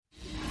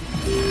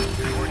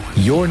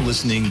You're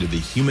listening to The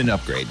Human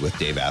Upgrade with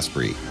Dave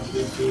Asprey,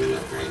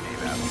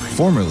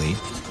 formerly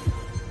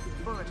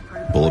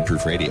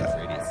Bulletproof Radio.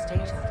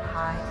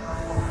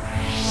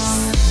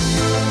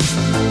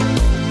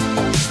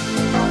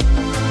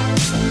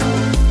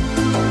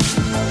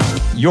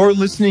 You're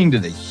listening to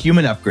The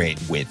Human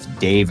Upgrade with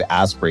Dave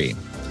Asprey.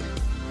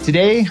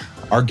 Today,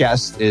 our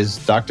guest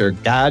is Dr.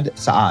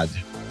 Saad,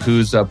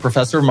 who's a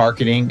professor of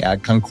marketing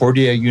at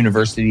Concordia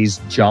University's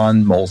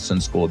John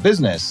Molson School of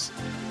Business.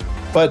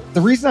 But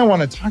the reason I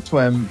want to talk to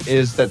him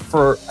is that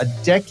for a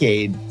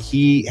decade,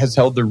 he has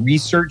held the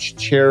research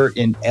chair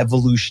in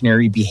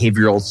evolutionary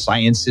behavioral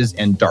sciences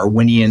and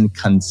Darwinian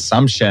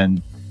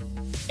consumption.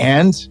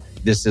 And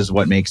this is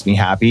what makes me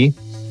happy.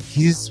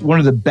 He's one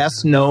of the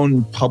best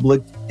known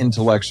public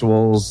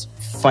intellectuals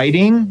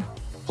fighting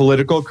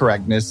political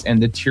correctness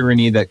and the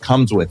tyranny that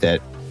comes with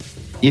it.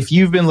 If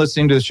you've been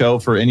listening to the show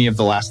for any of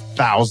the last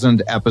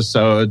 1,000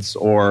 episodes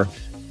or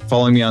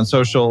following me on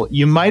social,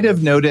 you might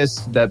have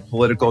noticed that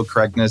political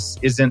correctness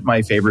isn't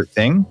my favorite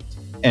thing.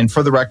 And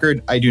for the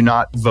record, I do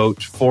not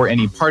vote for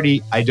any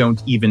party. I don't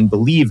even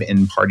believe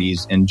in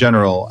parties in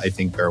general. I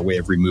think they're a way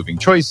of removing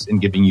choice and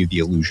giving you the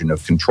illusion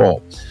of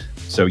control.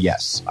 So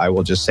yes, I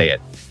will just say it.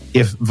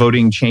 If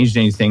voting changed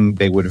anything,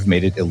 they would have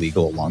made it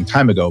illegal a long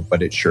time ago,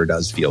 but it sure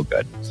does feel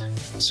good.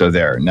 So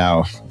there.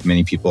 Now,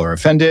 many people are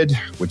offended,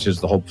 which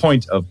is the whole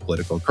point of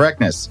political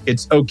correctness.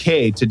 It's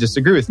okay to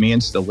disagree with me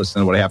and still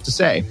listen to what I have to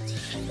say.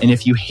 And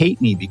if you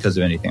hate me because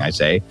of anything I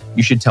say,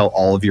 you should tell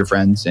all of your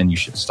friends and you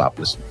should stop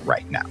listening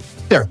right now.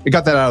 There, we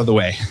got that out of the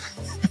way.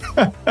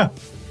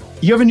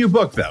 You have a new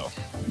book, though,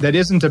 that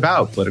isn't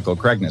about political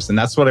correctness. And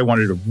that's what I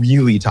wanted to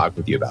really talk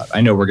with you about.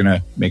 I know we're going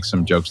to make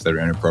some jokes that are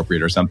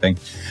inappropriate or something,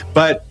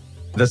 but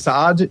The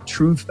Saad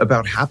Truth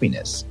About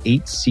Happiness,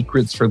 8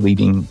 Secrets for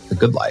Leading the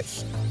Good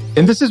Life.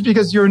 And this is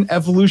because you're an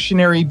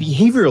evolutionary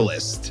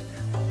behavioralist.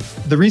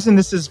 The reason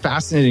this is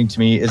fascinating to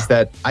me is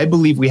that I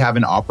believe we have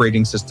an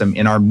operating system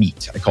in our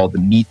meat. I call it the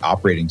meat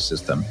operating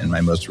system in my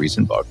most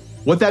recent book.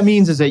 What that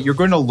means is that you're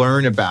going to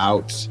learn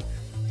about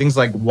things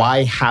like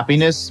why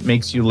happiness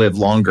makes you live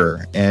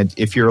longer. And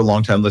if you're a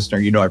longtime listener,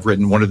 you know I've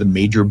written one of the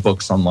major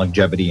books on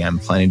longevity. I'm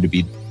planning to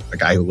be a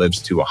guy who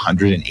lives to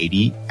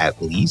 180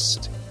 at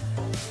least.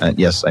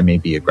 Yes, I may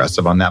be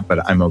aggressive on that,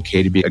 but I'm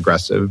okay to be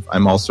aggressive.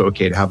 I'm also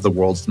okay to have the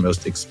world's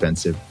most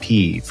expensive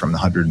pee from the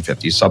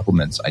 150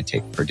 supplements I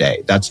take per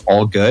day. That's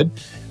all good.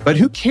 But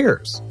who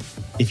cares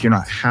if you're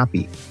not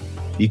happy?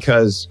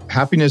 Because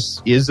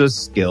happiness is a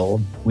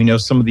skill. We know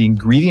some of the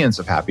ingredients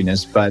of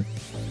happiness, but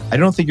I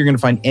don't think you're going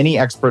to find any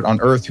expert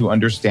on earth who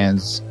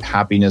understands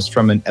happiness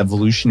from an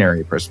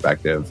evolutionary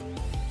perspective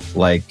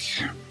like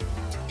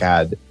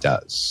Saad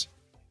does.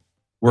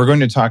 We're going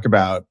to talk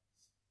about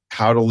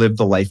how to live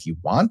the life you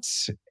want,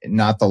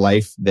 not the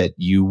life that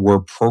you were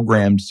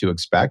programmed to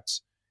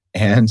expect.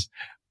 And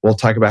we'll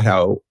talk about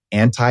how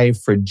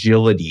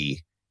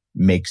anti-fragility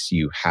makes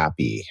you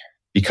happy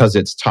because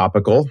it's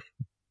topical.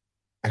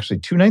 Actually,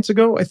 2 nights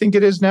ago, I think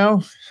it is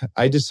now,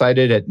 I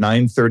decided at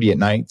 9:30 at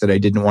night that I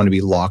didn't want to be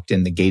locked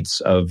in the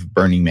gates of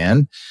Burning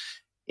Man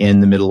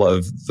in the middle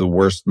of the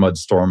worst mud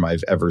storm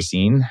I've ever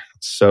seen.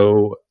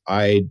 So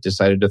I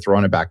decided to throw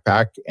on a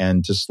backpack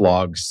and to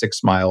slog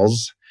 6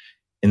 miles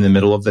in the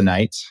middle of the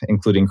night,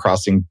 including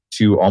crossing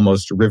 2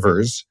 almost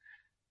rivers,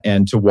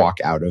 and to walk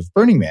out of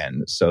Burning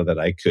Man so that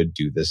I could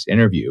do this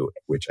interview,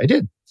 which I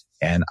did.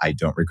 And I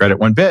don't regret it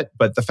one bit.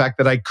 But the fact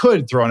that I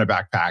could throw on a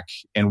backpack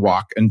and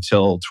walk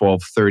until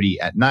 12:30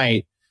 at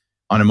night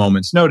on a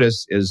moment's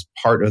notice is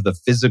part of the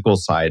physical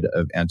side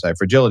of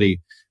anti-fragility.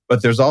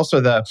 But there's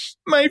also the,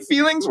 my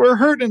feelings were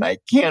hurt and I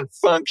can't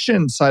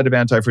function side of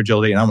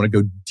anti-fragility. And I'm going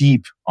to go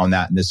deep on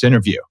that in this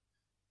interview.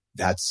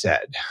 That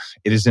said,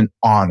 it is an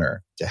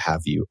honor to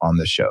have you on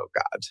the show,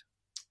 God.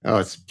 Oh,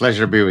 it's a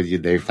pleasure to be with you,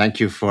 Dave. Thank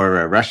you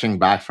for rushing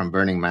back from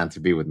Burning Man to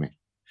be with me.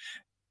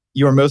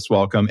 You are most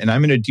welcome. And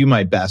I'm going to do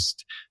my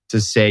best to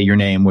say your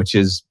name, which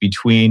is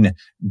between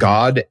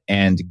God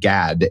and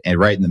Gad and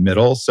right in the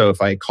middle. So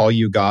if I call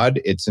you God,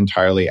 it's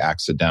entirely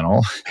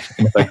accidental.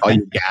 And if I call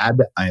you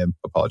Gad, I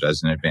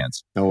apologize in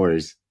advance. No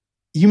worries.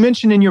 You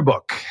mentioned in your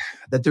book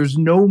that there's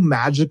no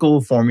magical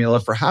formula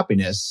for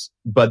happiness,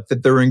 but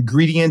that there are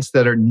ingredients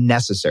that are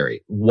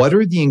necessary. What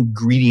are the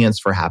ingredients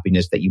for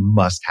happiness that you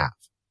must have?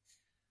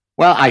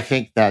 Well, I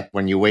think that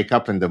when you wake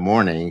up in the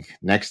morning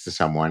next to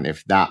someone,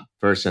 if that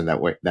person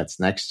that's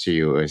next to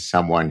you is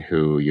someone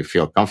who you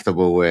feel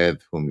comfortable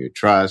with, whom you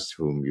trust,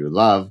 whom you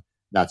love,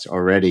 that's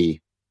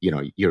already,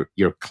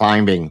 you're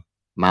climbing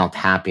Mount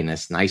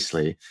Happiness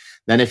nicely.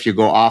 Then if you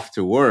go off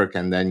to work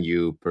and then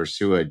you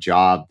pursue a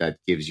job that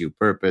gives you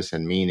purpose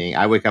and meaning,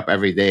 I wake up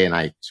every day and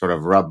I sort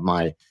of rub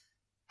my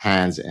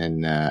hands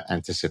in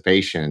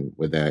anticipation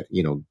with a,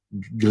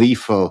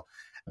 gleeful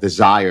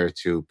desire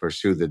to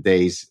pursue the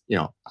days.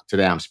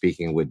 Today I'm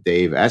speaking with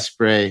Dave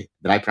Asprey.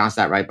 Did I pronounce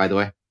that right, by the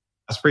way?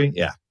 Asprey?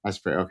 Yeah.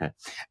 Asprey, okay.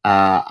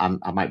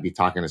 I might be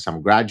talking to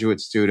some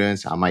graduate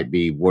students. I might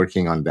be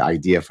working on the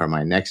idea for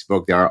my next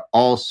book. There are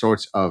all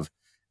sorts of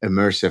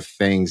immersive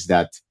things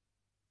that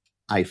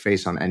I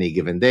face on any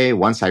given day.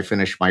 Once I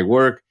finish my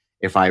work,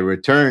 if I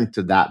return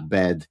to that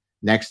bed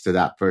next to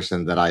that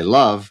person that I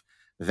love,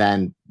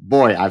 then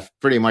boy, I've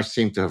pretty much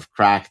seemed to have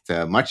cracked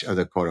much of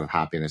the code of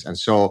happiness. And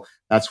so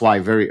that's why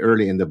very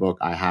early in the book,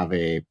 I have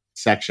a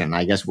section.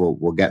 I guess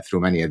we'll get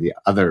through many of the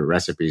other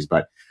recipes,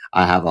 but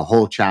I have a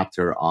whole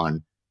chapter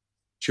on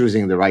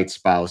choosing the right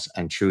spouse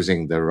and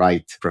choosing the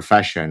right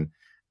profession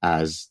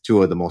as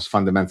two of the most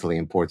fundamentally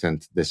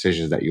important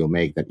decisions that you'll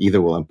make that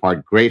either will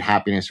impart great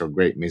happiness or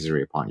great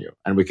misery upon you.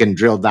 And we can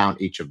drill down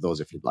each of those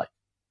if you'd like.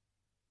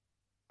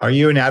 Are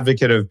you an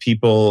advocate of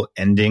people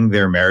ending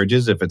their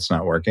marriages if it's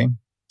not working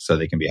so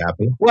they can be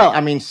happy? Well,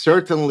 I mean,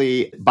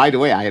 certainly, by the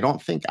way, I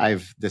don't think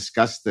I've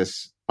discussed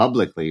this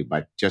publicly,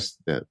 but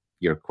just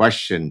your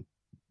question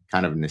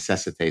kind of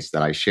necessitates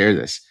that I share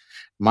this.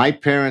 My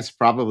parents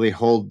probably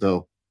hold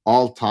the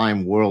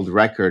all-time world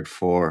record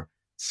for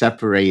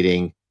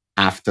separating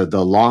after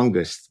the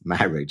longest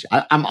marriage.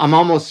 I'm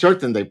almost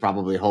certain they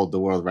probably hold the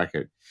world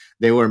record.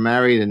 They were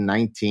married in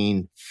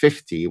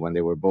 1950 when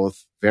they were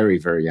both very,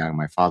 very young.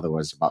 My father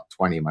was about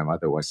 20. My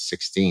mother was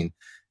 16.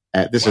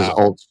 This is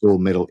old school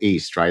Middle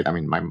East, right? I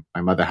mean,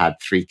 my mother had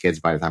 3 kids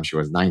by the time she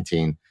was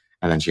 19,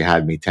 and then she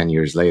had me 10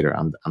 years later.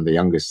 I'm the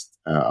youngest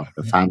of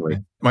the family.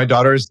 My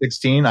daughter is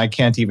 16. I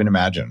can't even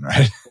imagine,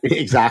 right?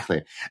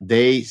 Exactly.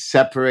 They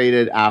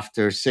separated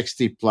after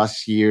 60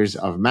 plus years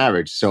of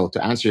marriage. So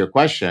to answer your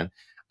question,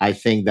 I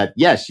think that,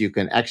 yes, you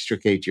can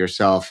extricate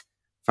yourself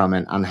from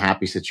an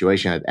unhappy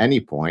situation at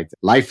any point.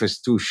 Life is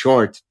too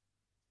short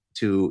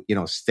to,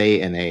 stay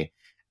in a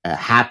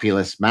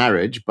happyless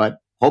marriage, but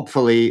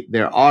hopefully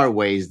there are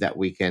ways that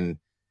we can,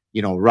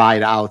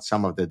 ride out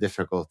some of the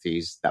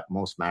difficulties that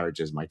most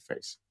marriages might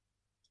face.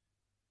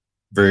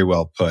 Very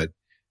well put.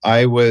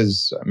 I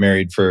was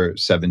married for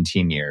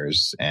 17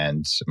 years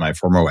and my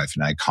former wife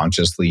and I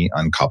consciously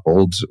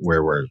uncoupled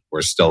where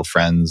we're still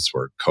friends,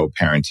 we're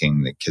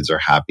co-parenting, the kids are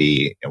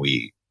happy, and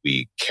we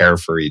care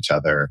for each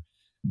other,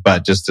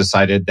 but just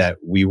decided that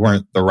we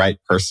weren't the right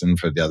person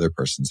for the other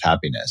person's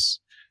happiness.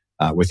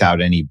 Without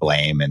any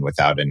blame and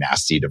without a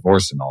nasty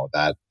divorce and all of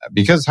that,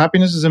 because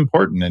happiness is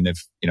important. And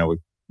if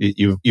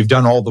you've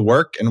done all the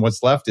work and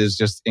what's left is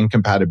just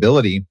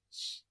incompatibility,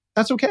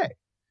 that's okay,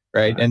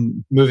 right?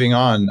 And moving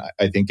on,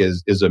 I think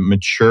is a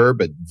mature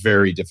but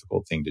very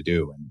difficult thing to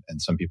do.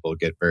 And some people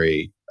get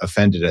very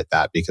offended at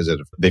that because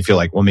they feel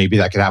like, well, maybe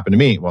that could happen to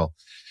me. Well,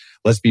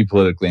 let's be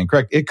politically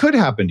incorrect. It could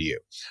happen to you.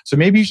 So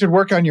maybe you should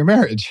work on your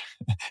marriage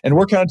and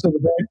work on it to the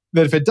point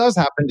that if it does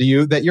happen to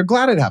you, that you're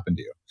glad it happened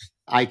to you.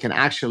 I can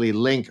actually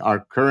link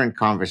our current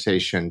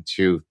conversation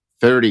to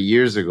 30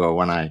 years ago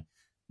when I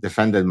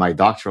defended my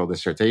doctoral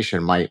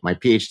dissertation. My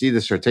PhD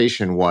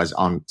dissertation was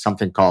on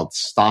something called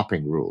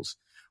stopping rules,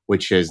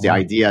 which is the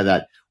idea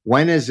that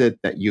when is it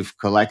that you've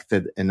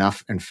collected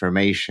enough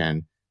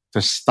information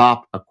to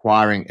stop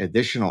acquiring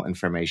additional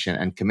information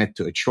and commit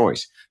to a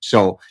choice.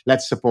 So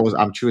let's suppose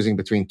I'm choosing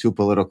between 2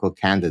 political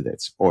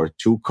candidates or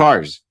 2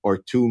 cars or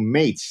 2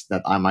 mates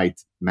that I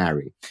might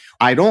marry.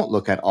 I don't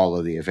look at all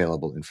of the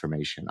available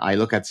information. I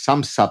look at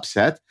some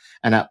subset.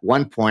 And at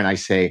one point I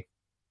say,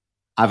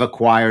 I've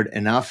acquired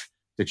enough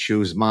to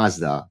choose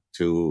Mazda,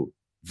 to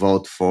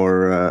vote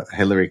for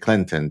Hillary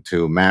Clinton,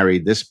 to marry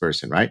this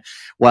person, right?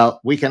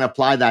 Well, we can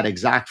apply that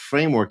exact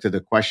framework to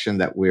the question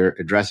that we're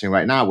addressing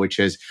right now, which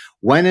is,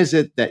 when is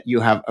it that you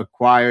have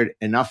acquired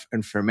enough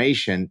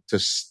information to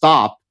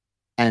stop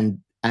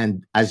and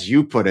as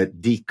you put it,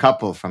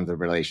 decouple from the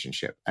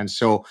relationship? And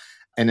so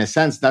in a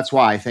sense, that's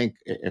why I think,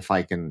 if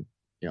I can,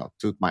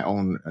 toot my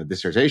own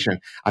dissertation,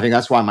 I think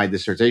that's why my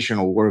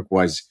dissertational work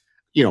was,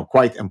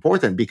 quite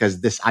important,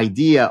 because this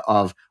idea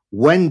of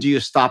when do you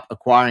stop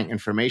acquiring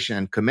information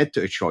and commit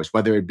to a choice,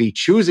 whether it be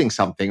choosing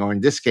something or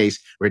in this case,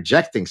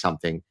 rejecting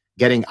something,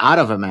 getting out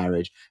of a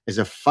marriage, is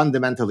a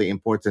fundamentally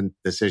important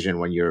decision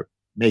when you're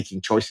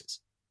making choices.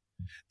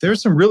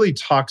 There's some really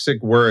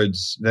toxic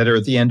words that are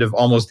at the end of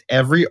almost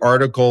every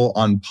article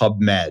on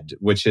PubMed,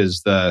 which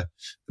is the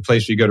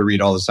place where you go to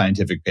read all the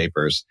scientific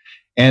papers.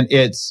 And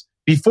it's,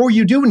 before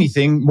you do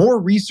anything,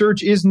 more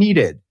research is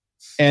needed.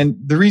 And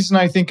the reason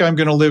I think I'm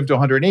going to live to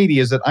 180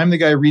 is that I'm the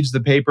guy who reads the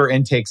paper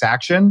and takes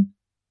action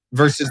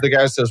versus the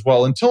guy who says,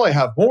 well, until I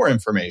have more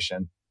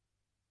information.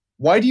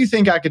 Why do you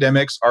think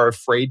academics are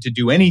afraid to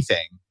do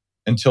anything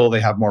until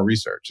they have more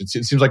research? It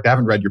seems like they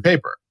haven't read your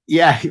paper.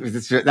 Yeah,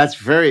 that's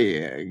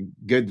very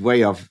good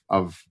way of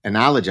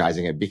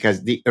analogizing it,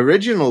 because the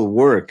original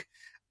work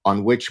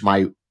on which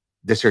my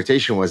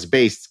dissertation was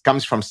based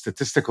comes from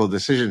statistical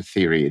decision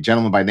theory, a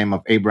gentleman by the name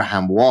of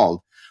Abraham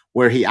Wald,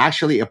 where he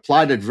actually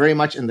applied it very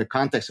much in the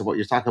context of what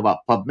you're talking about,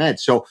 PubMed.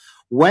 So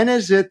when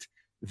is it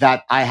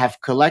that I have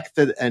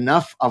collected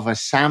enough of a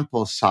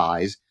sample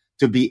size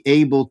to be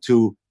able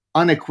to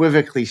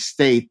unequivocally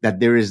state that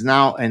there is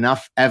now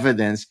enough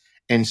evidence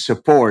in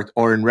support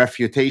or in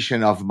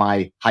refutation of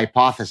my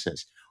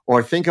hypothesis?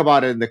 Or think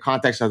about it in the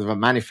context of a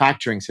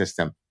manufacturing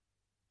system.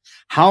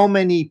 How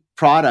many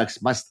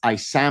products must I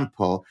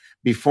sample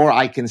before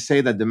I can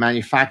say that the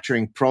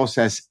manufacturing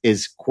process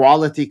is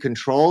quality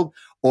controlled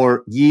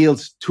or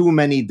yields too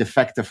many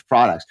defective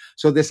products?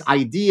 So this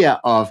idea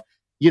of,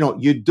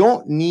 you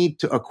don't need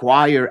to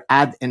acquire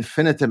ad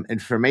infinitum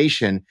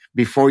information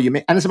before you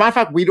make. And as a matter of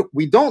fact,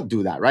 we don't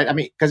do that, right? I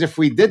mean, because if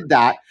we did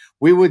that,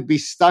 we would be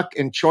stuck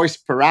in choice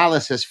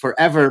paralysis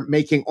forever,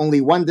 making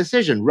only one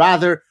decision.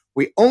 Rather,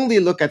 we only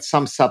look at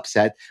some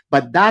subset,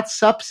 but that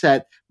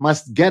subset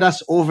must get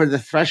us over the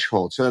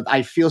threshold so that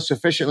I feel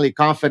sufficiently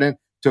confident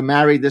to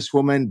marry this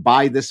woman,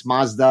 buy this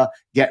Mazda,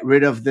 get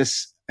rid of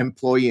this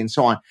employee, and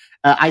so on.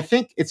 I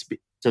think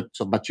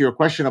but to your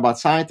question about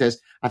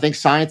scientists, I think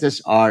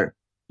scientists are,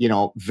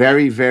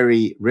 very,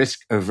 very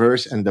risk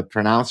averse in the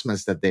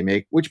pronouncements that they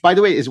make, which, by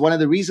the way, is one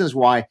of the reasons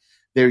why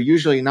they're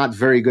usually not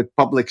very good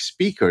public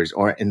speakers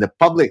or in the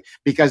public,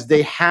 because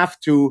they have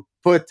to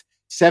put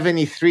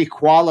 73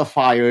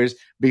 qualifiers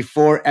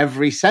before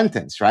every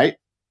sentence, right?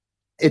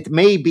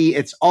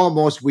 It's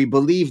almost, we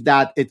believe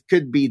that it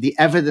could be, the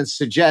evidence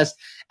suggests.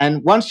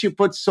 And once you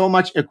put so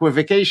much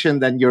equivocation,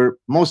 then your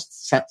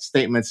most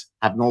statements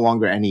have no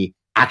longer any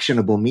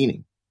actionable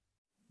meaning.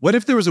 What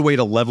if there was a way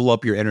to level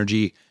up your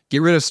energy,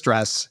 get rid of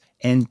stress,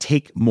 and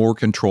take more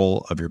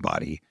control of your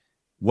body?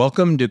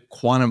 Welcome to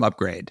Quantum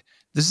Upgrade.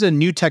 This is a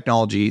new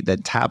technology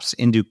that taps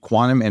into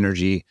quantum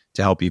energy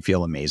to help you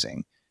feel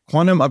amazing.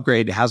 Quantum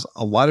Upgrade has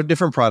a lot of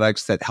different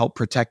products that help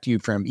protect you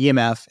from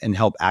EMF and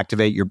help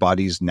activate your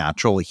body's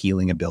natural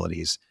healing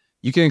abilities.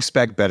 You can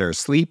expect better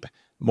sleep,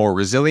 more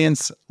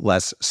resilience,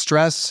 less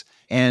stress,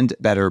 and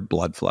better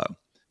blood flow.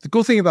 The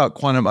cool thing about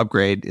Quantum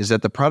Upgrade is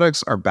that the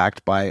products are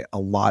backed by a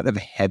lot of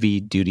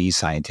heavy-duty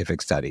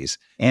scientific studies,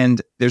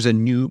 and there's a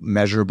new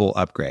measurable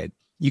upgrade.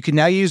 You can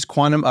now use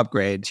Quantum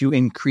Upgrade to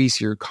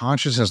increase your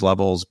consciousness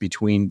levels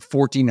between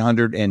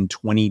 1400 and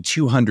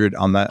 2200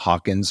 on the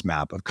Hawkins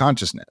map of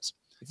consciousness.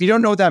 If you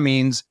don't know what that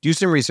means, do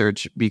some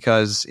research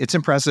because it's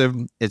impressive,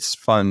 it's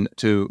fun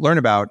to learn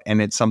about,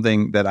 and it's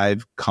something that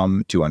I've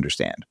come to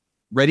understand.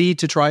 Ready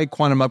to try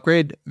Quantum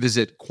Upgrade?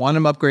 Visit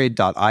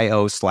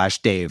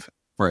quantumupgrade.io/Dave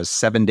for a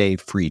 7-day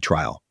free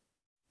trial.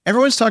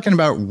 Everyone's talking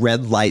about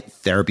red light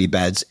therapy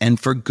beds, and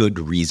for good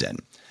reason.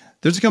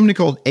 There's a company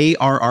called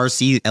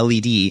ARRC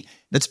LED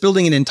that's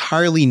building an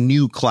entirely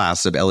new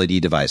class of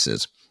LED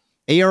devices.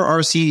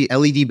 ARRC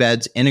LED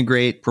beds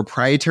integrate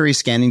proprietary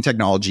scanning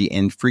technology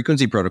and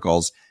frequency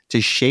protocols to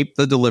shape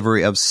the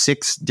delivery of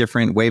 6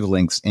 different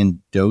wavelengths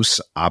in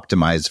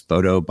dose-optimized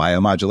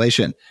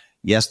photobiomodulation.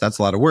 Yes, that's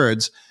a lot of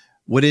words.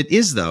 What it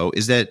is, though,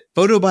 is that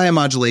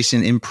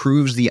photobiomodulation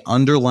improves the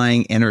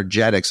underlying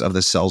energetics of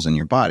the cells in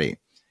your body.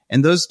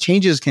 And those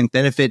changes can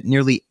benefit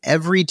nearly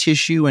every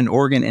tissue and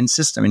organ and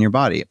system in your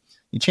body.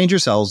 You change your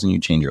cells and you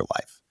change your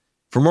life.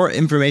 For more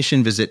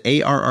information, visit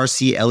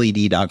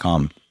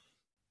arrcled.com.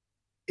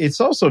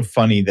 It's also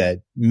funny that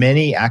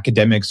many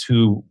academics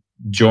who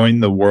join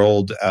the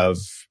world of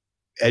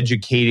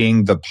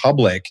educating the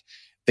public,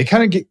 they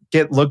kind of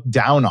get looked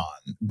down on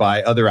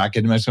by other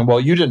academics. And, well,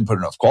 you didn't put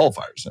enough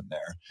qualifiers in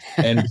there.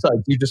 And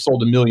besides, you just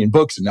sold 1 million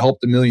books and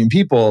helped 1 million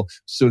people.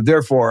 So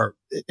therefore,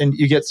 and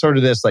you get sort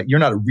of this, like, you're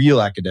not a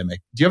real academic.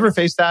 Do you ever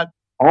face that?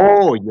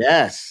 Oh,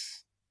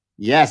 yes.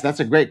 Yes, that's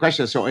a great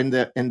question. So in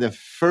the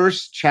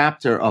first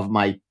chapter of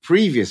my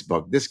previous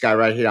book, this guy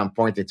right here I'm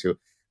pointing to,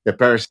 The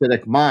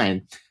Parasitic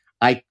Mind,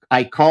 I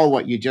call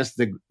what you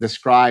just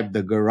described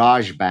the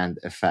garage band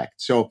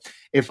effect. So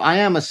if I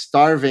am a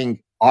starving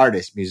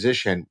artist,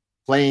 musician,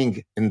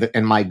 playing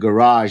in my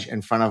garage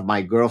in front of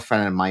my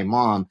girlfriend and my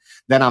mom,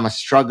 then I'm a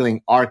struggling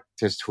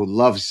artist who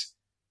loves,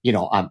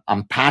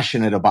 I'm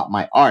passionate about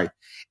my art.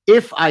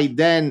 If I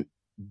then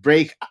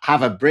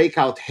have a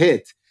breakout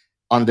hit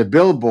on the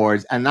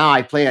billboards and now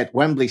I play at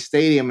Wembley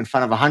Stadium in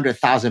front of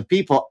 100,000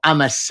 people,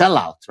 I'm a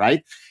sellout,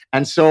 right?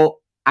 And so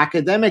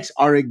academics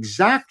are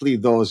exactly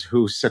those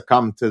who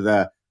succumb to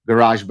the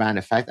garage band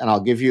effect. And I'll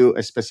give you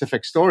a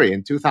specific story.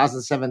 In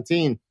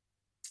 2017,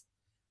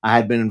 I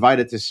had been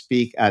invited to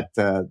speak at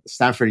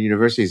Stanford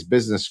University's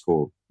business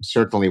school,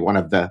 certainly one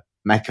of the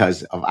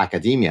meccas of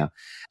academia,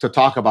 to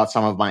talk about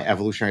some of my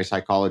evolutionary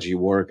psychology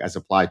work as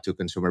applied to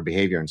consumer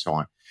behavior and so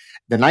on.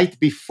 The night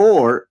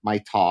before my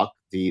talk,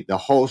 the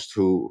host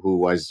who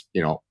was,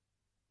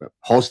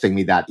 hosting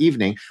me that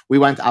evening, we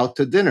went out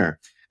to dinner.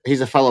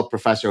 He's a fellow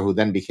professor who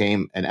then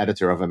became an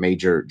editor of a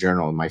major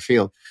journal in my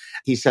field.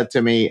 He said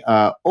to me,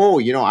 I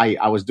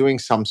was doing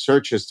some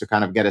searches to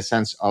kind of get a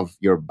sense of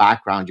your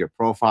background, your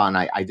profile. And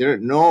I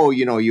didn't know,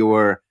 you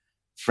were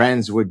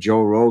friends with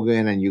Joe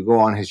Rogan and you go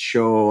on his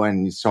show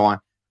and so on.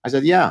 I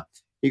said, yeah.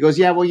 He goes,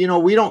 yeah,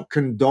 well, we don't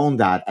condone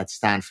that at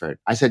Stanford.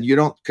 I said, you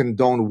don't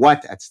condone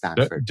what at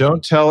Stanford?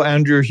 Don't tell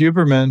Andrew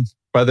Huberman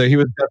whether he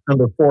was guest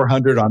number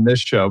 400 on this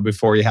show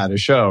before he had a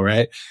show,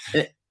 right?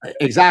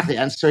 Exactly.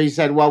 And so he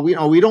said, well,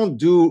 we don't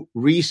do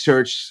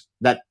research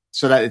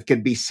so that it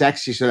can be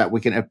sexy so that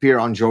we can appear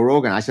on Joe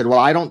Rogan. I said, well,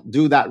 I don't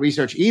do that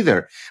research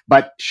either.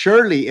 But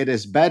surely it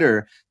is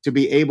better to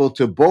be able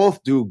to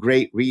both do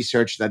great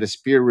research that is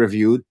peer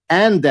reviewed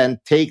and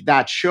then take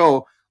that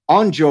show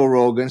on Joe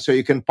Rogan so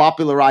you can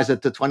popularize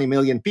it to 20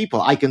 million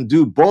people. I can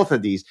do both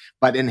of these.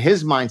 But in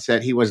his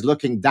mindset, he was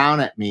looking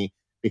down at me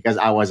because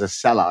I was a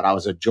sellout. I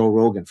was a Joe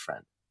Rogan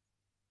friend.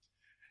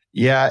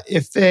 Yeah.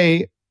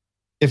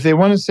 if they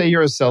want to say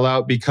you're a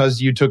sellout because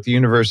you took the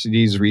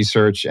university's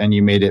research and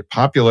you made it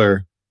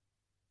popular,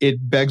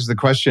 it begs the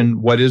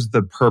question, what is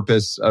the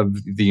purpose of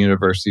the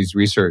university's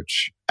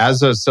research?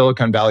 As a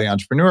Silicon Valley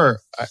entrepreneur,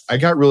 I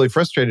got really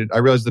frustrated. I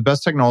realized the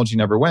best technology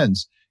never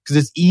wins because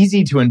it's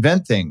easy to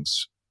invent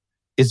things.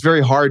 It's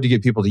very hard to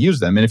get people to use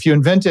them. And if you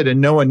invent it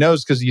and no one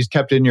knows because you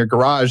kept it in your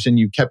garage and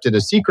you kept it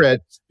a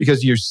secret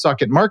because you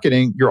suck at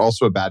marketing, you're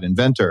also a bad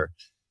inventor.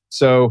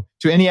 So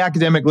to any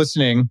academic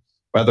listening,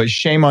 by the way,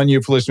 shame on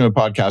you for listening to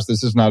a podcast.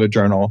 This is not a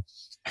journal.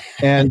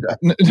 And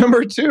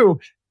number two,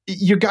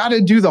 you got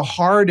to do the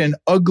hard and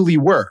ugly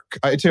work.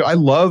 I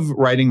love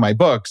writing my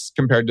books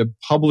compared to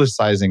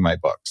publicizing my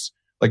books.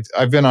 Like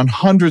I've been on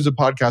hundreds of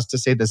podcasts to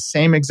say the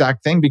same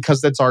exact thing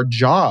because that's our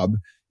job.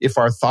 If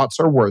our thoughts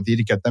are worthy,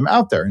 to get them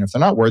out there. And if they're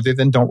not worthy,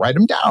 then don't write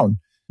them down.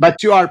 But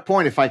to our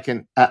point, if I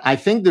can, I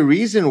think the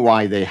reason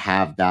why they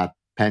have that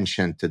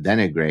penchant to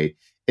denigrate,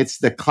 it's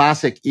the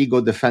classic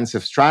ego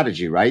defensive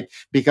strategy, right?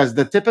 Because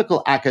the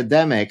typical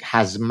academic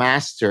has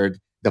mastered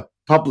the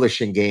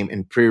publishing game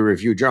in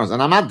peer-reviewed journals.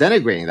 And I'm not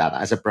denigrating that.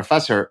 As a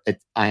professor,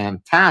 I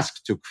am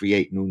tasked to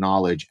create new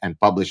knowledge and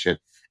publish it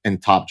in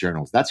top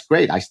journals. That's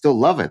great. I still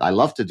love it. I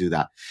love to do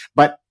that.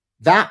 But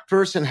that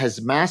person has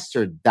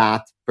mastered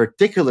that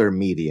particular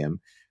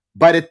medium,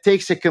 but it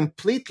takes a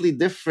completely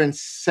different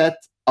set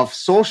of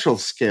social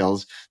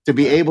skills to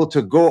be able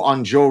to go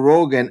on Joe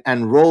Rogan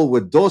and roll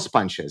with those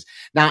punches.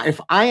 Now, if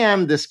I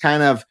am this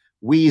kind of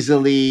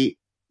weaselly,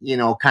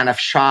 kind of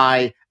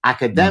shy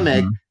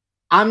academic,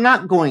 I'm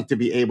not going to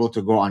be able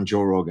to go on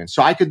Joe Rogan.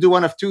 So I could do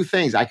one of two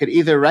things. I could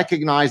either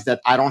recognize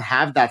that I don't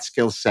have that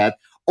skill set,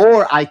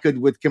 or I could,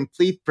 with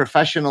complete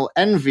professional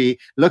envy,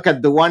 look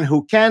at the one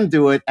who can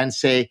do it and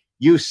say,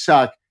 you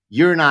suck.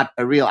 You're not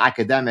a real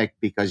academic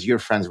because you're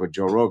friends with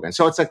Joe Rogan.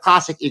 So it's a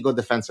classic ego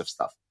defensive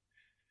stuff.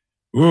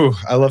 Ooh,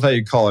 I love how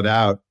you call it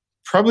out.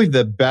 Probably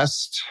the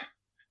best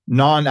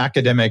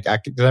non-academic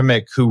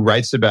academic who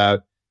writes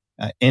about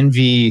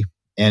envy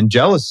and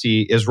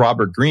jealousy is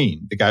Robert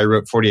Greene, the guy who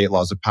wrote 48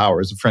 Laws of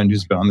Power. Is a friend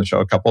who's been on the show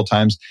a couple of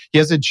times. He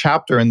has a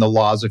chapter in the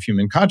Laws of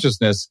Human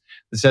Consciousness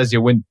that says,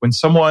 when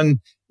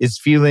someone is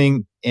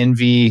feeling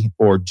envy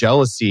or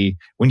jealousy,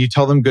 when you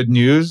tell them good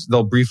news,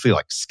 they'll briefly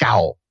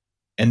scowl.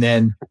 And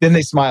then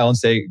they smile and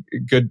say,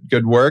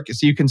 good work.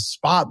 So you can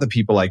spot the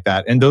people like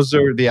that. And those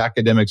are the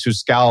academics who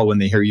scowl when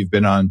they hear you've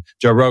been on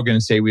Joe Rogan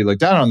and say, we look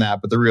down on that.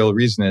 But the real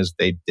reason is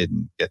they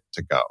didn't get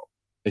to go.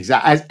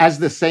 Exactly. As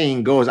the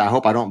saying goes, I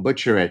hope I don't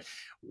butcher it.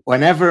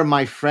 Whenever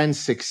my friend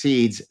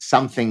succeeds,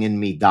 something in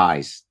me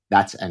dies.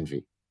 That's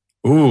envy.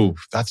 Ooh,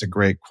 that's a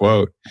great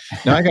quote.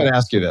 Now I got to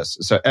ask you this.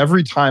 So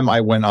every time I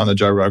went on the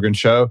Joe Rogan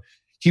show,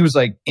 he was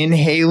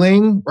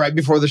inhaling right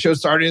before the show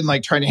started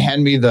and trying to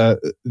hand me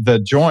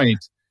the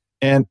joint.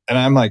 And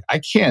I'm like, I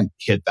can't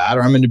hit that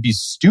or I'm going to be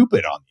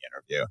stupid on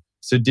the interview.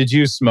 So did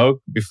you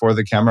smoke before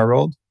the camera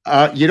rolled?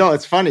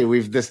 It's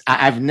funny.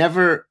 I've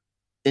never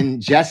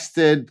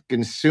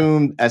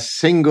consumed a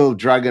single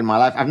drug in my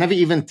life. I've never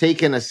even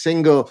taken a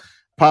single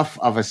puff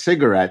of a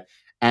cigarette.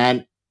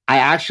 And I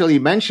actually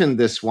mentioned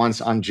this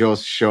once on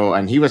Joe's show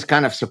and he was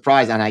kind of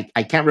surprised. And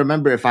I can't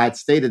remember if I had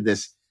stated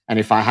this. And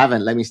if I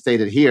haven't, let me state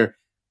it here.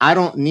 I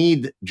don't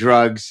need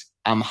drugs.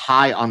 I'm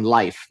high on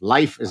life.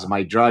 Life is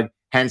my drug.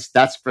 Hence,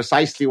 that's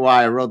precisely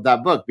why I wrote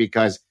that book,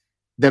 because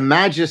the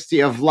majesty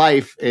of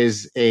life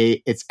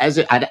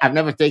I've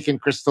never taken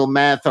crystal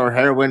meth or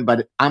heroin,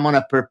 but I'm on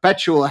a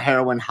perpetual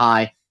heroin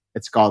high.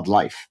 It's called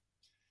life.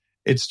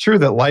 It's true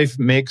that life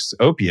makes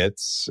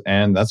opiates,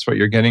 and that's what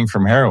you're getting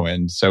from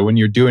heroin. So when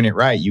you're doing it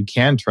right, you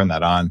can turn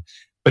that on.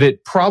 But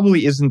it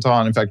probably isn't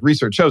on. In fact,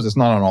 research shows it's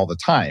not on all the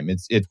time.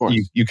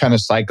 You kind of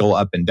cycle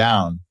up and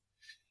down.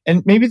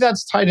 And maybe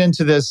that's tied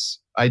into this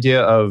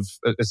idea of,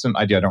 it's an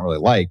idea I don't really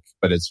like,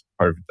 but it's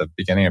part of the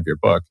beginning of your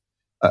book,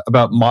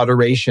 about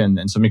moderation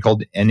and something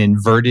called an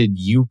inverted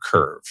U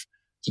curve.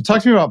 So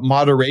talk to me about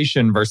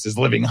moderation versus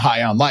living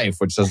high on life,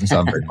 which doesn't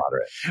sound very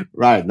moderate.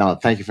 Right. No,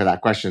 thank you for that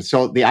question.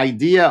 So the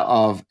idea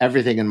of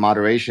everything in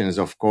moderation is,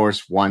 of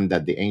course, one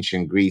that the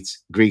ancient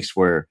Greeks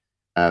were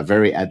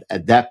very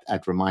adept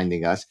at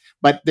reminding us,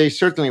 but they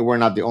certainly were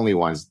not the only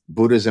ones.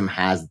 Buddhism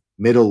has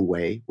middle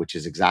way, which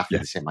is exactly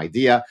the same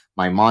idea.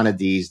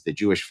 Maimonides, the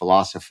Jewish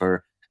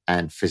philosopher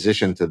and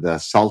physician to the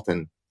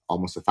Sultan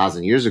almost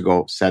 1,000 years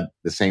ago, said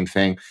the same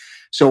thing.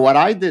 So what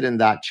I did in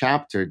that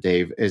chapter,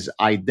 Dave, is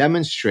I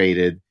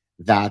demonstrated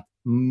that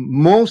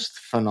most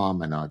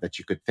phenomena that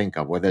you could think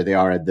of, whether they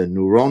are at the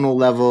neuronal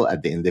level,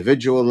 at the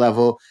individual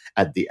level,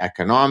 at the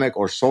economic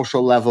or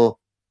social level,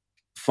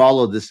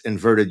 follow this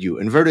inverted U.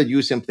 Inverted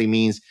U simply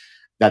means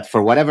that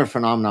for whatever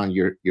phenomenon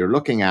you're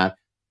looking at,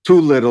 too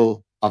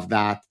little of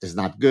that is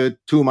not good,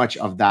 too much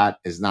of that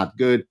is not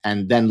good,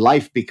 and then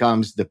life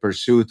becomes the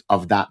pursuit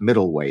of that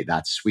middle way,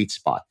 that sweet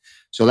spot.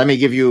 So let me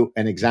give you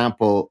an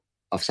example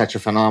of such a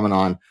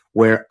phenomenon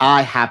where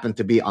I happen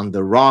to be on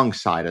the wrong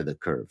side of the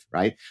curve,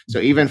 right? So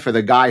even for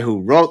the guy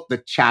who wrote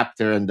the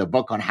chapter and the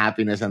book on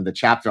happiness and the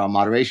chapter on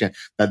moderation,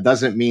 that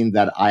doesn't mean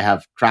that I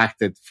have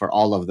cracked it for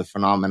all of the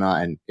phenomena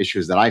and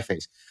issues that I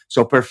face.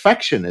 So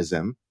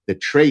perfectionism, the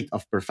trait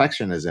of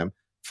perfectionism,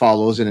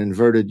 follows an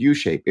inverted U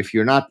shape. If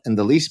you're not in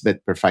the least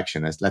bit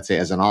perfectionist, let's say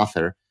as an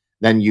author,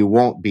 then you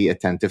won't be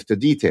attentive to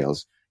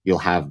details. You'll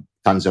have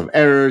tons of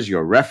errors.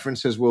 Your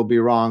references will be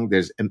wrong.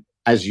 There's,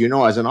 as you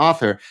know, as an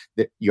author,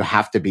 that you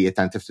have to be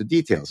attentive to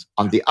details.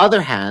 On the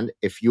other hand,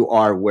 if you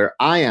are where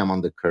I am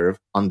on the curve,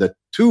 on the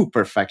too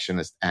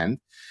perfectionist end,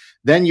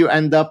 then you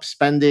end up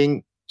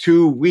spending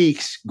 2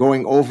 weeks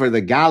going over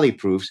the galley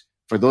proofs.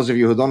 For those of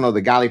you who don't know,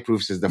 the galley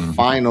proofs is the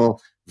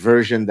final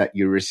version that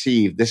you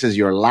receive. This is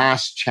your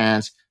last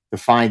chance to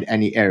find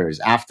any errors.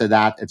 After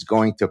that, it's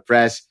going to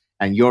press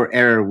and your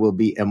error will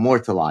be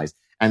immortalized.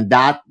 And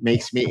that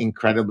makes me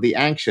incredibly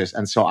anxious.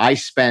 And so I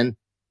spend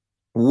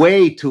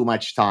way too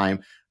much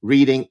time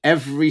reading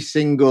every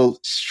single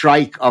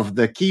strike of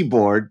the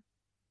keyboard,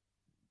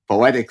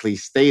 poetically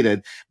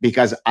stated,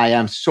 because I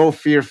am so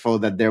fearful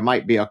that there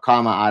might be a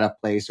comma out of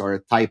place or a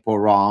typo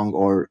wrong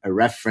or a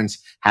reference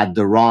had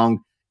the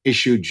wrong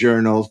issue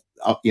journal,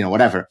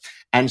 whatever.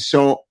 And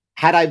so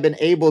had I been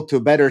able to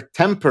better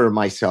temper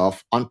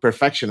myself on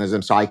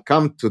perfectionism, so I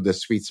come to the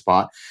sweet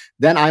spot,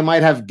 then I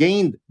might have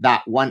gained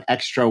that 1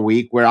 extra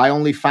week where I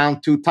only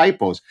found 2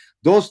 typos.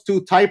 Those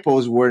 2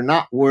 typos were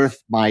not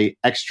worth my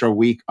extra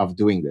week of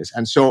doing this.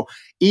 And so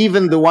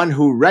even the one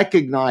who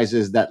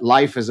recognizes that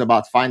life is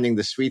about finding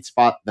the sweet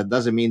spot, that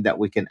doesn't mean that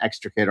we can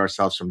extricate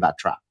ourselves from that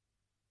trap.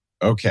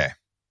 Okay.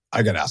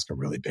 I got to ask a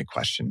really big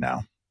question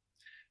now.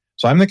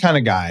 So I'm the kind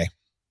of guy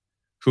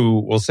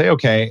who will say,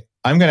 okay,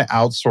 I'm going to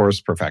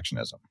outsource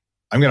perfectionism.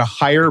 I'm going to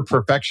hire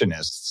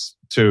perfectionists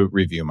to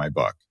review my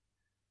book.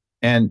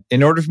 And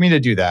in order for me to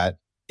do that,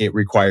 it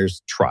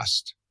requires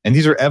trust. And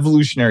these are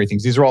evolutionary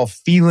things. These are all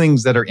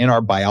feelings that are in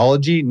our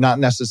biology, not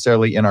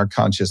necessarily in our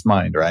conscious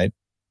mind, right?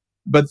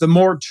 But the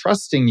more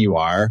trusting you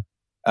are,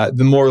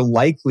 the more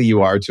likely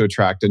you are to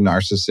attract a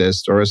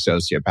narcissist or a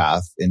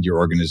sociopath into your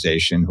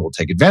organization who will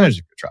take advantage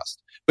of your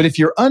trust. But if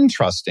you're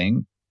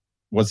untrusting,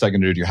 what's that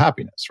going to do to your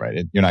happiness,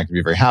 right? You're not going to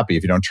be very happy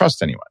if you don't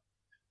trust anyone.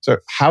 So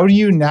how do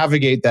you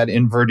navigate that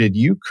inverted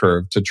U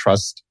curve to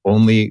trust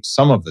only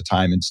some of the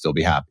time and still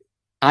be happy?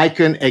 I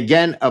can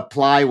again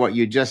apply what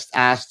you just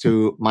asked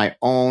to my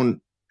own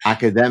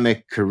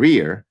academic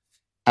career.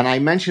 And I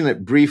mentioned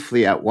it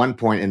briefly at one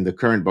point in the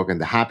current book, in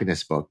the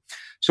happiness book.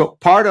 So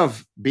part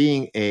of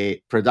being a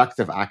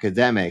productive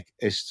academic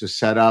is to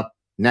set up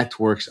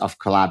networks of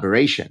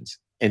collaborations.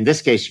 In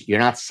this case, you're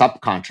not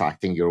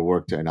subcontracting your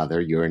work to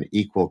another. You're an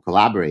equal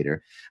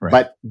collaborator. Right.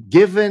 But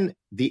given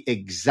the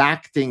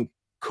exacting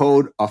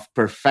code of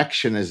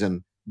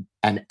perfectionism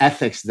and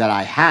ethics that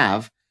I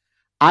have,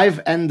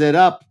 I've ended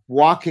up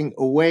walking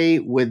away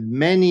with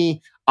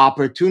many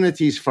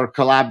opportunities for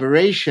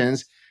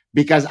collaborations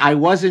because I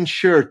wasn't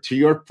sure, to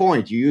your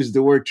point, you used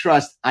the word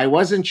trust. I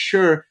wasn't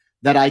sure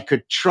that I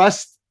could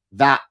trust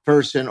that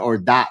person or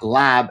that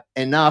lab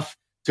enough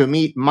to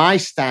meet my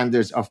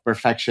standards of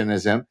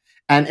perfectionism.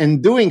 And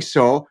in doing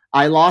so,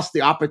 I lost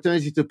the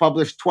opportunity to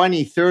publish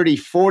 20, 30,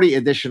 40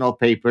 additional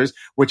papers,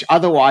 which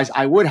otherwise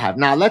I would have.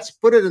 Now, let's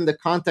put it in the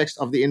context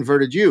of the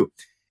inverted U.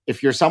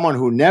 If you're someone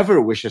who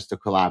never wishes to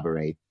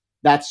collaborate,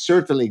 that's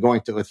certainly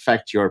going to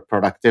affect your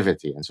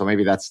productivity. And so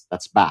maybe that's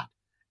bad,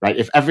 right?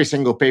 If every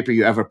single paper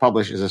you ever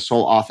publish is a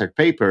sole authored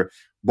paper,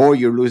 boy,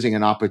 you're losing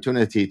an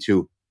opportunity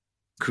to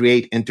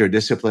create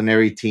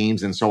interdisciplinary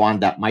teams and so on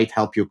that might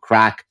help you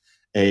crack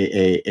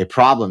a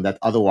problem that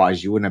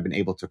otherwise you wouldn't have been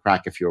able to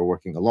crack if you were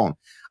working alone.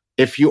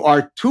 If you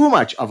are too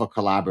much of a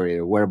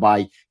collaborator,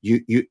 whereby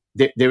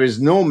there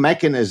is no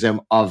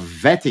mechanism of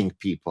vetting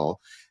people,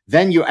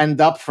 then you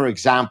end up, for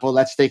example,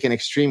 let's take an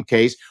extreme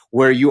case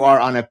where you are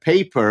on a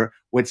paper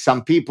with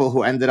some people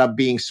who ended up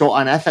being so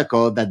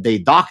unethical that they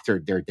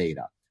doctored their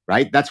data,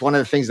 right? That's one of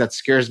the things that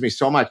scares me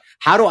so much.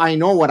 How do I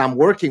know when I'm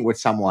working with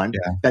someone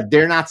that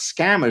they're not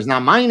scammers?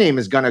 Now, my name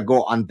is going to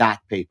go on that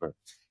paper.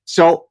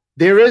 So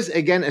there is,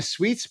 again, a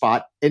sweet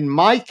spot. In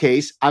my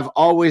case, I've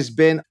always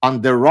been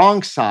on the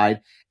wrong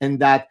side in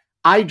that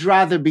I'd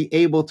rather be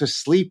able to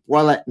sleep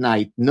well at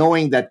night,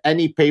 knowing that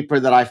any paper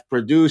that I've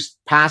produced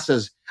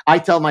passes. I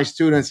tell my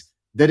students,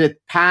 did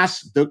it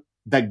pass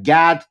the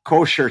GAD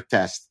kosher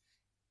test?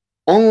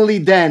 Only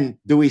then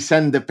do we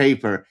send the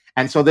paper.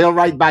 And so they'll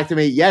write back to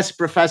me, yes,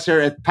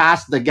 professor, it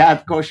passed the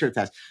GAD kosher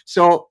test.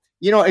 So,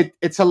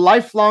 it's a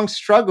lifelong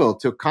struggle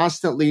to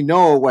constantly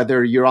know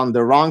whether you're on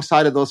the wrong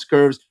side of those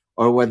curves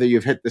or whether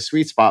you've hit the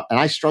sweet spot. And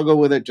I struggle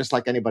with it just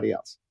like anybody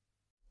else.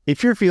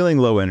 If you're feeling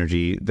low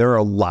energy, there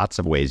are lots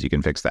of ways you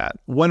can fix that.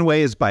 One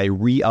way is by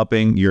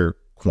re-upping your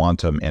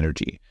quantum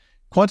energy.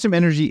 Quantum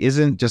energy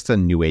isn't just a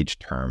new age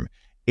term.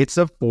 It's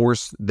a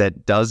force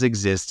that does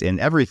exist in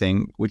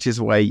everything, which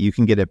is why you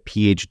can get a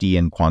PhD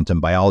in quantum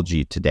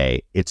biology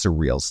today. It's a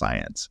real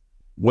science.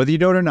 Whether you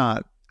know it or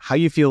not, how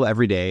you feel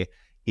every day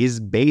is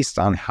based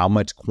on how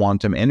much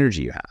quantum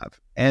energy you have.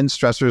 And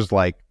stressors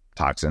like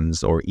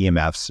toxins or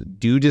EMFs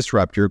do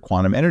disrupt your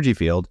quantum energy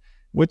field,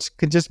 which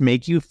can just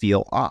make you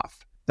feel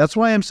off. That's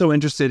why I'm so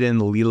interested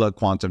in Lila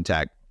Quantum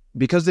Tech,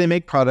 because they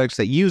make products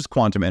that use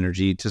quantum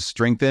energy to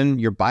strengthen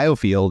your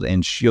biofield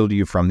and shield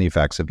you from the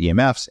effects of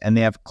EMFs, and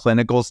they have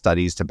clinical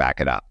studies to back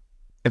it up.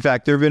 In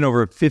fact, there have been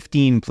over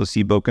 15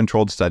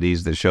 placebo-controlled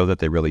studies that show that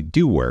they really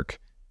do work,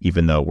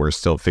 even though we're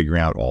still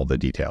figuring out all the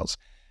details.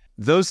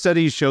 Those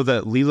studies show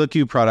that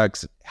LilaQ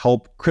products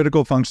help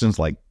critical functions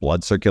like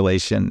blood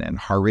circulation and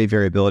heart rate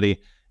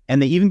variability, and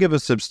they even give a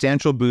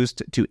substantial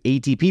boost to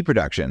ATP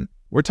production.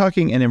 We're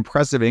talking an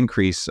impressive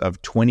increase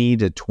of 20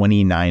 to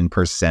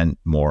 29%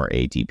 more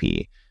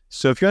ATP.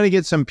 So if you want to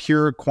get some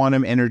pure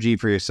quantum energy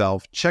for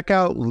yourself, check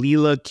out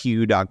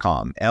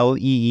LeelaQ.com,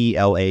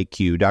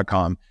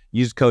 LeelaQ.com.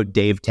 Use code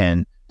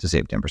DAVE10 to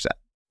save 10%.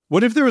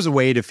 What if there was a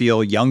way to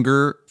feel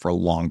younger for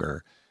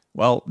longer?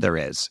 Well, there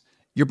is.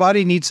 Your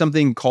body needs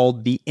something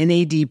called the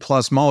NAD+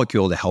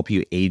 molecule to help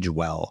you age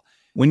well.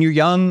 When you're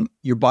young,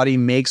 your body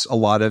makes a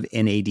lot of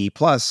NAD+,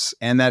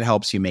 and that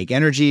helps you make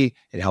energy,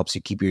 it helps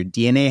you keep your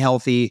DNA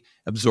healthy,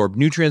 absorb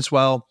nutrients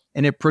well,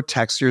 and it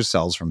protects your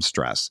cells from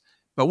stress.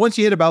 But once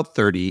you hit about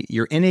 30,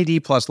 your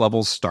NAD+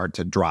 levels start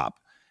to drop.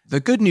 The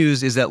good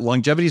news is that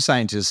longevity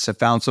scientists have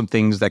found some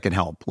things that can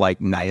help, like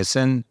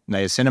niacin,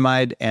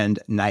 niacinamide, and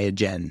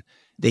Niagen.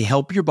 They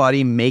help your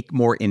body make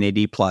more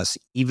NAD+,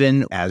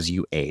 even as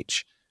you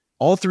age.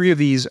 All three of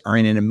these are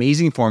in an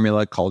amazing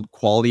formula called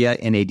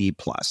Qualia NAD+.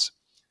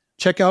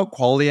 Check out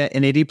Qualia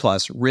NAD+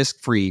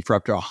 risk-free for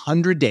up to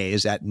 100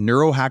 days at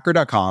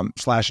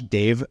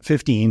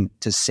neurohacker.com/Dave15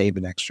 to save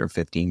an extra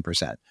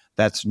 15%.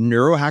 That's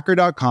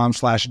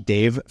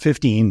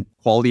neurohacker.com/Dave15,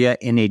 Qualia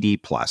NAD+.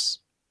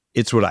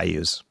 It's what I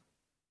use.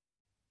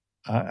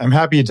 I'm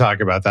happy to talk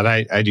about that.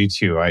 I do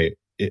too. I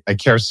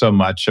care so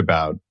much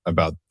about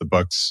the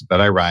books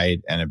that I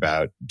write and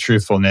about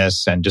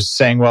truthfulness and just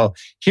saying, well,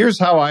 here's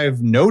how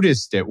I've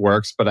noticed it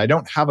works, but I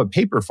don't have a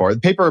paper for it.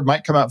 The paper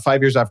might come out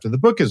 5 years after the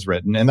book is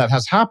written, and that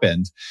has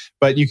happened.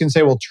 But you can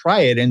say, well, try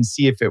it and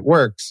see if it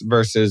works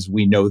versus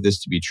we know this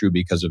to be true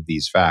because of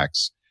these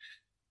facts.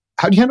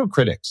 How do you handle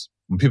critics?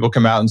 When people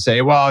come out and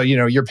say, well,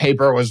 your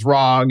paper was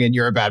wrong and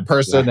you're a bad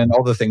person and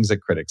all the things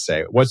that critics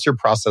say. What's your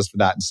process for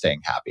that and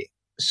staying happy?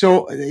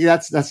 So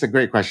that's a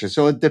great question.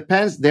 So it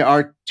depends. There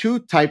are two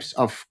types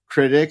of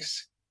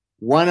critics,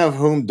 one of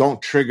whom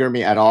don't trigger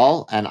me at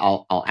all, and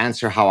I'll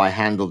answer how I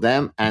handle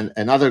them, and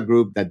another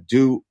group that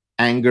do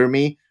anger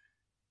me.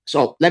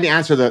 So let me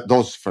answer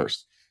those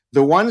first.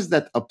 The ones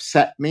that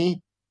upset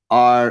me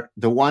are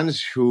the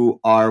ones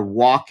who are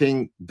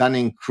walking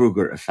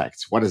Dunning-Kruger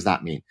effects. What does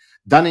that mean?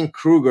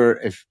 Dunning-Kruger,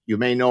 if you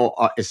may know,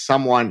 is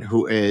someone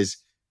who is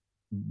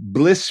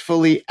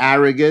blissfully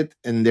arrogant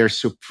in their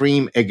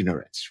supreme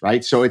ignorance,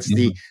 right? So it's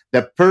the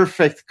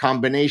perfect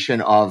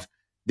combination of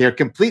they're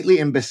completely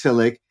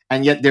imbecilic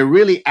and yet they're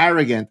really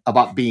arrogant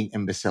about being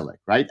imbecilic,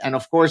 right? And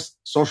of course,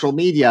 social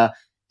media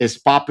is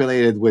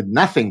populated with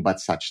nothing but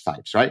such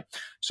types, right?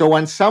 So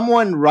when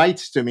someone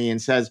writes to me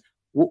and says,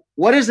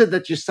 what is it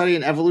that you study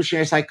in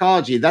evolutionary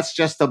psychology? That's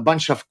just a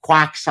bunch of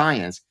quack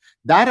science.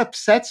 That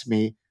upsets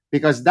me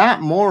because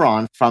that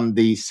moron from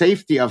the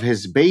safety of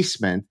his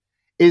basement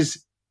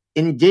is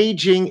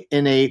engaging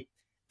in a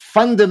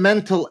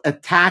fundamental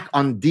attack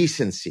on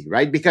decency,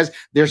 right? Because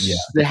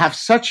they have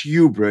such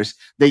hubris.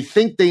 They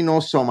think they know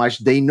so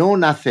much. They know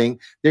nothing.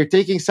 They're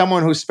taking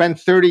someone who spent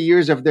 30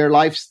 years of their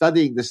life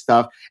studying this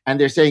stuff, and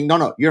they're saying,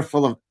 no, you're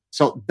full of...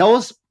 So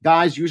those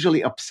guys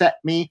usually upset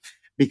me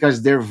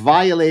because they're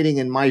violating,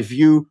 in my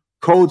view,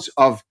 codes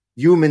of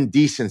human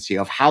decency,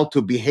 of how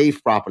to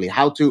behave properly,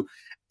 how to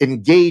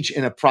engage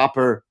in a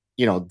proper,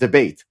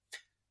 debate.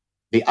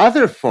 The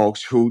other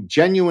folks who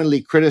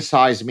genuinely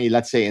criticize me,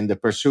 let's say in the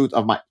pursuit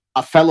of my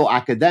fellow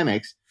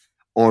academics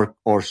or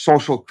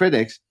social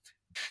critics.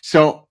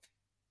 So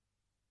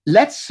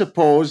let's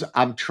suppose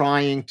I'm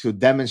trying to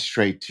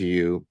demonstrate to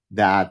you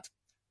that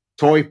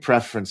toy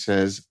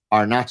preferences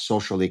are not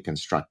socially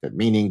constructed,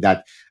 meaning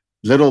that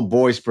little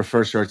boys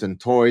prefer certain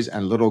toys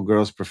and little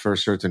girls prefer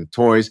certain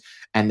toys.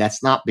 And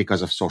that's not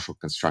because of social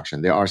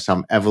construction. There are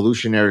some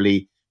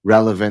evolutionarily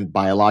relevant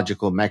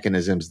biological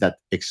mechanisms that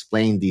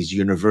explain these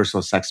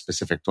universal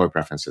sex-specific toy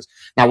preferences.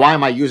 Now, why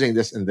am I using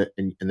this in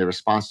the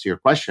response to your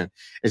question?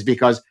 Is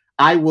because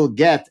I will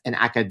get in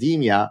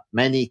academia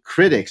many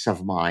critics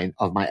of mine,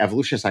 of my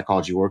evolutionary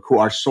psychology work, who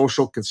are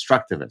social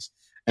constructivists.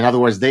 In other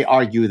words, they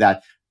argue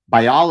that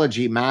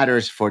biology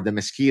matters for the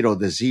mosquito,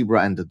 the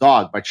zebra, and the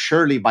dog, but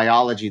surely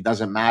biology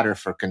doesn't matter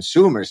for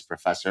consumers,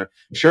 Professor.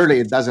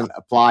 Surely it doesn't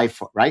apply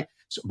for, right?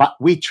 So, but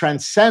we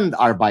transcend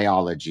our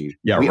biology.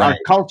 We are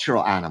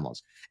cultural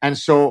animals. And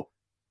so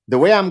the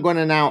way I'm going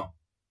to now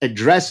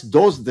address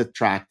those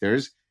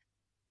detractors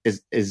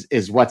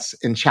is what's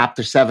in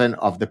chapter 7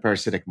 of The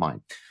Parasitic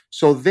Mind.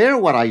 So there,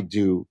 what I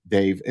do,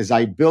 Dave, is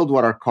I build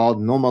what are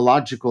called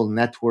nomological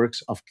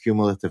networks of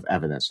cumulative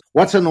evidence.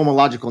 What's a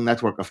nomological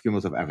network of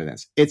cumulative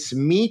evidence? It's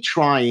me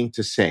trying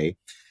to say,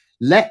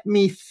 let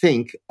me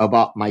think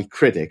about my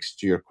critics,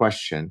 to your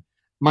question,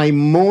 my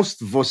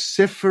most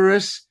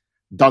vociferous,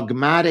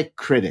 dogmatic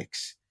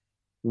critics.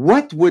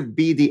 What would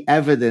be the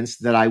evidence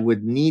that I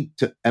would need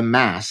to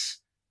amass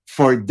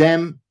for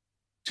them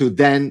to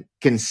then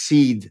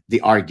concede the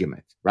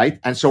argument, right?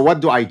 And so what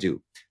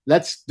do?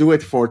 Let's do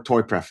it for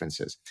toy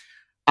preferences.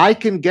 I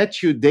can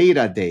get you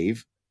data,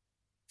 Dave,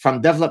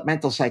 from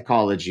developmental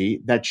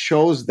psychology that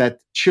shows that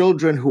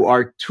children who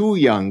are too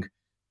young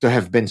to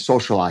have been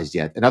socialized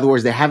yet, in other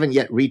words, they haven't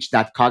yet reached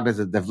that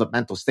cognitive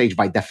developmental stage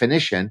by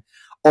definition,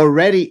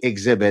 already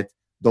exhibit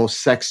those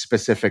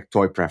sex-specific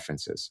toy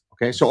preferences.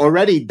 Okay, so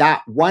already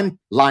that one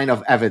line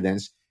of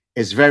evidence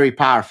is very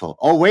powerful.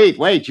 Oh,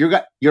 wait,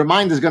 your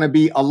mind is going to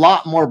be a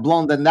lot more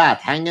blown than that.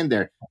 Hang in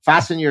there.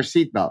 Fasten your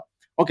seatbelt.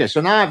 Okay,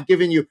 so now I've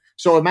given you,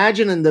 so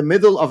imagine in the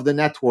middle of the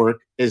network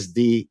is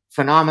the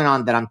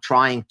phenomenon that I'm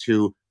trying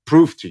to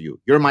prove to you.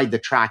 You're my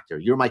detractor.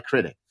 You're my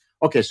critic.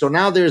 Okay, so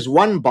now there's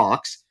one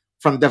box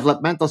from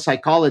developmental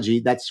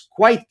psychology that's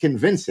quite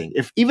convincing.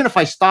 Even if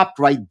I stopped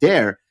right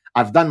there,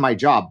 I've done my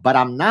job, but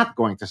I'm not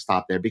going to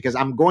stop there because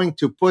I'm going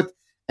to put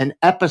an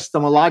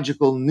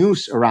epistemological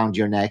noose around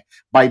your neck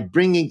by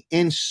bringing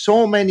in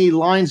so many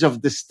lines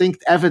of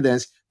distinct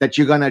evidence that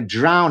you're going to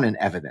drown in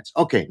evidence.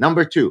 Okay,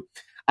 number two,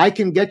 I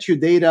can get you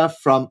data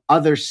from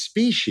other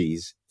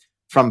species,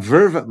 from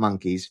vervet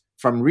monkeys,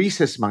 from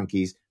rhesus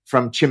monkeys,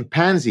 from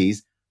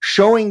chimpanzees,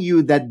 showing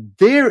you that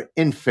their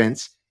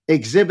infants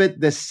exhibit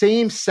the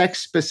same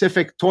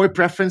sex-specific toy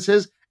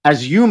preferences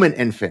as human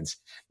infants.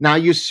 Now,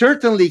 you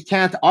certainly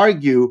can't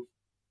argue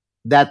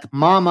that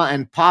mama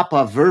and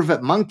papa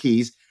vervet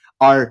monkeys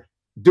are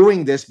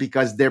doing this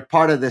because they're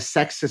part of the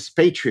sexist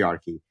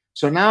patriarchy.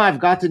 So now I've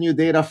gotten you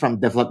data from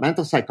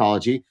developmental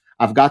psychology.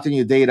 I've gotten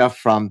you data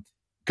from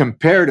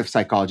comparative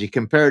psychology.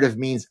 Comparative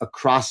means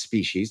across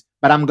species,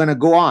 but I'm going to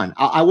go on.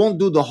 I won't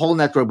do the whole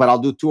network, but I'll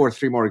do 2 or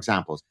 3 more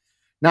examples.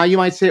 Now you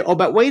might say, oh,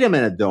 but wait a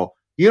minute though.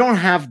 You don't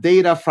have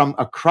data from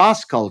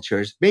across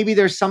cultures. Maybe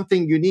there's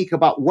something unique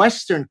about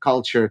Western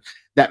culture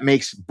that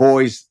makes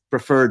boys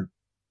prefer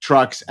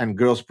trucks and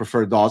girls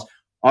prefer dolls.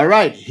 All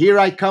right, here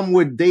I come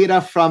with data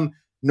from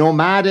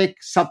nomadic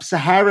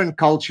sub-Saharan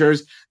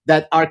cultures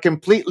that are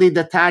completely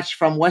detached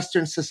from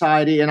Western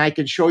society, and I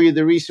can show you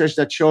the research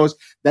that shows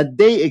that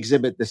they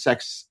exhibit the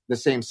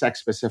same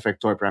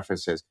sex-specific toy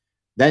preferences.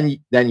 Then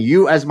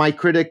you, as my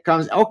critic,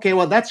 comes, okay,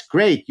 well, that's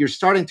great. You're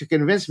starting to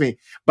convince me,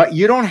 but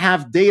you don't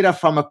have data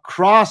from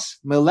across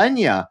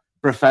millennia,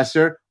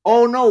 Professor.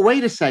 Oh, no,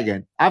 wait a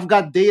second. I've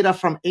got data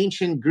from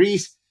ancient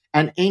Greece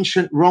and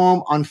ancient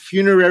Rome on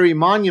funerary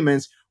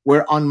monuments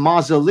where on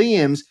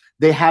mausoleums,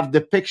 they have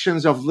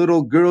depictions of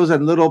little girls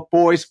and little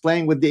boys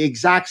playing with the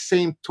exact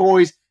same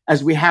toys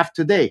as we have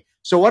today.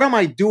 So what am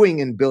I doing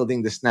in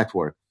building this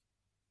network?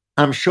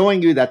 I'm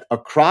showing you that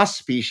across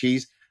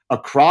species,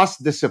 across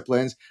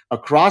disciplines,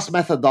 across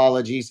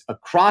methodologies,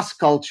 across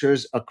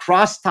cultures,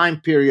 across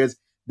time periods,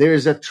 there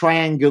is a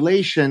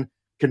triangulation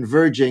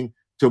converging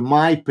to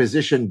my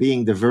position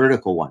being the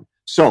vertical one.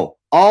 So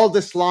all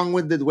this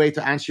long-winded way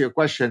to answer your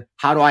question,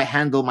 how do I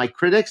handle my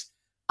critics?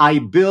 I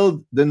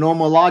build the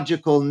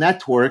nomological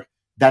network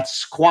that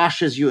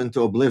squashes you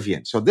into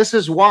oblivion. So this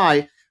is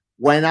why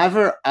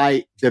whenever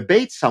I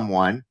debate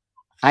someone,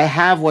 I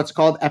have what's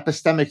called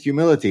epistemic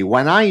humility.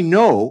 When I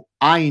know,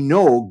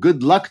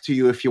 good luck to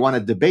you if you want to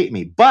debate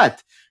me.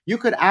 But you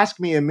could ask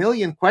me a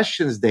million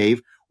questions,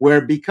 Dave, where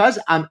because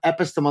I'm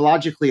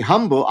epistemologically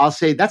humble, I'll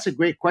say, that's a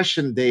great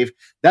question, Dave.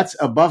 That's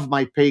above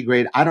my pay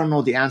grade. I don't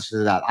know the answer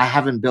to that. I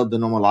haven't built the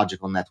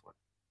nomological network.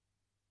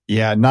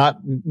 Yeah, not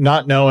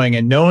knowing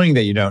and knowing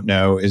that you don't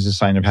know is a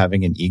sign of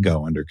having an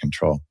ego under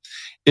control.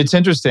 It's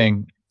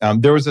interesting.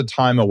 There was a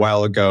time a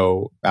while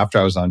ago after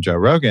I was on Joe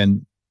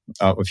Rogan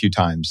a few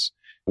times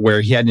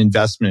where he had an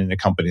investment in a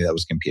company that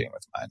was competing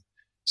with mine.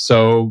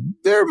 So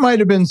there might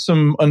have been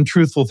some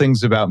untruthful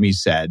things about me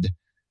said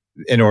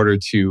in order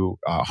to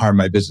harm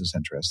my business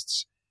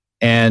interests.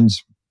 And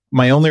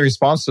my only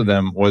response to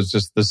them was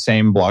just the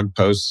same blog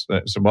post.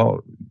 So, well,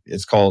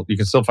 it's called, you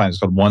can still find it, it's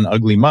called One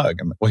Ugly Mug.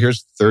 I'm like, well,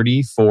 here's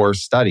 34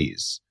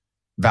 studies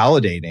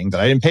validating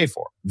that I didn't pay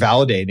for,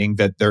 validating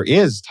that there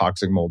is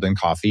toxic mold in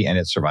coffee and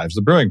it survives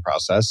the brewing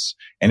process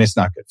and it's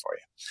not good for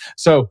you.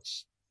 So,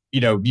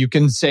 you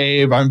can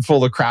say I'm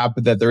full of crap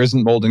that there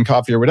isn't mold in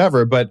coffee or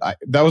whatever, but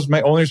that was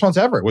my only response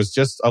ever. It was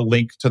just a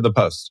link to the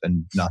post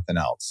and nothing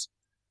else.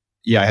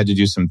 Yeah, I had to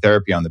do some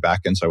therapy on the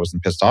back end so I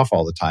wasn't pissed off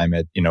all the time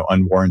at,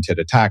 unwarranted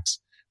attacks.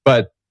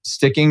 But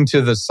sticking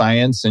to the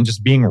science and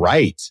just being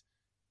right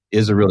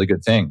is a really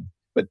good thing.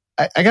 But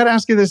I got to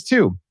ask you this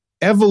too.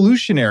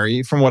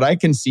 Evolutionary, from what I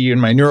can see in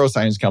my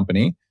neuroscience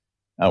company,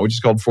 which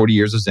is called 40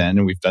 Years of Zen,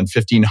 and we've done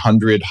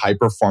 1,500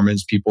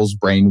 high-performance people's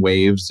brain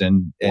waves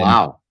and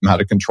wow, how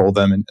to control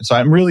them. And so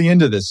I'm really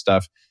into this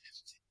stuff.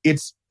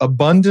 It's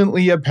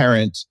abundantly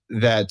apparent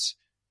that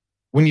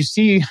when you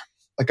see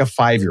like a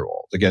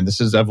 5-year-old, again,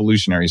 this is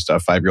evolutionary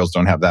stuff. 5-year-olds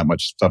don't have that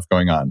much stuff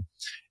going on.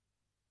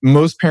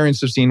 Most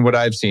parents have seen what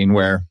I've seen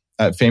where,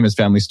 famous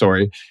family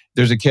story,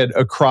 there's a kid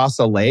across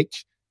a lake,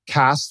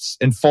 casts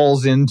and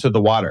falls into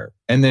the water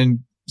and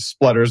then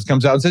splutters,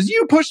 comes out and says,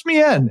 you pushed me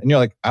in. And you're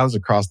like, I was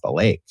across the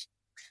lake.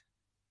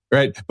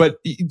 Right? But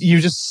you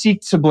just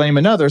seek to blame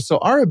another. So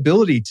our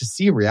ability to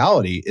see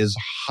reality is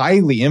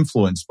highly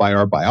influenced by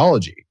our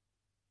biology.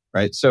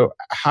 Right? So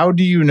how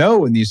do you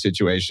know in these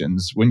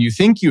situations when you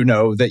think you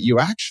know that you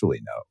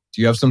actually know?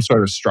 Do you have some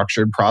sort of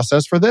structured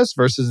process for this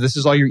versus this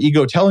is all your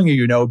ego telling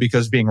you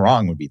because being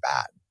wrong would be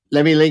bad?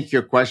 let me link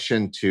your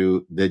question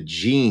to the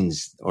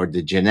genes or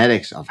the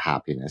genetics of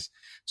happiness.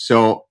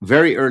 So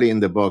very early in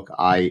the book,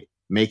 I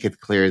make it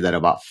clear that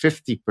about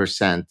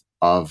 50%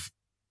 of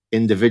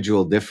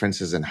individual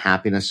differences in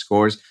happiness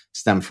scores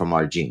stem from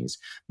our genes,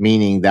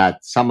 meaning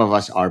that some of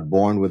us are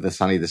born with a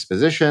sunny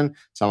disposition,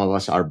 some of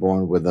us are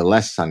born with a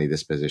less sunny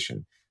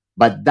disposition.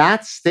 But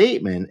that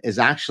statement is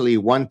actually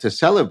one to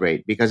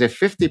celebrate, because if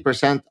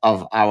 50%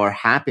 of our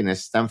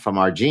happiness stem from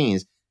our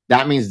genes,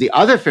 that means the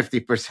other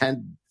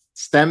 50%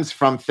 stems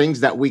from things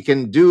that we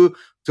can do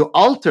to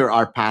alter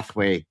our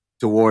pathway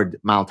toward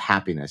Mount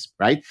Happiness,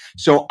 right?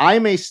 So I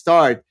may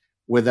start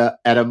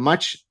at a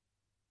much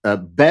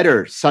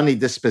better sunny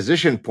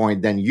disposition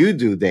point than you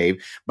do,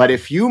 Dave. But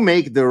if you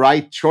make the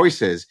right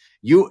choices,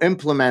 you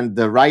implement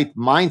the right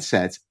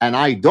mindsets, and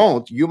I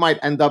don't, you might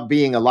end up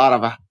being a lot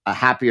of a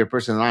happier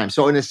person than I am.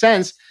 So in a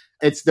sense,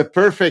 it's the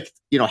perfect,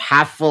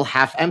 half full,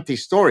 half empty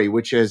story,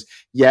 which is,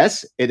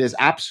 yes, it is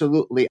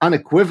absolutely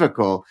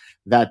unequivocal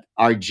that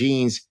our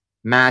genes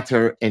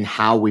matter in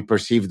how we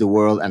perceive the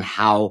world and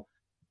how,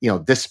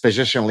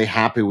 dispositionally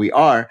happy we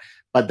are.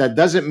 But that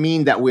doesn't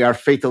mean that we are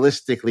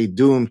fatalistically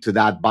doomed to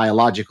that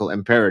biological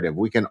imperative.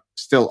 We can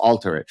still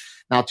alter it.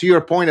 Now, to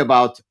your point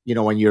about,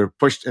 when you're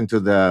pushed into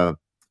the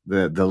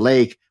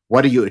lake,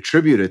 what do you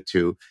attribute it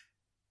to?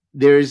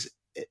 There's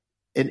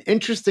an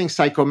interesting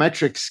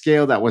psychometric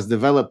scale that was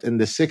developed in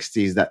the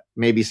 60s that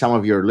maybe some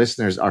of your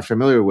listeners are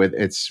familiar with.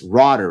 It's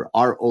Rotter,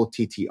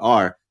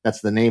 R-O-T-T-R.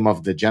 That's the name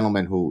of the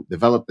gentleman who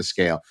developed the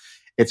scale.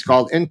 It's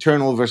called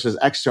internal versus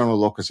external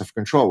locus of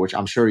control, which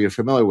I'm sure you're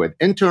familiar with.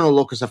 Internal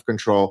locus of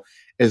control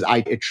is I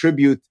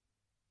attribute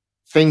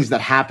things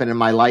that happen in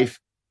my life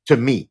to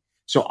me.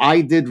 So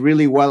I did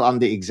really well on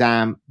the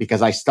exam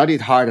because I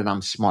studied hard and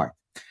I'm smart.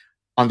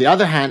 On the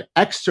other hand,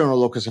 external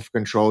locus of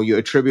control, you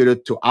attribute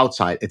it to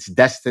outside. It's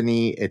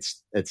destiny.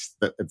 It's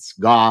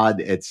God.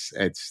 It's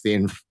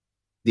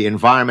the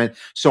environment.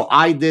 So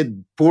I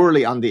did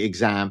poorly on the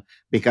exam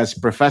because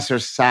Professor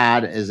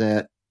Saad is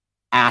an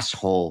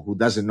asshole who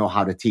doesn't know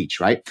how to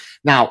teach, right?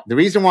 Now, the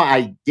reason why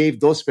I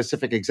gave those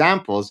specific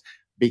examples,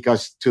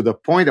 because to the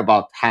point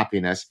about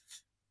happiness,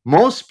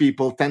 most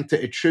people tend to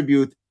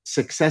attribute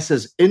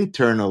successes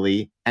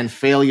internally and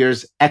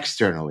failures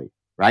externally,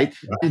 right?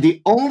 And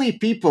the only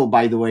people,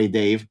 by the way,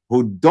 Dave,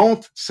 who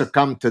don't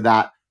succumb to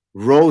that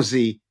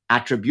rosy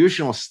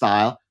attributional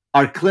style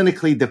are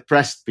clinically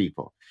depressed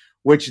people,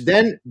 which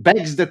then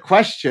begs the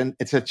question,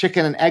 it's a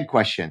chicken and egg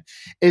question.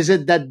 Is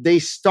it that they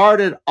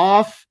started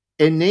off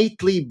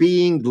innately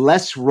being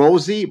less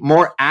rosy,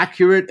 more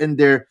accurate in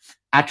their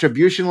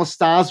attributional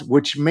styles,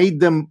 which made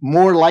them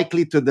more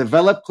likely to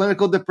develop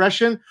clinical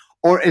depression?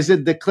 Or is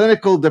it the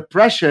clinical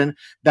depression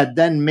that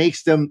then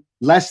makes them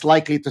less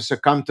likely to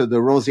succumb to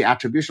the rosy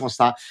attributional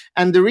style?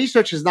 And the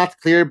research is not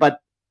clear, but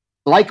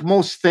like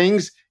most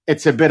things,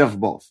 it's a bit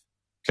of both.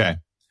 Okay.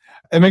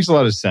 It makes a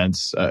lot of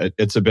sense.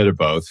 It's a bit of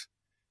both.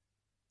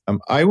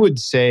 I would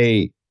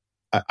say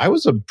I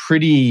was a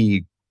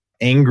pretty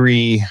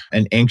angry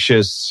and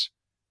anxious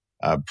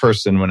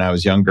person when I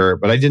was younger,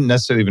 but I didn't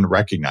necessarily even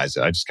recognize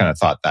it. I just kind of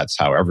thought that's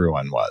how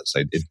everyone was.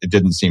 It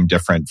didn't seem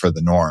different for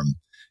the norm.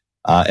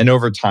 And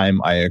over time,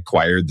 I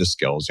acquired the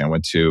skills. I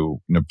went to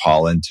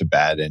Nepal and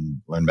Tibet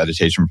and learned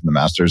meditation from the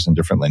masters in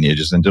different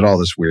lineages and did all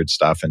this weird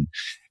stuff and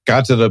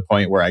got to the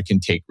point where I can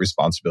take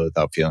responsibility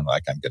without feeling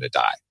like I'm going to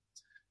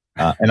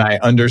die. And I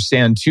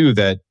understand too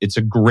that it's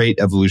a great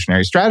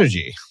evolutionary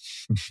strategy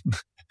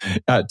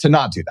to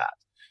not do that,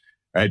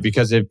 right?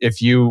 Because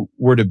if you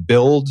were to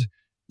build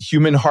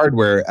human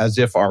hardware as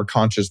if our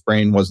conscious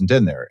brain wasn't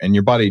in there, and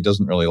your body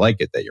doesn't really like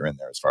it that you're in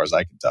there, as far as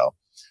I can tell,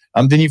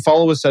 then you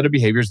follow a set of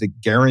behaviors that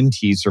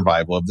guarantee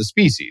survival of the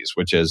species,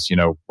 which is,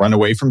 run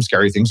away from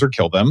scary things or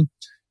kill them.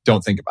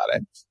 Don't think about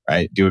it,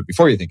 right? Do it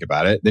before you think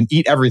about it. Then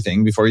eat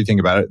everything before you think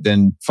about it.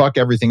 Then fuck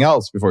everything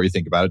else before you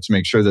think about it to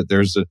make sure that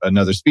there's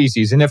another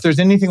species. And if there's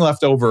anything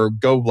left over,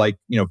 go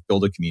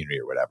build a community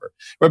or whatever.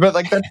 But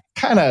that's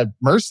kind of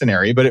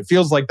mercenary, but it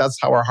feels like that's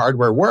how our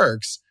hardware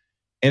works.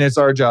 And it's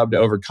our job to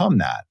overcome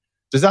that.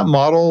 Does that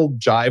model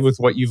jive with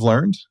what you've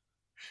learned?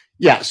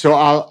 Yeah. So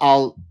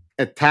I'll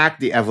attack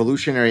the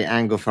evolutionary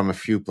angle from a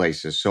few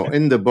places. So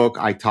in the book,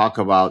 I talk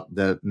about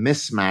the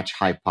mismatch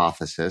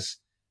hypothesis,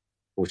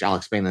 which I'll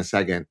explain in a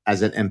second,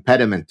 as an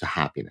impediment to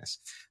happiness.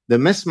 The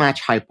mismatch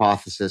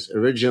hypothesis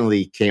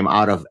originally came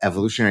out of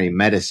evolutionary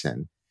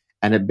medicine,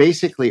 and it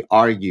basically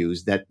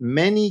argues that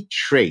many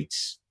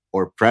traits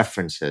or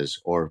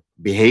preferences or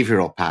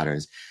behavioral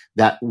patterns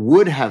that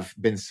would have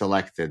been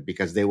selected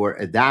because they were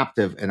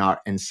adaptive in our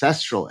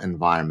ancestral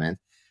environment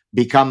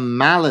become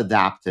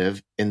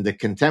maladaptive in the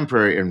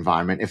contemporary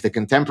environment if the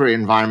contemporary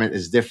environment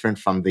is different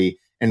from the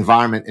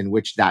environment in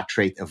which that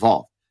trait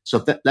evolved.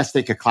 So let's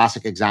take a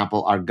classic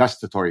example, our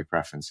gustatory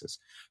preferences.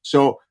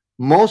 So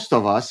most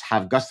of us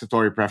have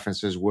gustatory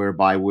preferences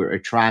whereby we're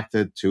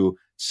attracted to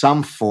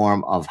some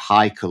form of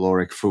high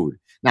caloric food.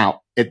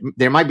 Now,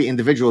 there might be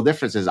individual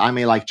differences. I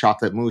may like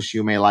chocolate mousse,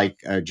 you may like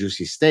a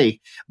juicy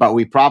steak, but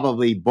we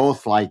probably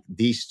both like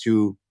these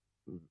two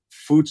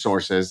food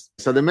sources.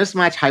 So the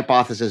mismatch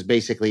hypothesis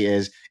basically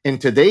is, in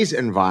today's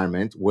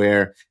environment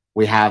where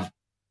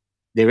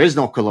there is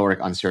no caloric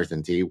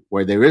uncertainty,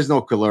 where there is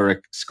no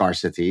caloric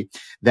scarcity,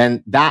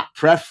 then that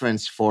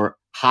preference for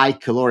high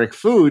caloric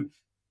food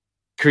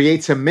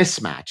creates a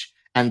mismatch,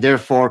 and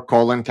therefore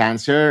colon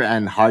cancer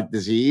and heart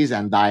disease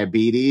and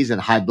diabetes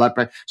and high blood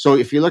pressure. So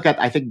if you look at,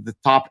 I think, the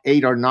top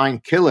 8 or 9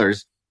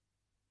 killers,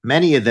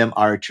 many of them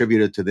are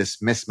attributed to this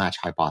mismatch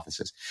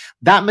hypothesis.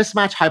 That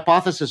mismatch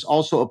hypothesis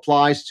also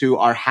applies to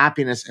our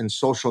happiness in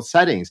social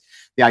settings.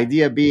 The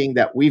idea being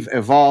that we've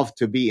evolved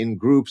to be in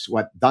groups,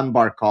 what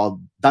Dunbar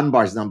called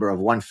Dunbar's number of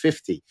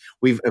 150.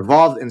 We've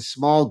evolved in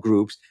small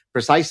groups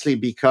precisely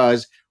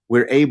because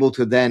we're able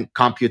to then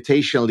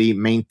computationally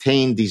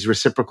maintain these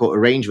reciprocal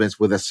arrangements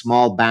with a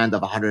small band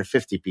of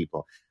 150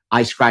 people.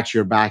 I scratch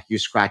your back, you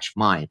scratch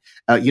mine.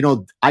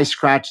 I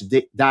scratched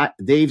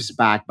Dave's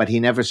back, but he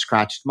never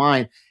scratched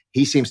mine.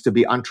 He seems to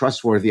be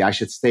untrustworthy. I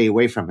should stay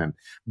away from him.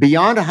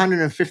 Beyond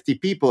 150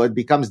 people, it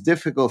becomes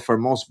difficult for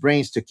most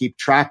brains to keep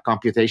track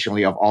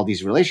computationally of all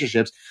these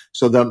relationships.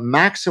 So the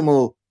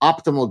maximal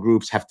optimal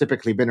groups have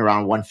typically been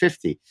around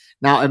 150.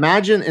 Now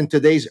imagine in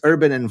today's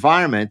urban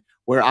environment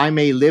where I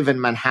may live in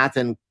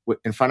Manhattan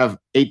in front of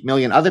 8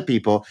 million other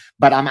people,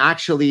 but I'm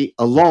actually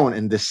alone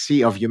in the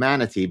sea of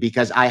humanity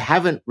because I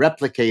haven't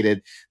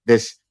replicated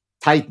this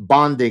tight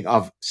bonding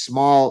of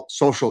small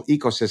social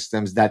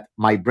ecosystems that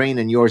my brain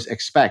and yours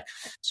expect.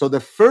 So the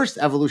first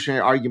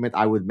evolutionary argument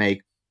I would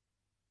make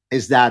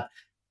is that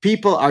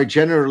people are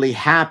generally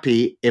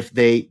happy if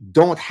they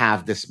don't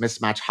have this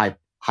mismatch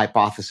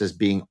hypothesis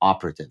being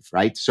operative,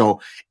 right?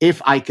 So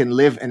if I can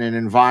live in an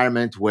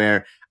environment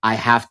where I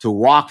have to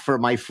walk for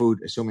my food,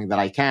 assuming that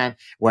I can,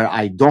 where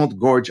I don't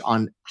gorge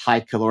on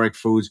high caloric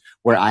foods,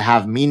 where I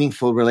have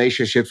meaningful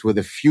relationships with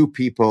a few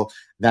people,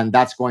 then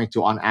that's going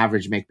to, on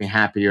average, make me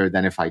happier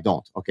than if I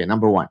don't. Okay,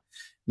 number one.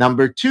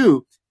 Number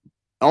two,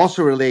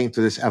 also relating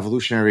to this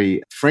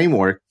evolutionary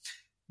framework,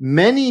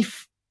 many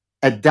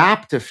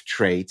adaptive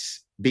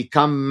traits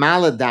become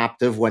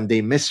maladaptive when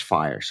they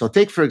misfire. So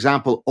take, for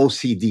example,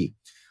 OCD,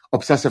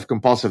 obsessive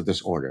compulsive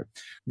disorder.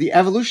 The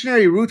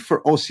evolutionary root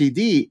for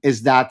OCD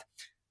is that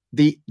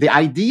the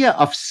idea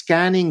of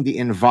scanning the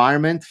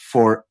environment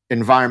for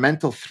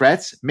environmental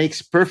threats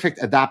makes perfect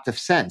adaptive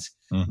sense.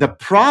 Mm-hmm. The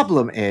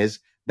problem is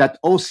that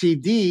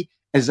OCD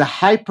is a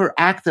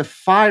hyperactive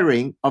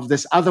firing of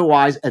this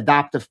otherwise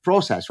adaptive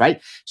process,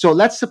 right? So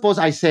let's suppose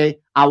I say,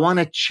 I want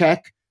to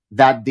check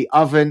that the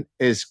oven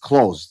is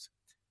closed.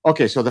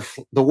 Okay, so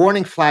the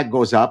warning flag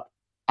goes up.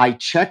 I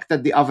check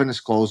that the oven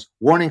is closed,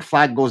 warning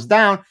flag goes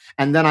down,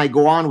 and then I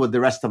go on with the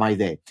rest of my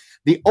day.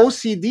 The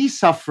OCD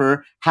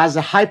sufferer has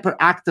a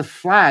hyperactive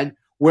flag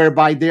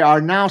whereby they are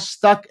now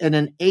stuck in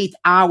an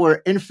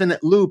 8-hour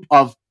infinite loop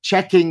of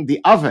checking the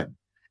oven.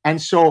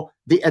 And so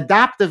the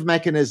adaptive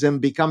mechanism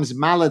becomes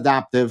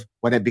maladaptive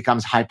when it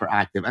becomes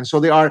hyperactive. And so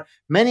there are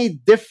many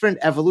different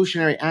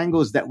evolutionary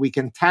angles that we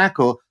can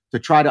tackle to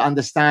try to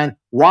understand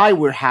why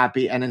we're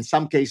happy and in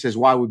some cases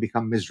why we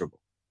become miserable.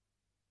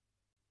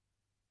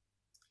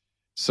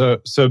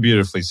 So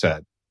beautifully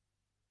said.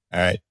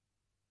 All right.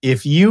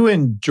 If you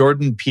and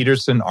Jordan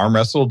Peterson arm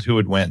wrestled, who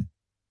would win?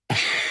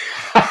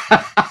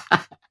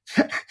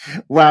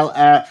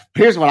 Well,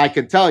 here's what I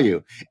could tell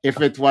you.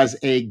 If it was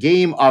a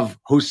game of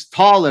who's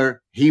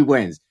taller, he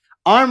wins.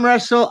 Arm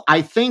wrestle,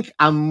 I think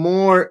I'm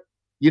more,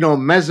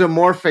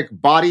 mesomorphic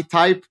body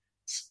type,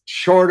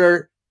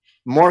 shorter,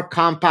 more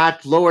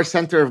compact, lower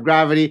center of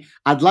gravity.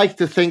 I'd like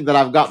to think that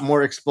I've got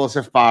more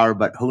explosive power,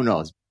 but who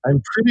knows?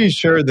 I'm pretty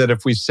sure that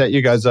if we set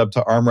you guys up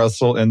to arm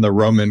wrestle in the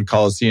Roman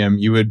Colosseum,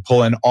 you would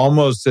pull in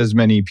almost as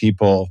many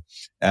people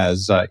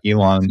as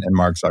Elon and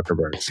Mark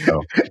Zuckerberg.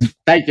 So,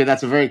 thank you.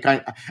 That's a very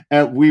kind.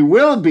 We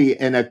will be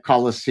in a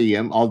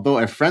Colosseum, although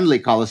a friendly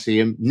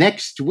Colosseum,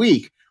 next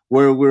week,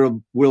 where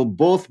we'll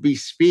both be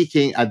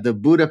speaking at the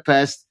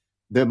Budapest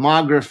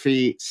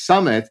Demography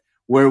Summit,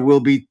 where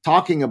we'll be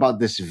talking about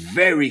this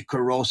very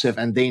corrosive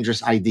and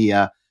dangerous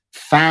idea: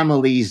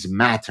 families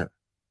matter.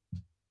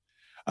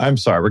 I'm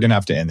sorry, we're going to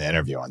have to end the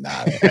interview on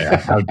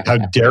that. How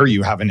dare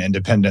you have an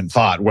independent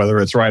thought, whether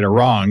it's right or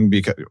wrong,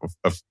 because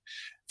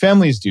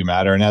families do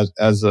matter. And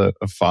as a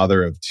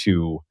father of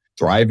 2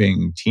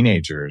 thriving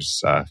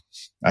teenagers,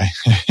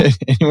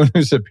 anyone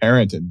who's a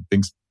parent and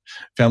thinks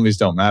families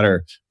don't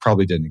matter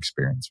probably didn't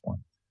experience one.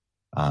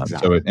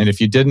 Exactly. And if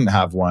you didn't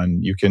have one,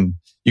 you can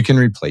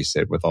replace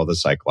it with all the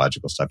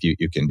psychological stuff.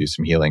 You can do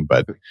some healing.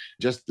 But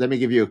just let me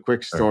give you a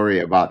quick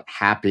story about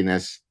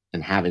happiness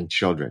and having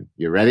children.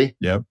 You ready?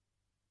 Yep.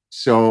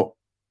 So,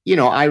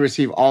 I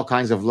receive all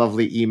kinds of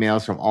lovely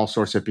emails from all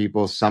sorts of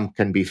people. Some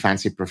can be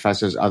fancy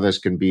professors. Others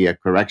can be a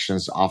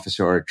corrections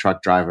officer or a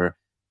truck driver.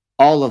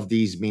 All of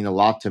these mean a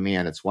lot to me,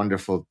 and it's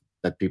wonderful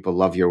that people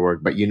love your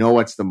work. But you know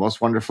what's the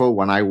most wonderful?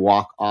 When I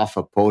walk off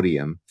a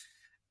podium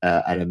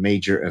at a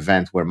major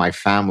event where my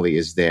family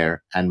is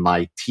there and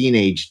my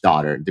teenage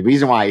daughter. The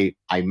reason why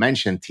I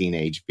mention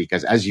teenage,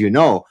 because as you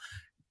know,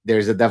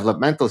 there's a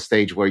developmental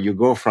stage where you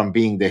go from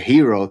being the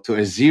hero to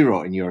a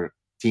zero in your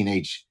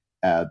teenage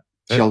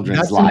children's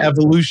That's lives. an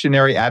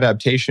evolutionary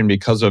adaptation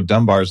because of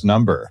Dunbar's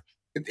number.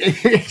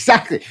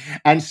 Exactly.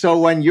 And so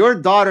when your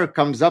daughter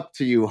comes up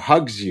to you,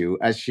 hugs you,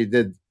 as she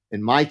did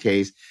in my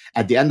case,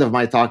 at the end of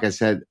my talk, I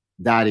said,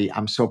 Daddy,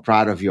 I'm so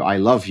proud of you. I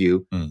love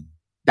you.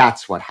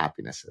 That's what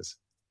happiness is.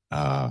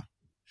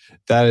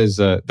 That's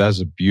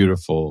a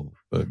beautiful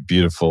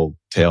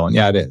tale. And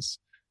yeah, it is.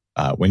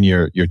 When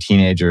your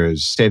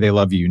teenagers say they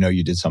love you, you know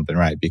you did something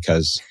right,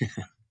 because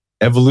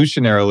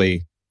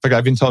evolutionarily, like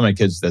I've been telling my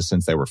kids this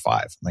since they were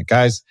 5. I'm like,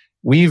 guys,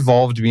 we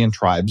evolved to be in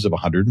tribes of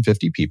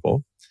 150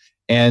 people.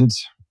 And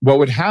what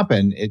would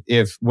happen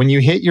if when you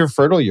hit your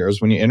fertile years,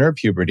 when you enter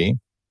puberty,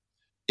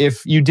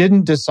 if you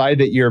didn't decide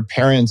that your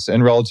parents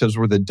and relatives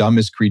were the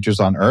dumbest creatures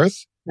on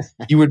earth,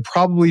 you would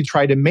probably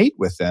try to mate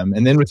with them.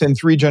 And then within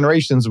 3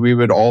 generations, we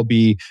would all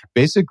be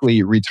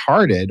basically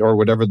retarded, or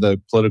whatever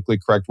the politically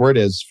correct word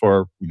is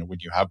for, when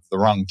you have the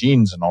wrong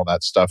genes and all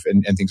that stuff,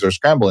 and things are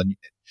scrambled.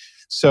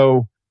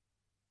 So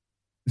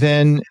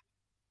then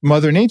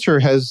Mother Nature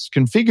has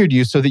configured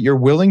you so that you're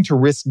willing to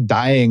risk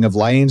dying of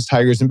lions,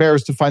 tigers, and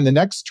bears to find the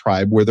next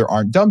tribe where there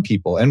aren't dumb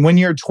people. And when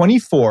you're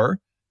 24,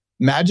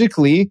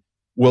 magically,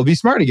 we'll be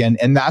smart again.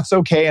 And that's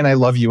okay. And I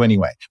love you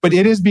anyway. But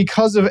it is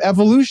because of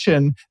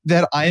evolution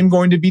that I am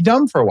going to be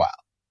dumb for a while.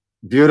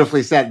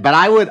 Beautifully said. But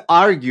I would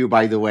argue,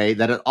 by the way,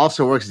 that it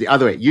also works the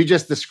other way. You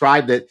just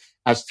described it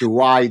as to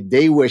why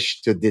they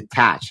wish to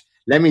detach.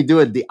 Let me do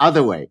it the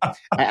other way.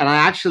 And I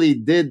actually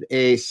did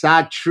a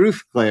Saad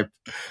truth clip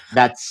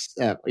that's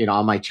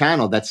on my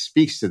channel that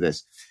speaks to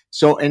this.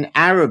 So in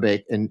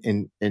Arabic,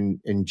 in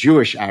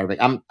Jewish Arabic,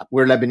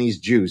 we're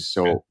Lebanese Jews,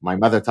 so my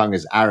mother tongue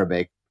is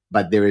Arabic,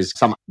 but there is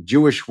some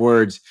Jewish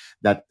words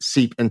that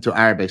seep into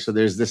Arabic. So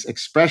there's this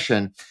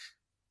expression,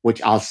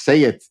 which I'll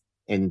say it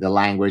in the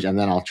language and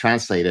then I'll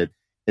translate it.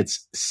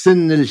 It's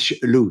sin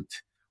al-sh'lut,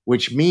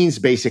 which means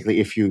basically,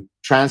 if you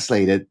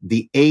translate it,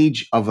 the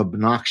age of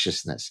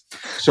obnoxiousness.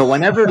 So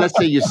whenever, let's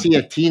say, you see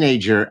a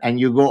teenager and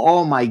you go,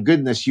 oh my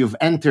goodness, you've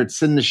entered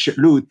sin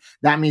al-sh'lut,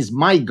 that means,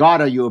 my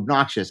God, are you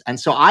obnoxious? And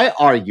so I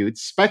argued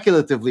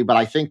speculatively, but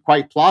I think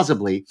quite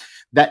plausibly,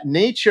 that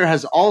nature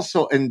has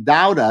also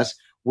endowed us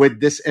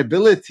with this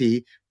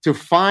ability to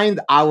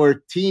find our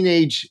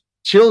teenage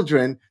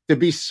children to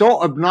be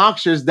so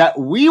obnoxious that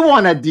we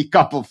want to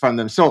decouple from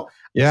them. So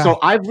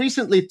I've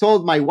recently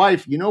told my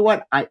wife, you know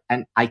what?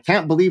 I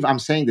can't believe I'm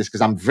saying this,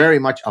 because I'm very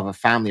much of a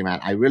family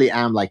man. I really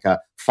am like a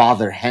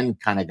father hen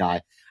kind of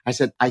guy. I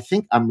said, I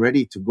think I'm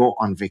ready to go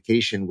on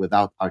vacation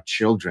without our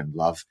children,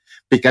 love,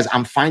 because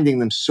I'm finding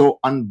them so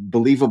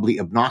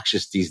unbelievably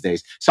obnoxious these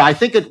days. So I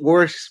think it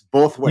works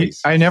both ways.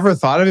 I never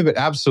thought of it, but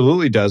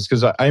absolutely does,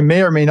 because I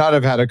may or may not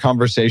have had a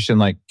conversation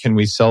like, can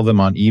we sell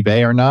them on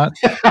eBay or not?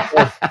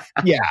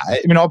 Yeah,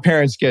 I mean, all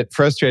parents get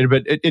frustrated,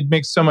 but it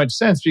makes so much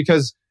sense,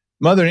 because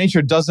Mother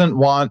Nature doesn't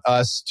want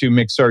us to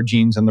mix our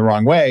genes in the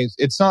wrong way.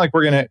 It's not like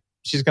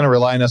she's going to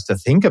rely on us to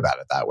think about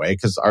it that way,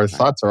 because our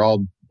thoughts are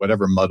all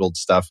whatever muddled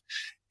stuff.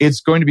 It's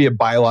going to be a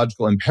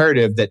biological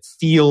imperative that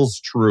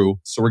feels true.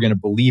 So we're going to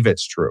believe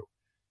it's true.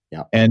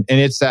 Yeah. And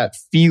it's that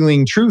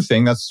feeling true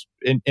thing. That's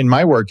in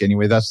my work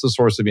anyway, that's the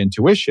source of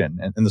intuition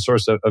and the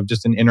source of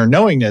just an inner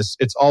knowingness.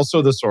 It's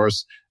also the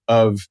source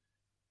of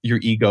your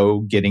ego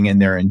getting in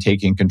there and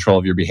taking control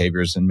of your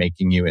behaviors and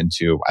making you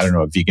into, I don't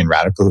know, a vegan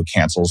radical who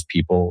cancels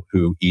people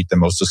who eat the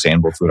most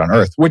sustainable food on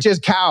earth, which is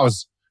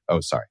cows. Oh,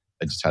 sorry.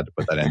 I just had to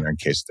put that in there in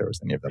case there was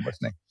any of them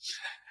listening.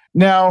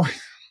 Now,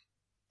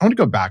 I want to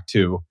go back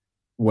to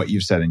what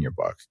you've said in your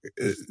book,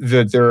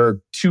 that there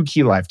are 2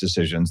 key life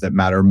decisions that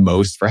matter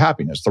most for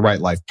happiness: the right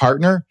life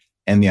partner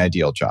and the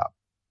ideal job.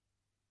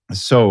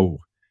 So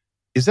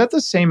is that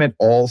the same at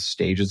all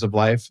stages of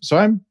life? So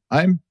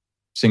I'm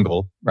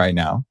single right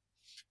now,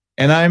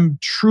 and I'm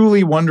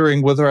truly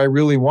wondering whether I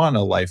really want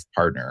a life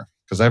partner,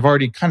 because I've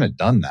already kind of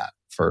done that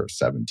for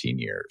 17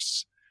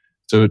 years.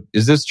 So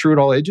is this true at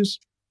all ages?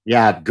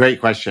 Yeah,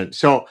 great question.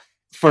 So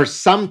for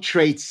some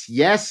traits,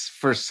 yes.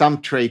 For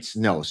some traits,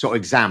 no. So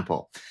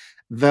example,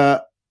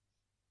 the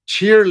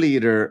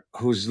cheerleader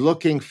who's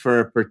looking for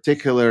a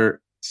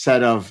particular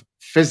set of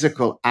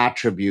physical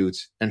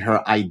attributes in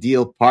her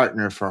ideal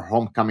partner for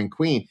homecoming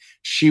queen,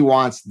 she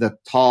wants the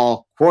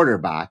tall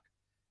quarterback.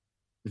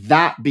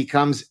 That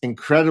becomes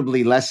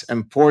incredibly less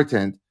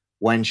important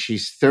when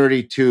she's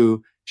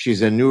 32,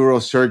 she's a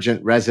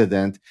neurosurgeon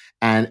resident,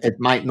 and it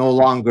might no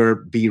longer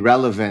be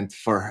relevant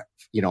for her,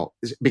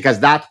 because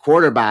that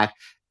quarterback,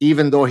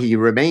 even though he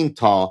remained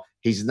tall,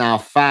 he's now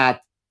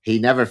fat. He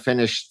never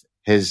finished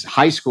his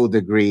high school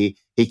degree.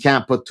 He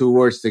can't put 2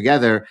 words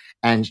together.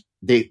 And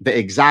the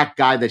exact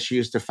guy that she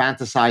used to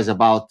fantasize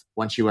about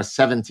when she was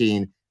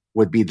 17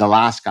 would be the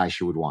last guy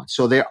she would want.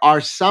 So there are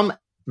some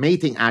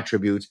mating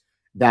attributes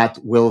that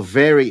will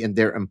vary in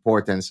their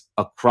importance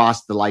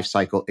across the life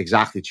cycle,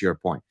 exactly to your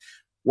point.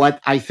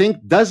 What I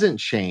think doesn't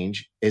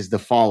change is the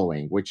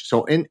following,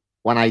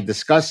 when I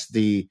discuss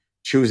the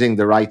choosing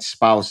the right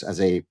spouse as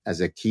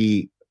a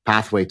key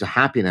pathway to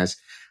happiness,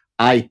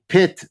 I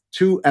pit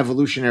 2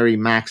 evolutionary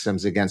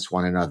maxims against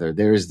one another.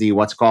 There is the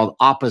what's called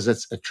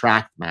opposites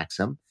attract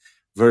maxim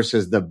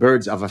versus the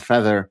birds of a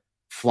feather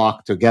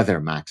flock together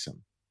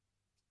maxim.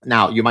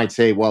 Now, you might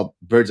say, well,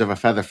 birds of a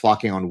feather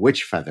flocking on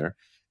which feather?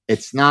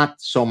 It's not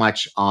so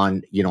much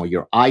on,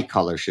 your eye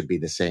color should be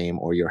the same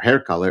or your hair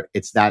color.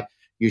 It's that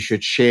you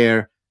should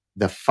share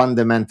the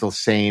fundamental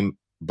same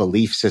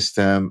belief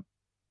system,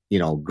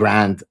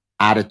 grand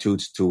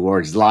attitudes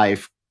towards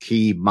life,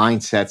 key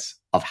mindsets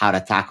of how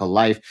to tackle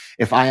life.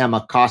 If I am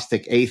a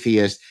caustic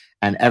atheist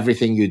and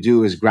everything you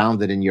do is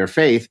grounded in your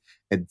faith,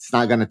 it's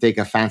not going to take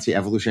a fancy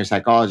evolutionary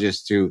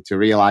psychologist to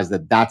realize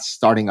that that's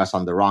starting us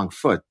on the wrong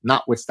foot,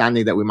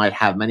 notwithstanding that we might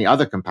have many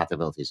other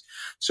compatibilities.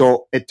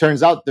 So it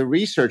turns out the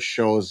research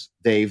shows,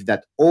 Dave,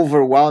 that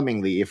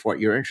overwhelmingly, if what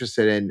you're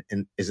interested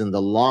in is in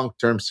the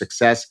long-term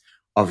success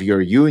of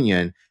your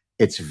union,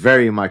 it's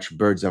very much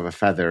birds of a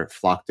feather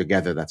flock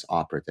together that's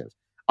operative.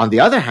 On the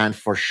other hand,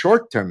 for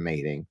short-term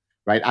mating,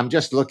 right, I'm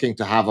just looking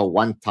to have a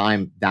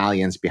one-time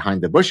dalliance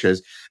behind the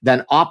bushes,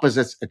 then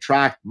opposites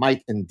attract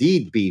might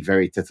indeed be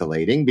very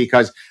titillating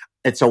because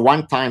it's a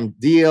one-time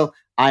deal.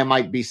 I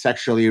might be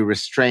sexually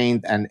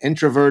restrained and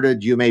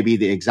introverted. You may be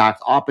the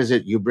exact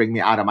opposite. You bring me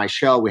out of my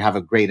shell. We have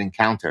a great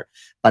encounter.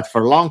 But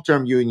for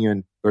long-term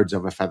union, birds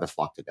of a feather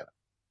flock together.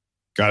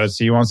 Got it.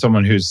 So you want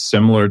someone who's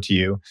similar to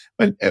you.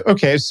 But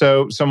okay,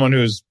 so someone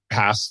who's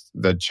past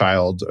the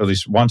child, or at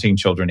least wanting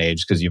children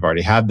age, because you've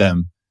already had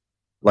them,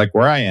 like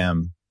where I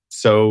am.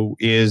 So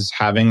is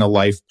having a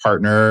life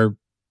partner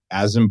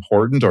as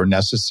important or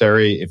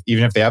necessary,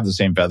 even if they have the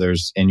same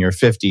feathers, in your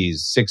 50s,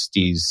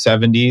 60s,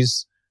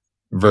 70s,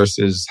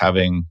 versus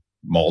having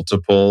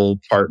multiple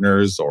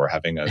partners or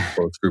having a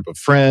close group of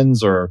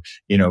friends or,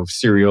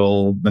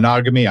 serial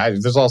monogamy?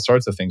 There's all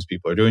sorts of things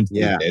people are doing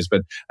these days,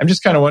 but I'm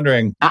just kind of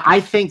wondering. I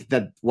think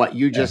that what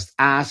you just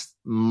asked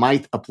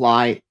might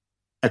apply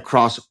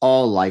across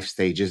all life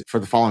stages for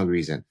the following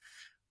reason.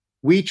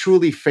 We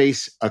truly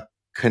face a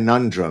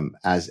conundrum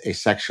as a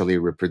sexually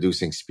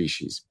reproducing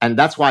species. And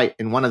that's why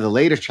in one of the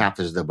later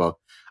chapters of the book,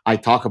 I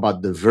talk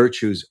about the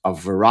virtues of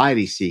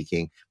variety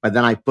seeking, but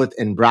then I put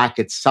in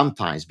brackets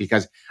sometimes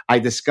because I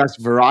discuss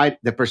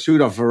the pursuit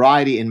of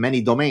variety in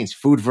many domains: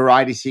 food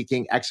variety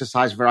seeking,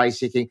 exercise variety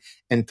seeking,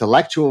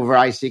 intellectual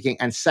variety seeking,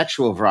 and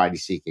sexual variety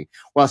seeking.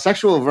 Well,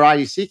 sexual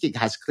variety seeking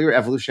has clear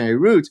evolutionary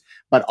roots,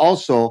 but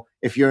also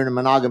if you're in a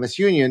monogamous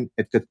union,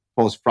 it could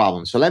pose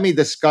problems. So let me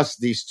discuss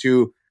these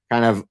two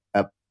kind of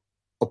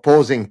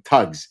opposing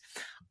tugs.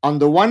 On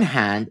the one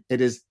hand,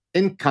 it is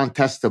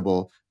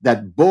incontestable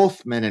that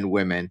both men and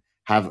women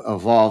have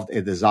evolved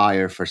a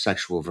desire for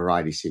sexual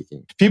variety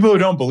seeking. People who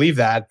don't believe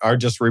that are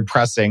just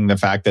repressing the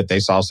fact that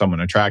they saw someone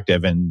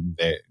attractive and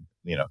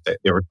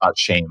they were taught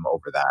shame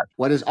over that.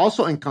 What is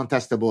also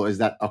incontestable is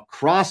that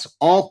across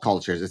all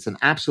cultures, it's an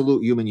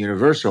absolute human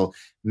universal,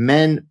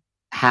 men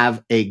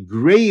have a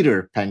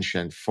greater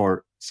penchant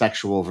for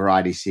sexual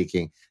variety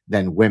seeking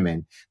than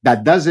women.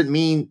 That doesn't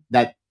mean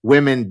that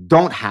women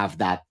don't have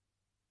that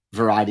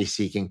variety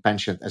seeking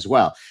penchant as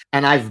well.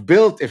 And I've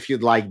built, if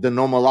you'd like, the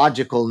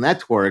nomological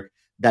network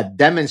that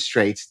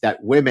demonstrates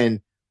that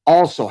women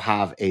also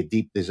have a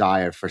deep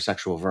desire for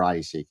sexual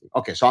variety seeking.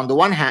 Okay, so on the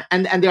one hand,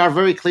 and there are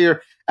very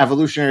clear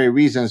evolutionary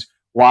reasons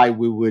why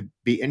we would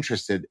be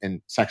interested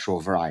in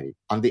sexual variety.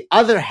 On the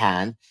other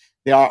hand,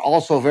 there are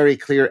also very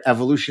clear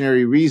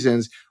evolutionary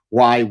reasons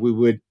why we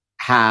would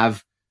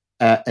have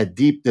a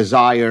deep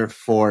desire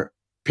for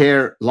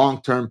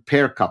long-term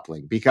pair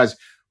coupling, because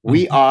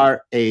we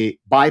are a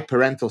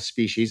biparental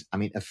species. I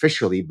mean,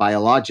 officially,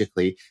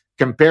 biologically,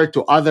 compared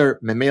to other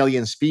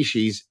mammalian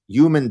species,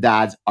 human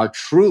dads are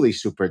truly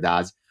super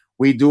dads.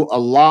 We do a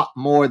lot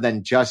more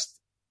than just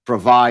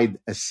provide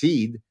a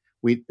seed.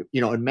 In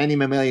many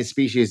mammalian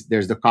species,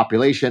 there's the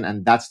copulation,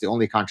 and that's the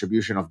only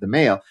contribution of the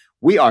male.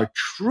 We are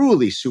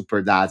truly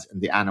super dads in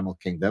the animal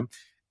kingdom.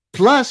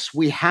 Plus,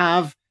 we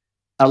have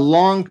a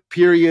long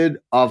period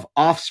of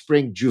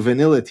offspring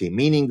juvenility,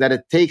 meaning that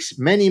it takes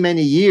many,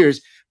 many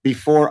years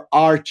before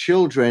our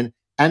children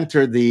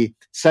enter the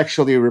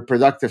sexually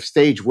reproductive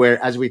stage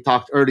where, as we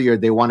talked earlier,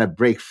 they want to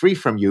break free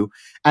from you.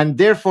 And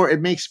therefore, it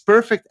makes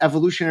perfect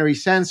evolutionary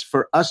sense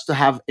for us to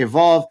have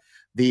evolved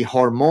the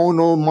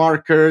hormonal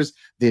markers,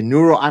 the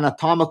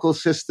neuroanatomical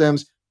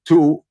systems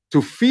to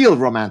feel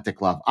romantic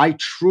love. I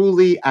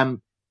truly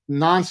am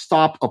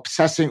nonstop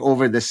obsessing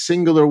over the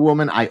singular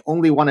woman. I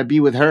only want to be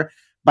with her.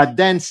 But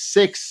then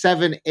 6,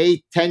 7,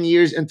 8, 10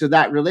 years into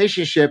that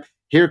relationship,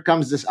 here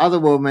comes this other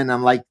woman.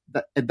 I'm like,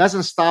 it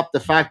doesn't stop the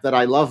fact that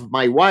I love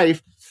my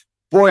wife.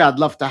 Boy, I'd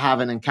love to have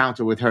an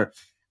encounter with her.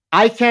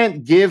 I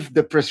can't give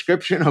the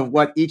prescription of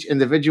what each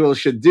individual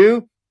should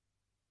do,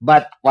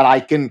 but what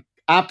I can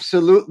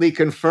absolutely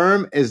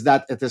confirm is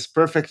that it is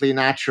perfectly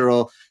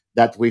natural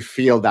that we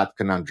feel that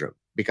conundrum,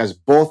 because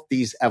both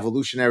these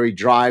evolutionary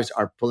drives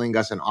are pulling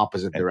us in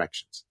opposite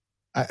directions.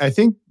 I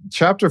think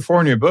chapter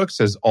 4 in your book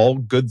says all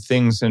good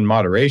things in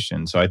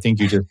moderation. So I think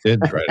you just did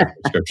write a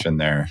prescription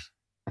there.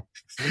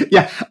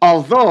 Yeah,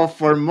 although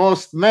for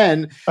most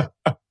men,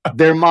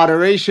 their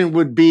moderation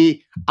would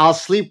be, I'll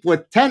sleep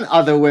with 10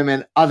 other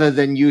women other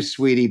than you,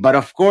 sweetie. But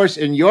of course,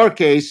 in your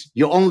case,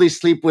 you only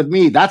sleep with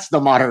me. That's the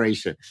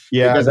moderation.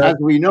 Yeah, because as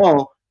we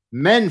know,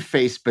 Men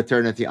face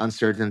paternity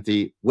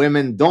uncertainty.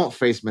 Women don't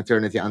face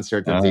maternity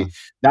uncertainty. Uh,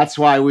 That's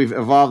why we've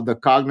evolved the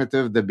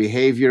cognitive, the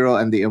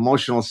behavioral, and the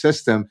emotional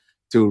system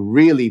to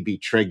really be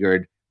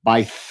triggered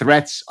by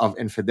threats of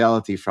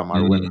infidelity from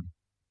our women.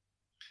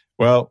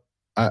 Well,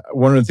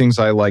 one of the things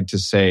I like to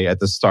say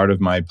at the start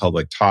of my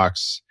public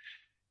talks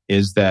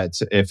is that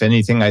if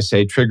anything I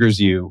say triggers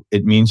you,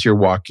 it means you're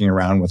walking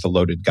around with a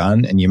loaded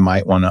gun and you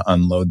might want to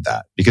unload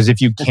that. Because if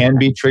you can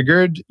be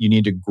triggered, you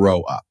need to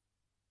grow up.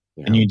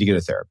 And you need to get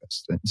a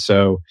therapist. And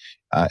so,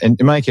 in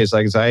my case,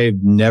 like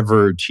I've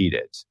never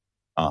cheated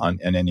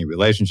in any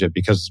relationship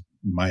because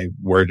my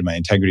word and my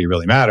integrity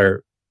really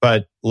matter.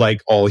 But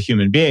like all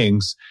human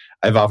beings,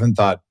 I've often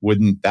thought,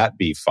 wouldn't that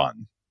be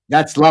fun?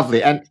 That's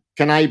lovely. And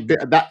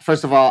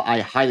first of all, I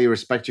highly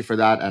respect you for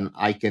that. And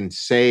I can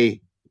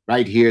say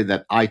right here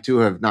that I too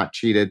have not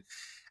cheated.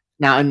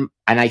 Now, and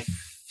I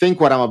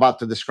think what I'm about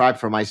to describe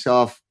for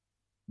myself,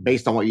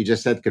 based on what you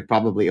just said, could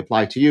probably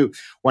apply to you.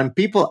 When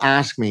people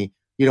ask me,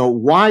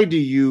 why do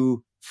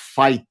you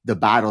fight the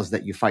battles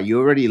that you fight? You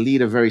already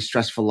lead a very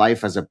stressful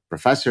life as a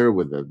professor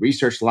with a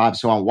research lab,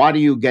 so on. Why do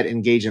you get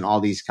engaged in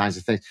all these kinds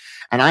of things?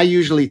 And I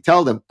usually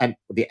tell them, and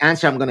the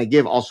answer I'm going to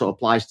give also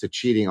applies to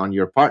cheating on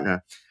your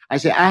partner. I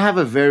say, I have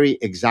a very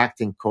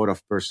exacting code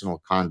of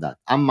personal conduct.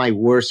 I'm my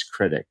worst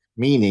critic,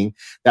 meaning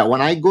that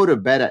when I go to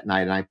bed at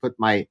night and I put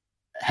my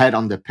head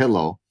on the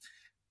pillow,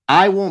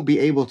 I won't be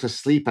able to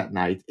sleep at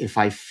night if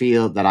I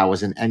feel that I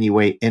was in any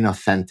way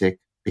inauthentic,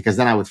 because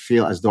then I would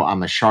feel as though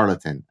I'm a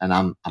charlatan and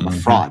I'm a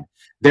fraud.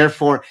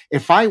 Therefore,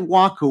 if I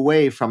walk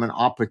away from an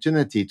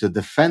opportunity to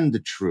defend the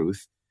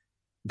truth,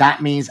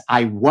 that means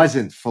I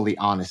wasn't fully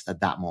honest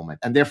at that moment.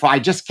 And therefore, I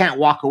just can't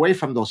walk away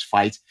from those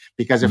fights,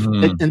 because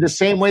in the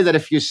same way that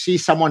if you see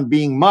someone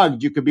being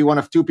mugged, you could be one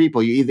of two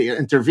people. You either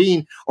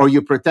intervene or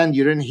you pretend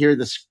you didn't hear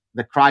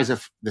the cries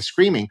of the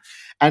screaming.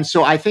 And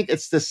so I think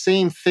it's the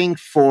same thing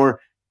for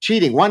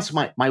cheating. Once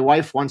my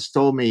wife once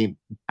told me,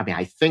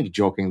 I think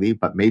jokingly,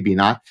 but maybe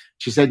not.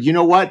 She said, you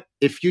know what?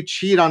 If you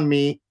cheat on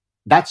me,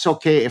 that's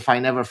okay if I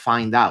never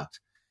find out.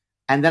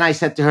 And then I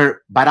said to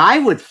her, but I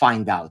would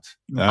find out.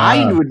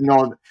 I would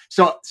know.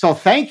 So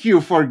thank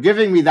you for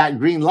giving me that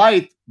green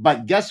light.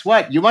 But guess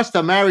what? You must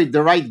have married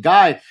the right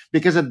guy,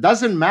 because it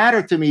doesn't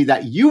matter to me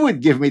that you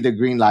would give me the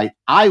green light.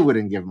 I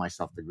wouldn't give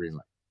myself the green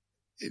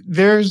light.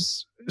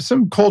 There's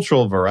some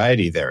cultural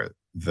variety there,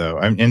 though.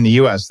 In the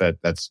US,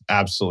 that's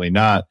absolutely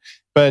not.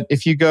 But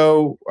if you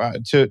go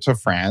to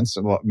France,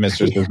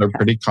 mistresses are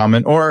pretty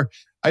common. Or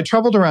I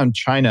traveled around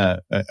China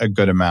a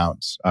good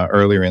amount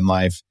earlier in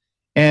life.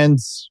 And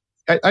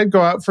I'd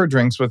go out for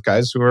drinks with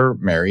guys who are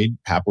married,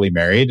 happily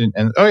married.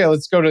 And oh yeah,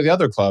 let's go to the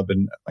other club.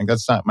 And like,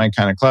 that's not my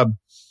kind of club.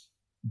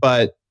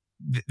 But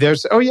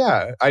there's, oh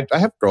yeah, I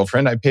have a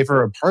girlfriend. I pay for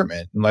her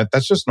apartment. And like,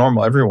 that's just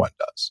normal. Everyone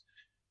does.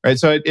 Right.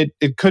 So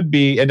it could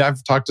be, and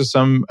I've talked to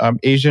some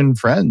Asian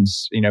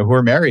friends, who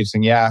are married,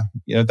 saying, yeah,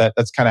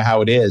 that's kind of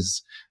how it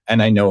is.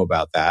 And I know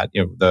about that,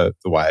 the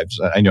wives,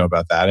 I know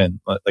about that. And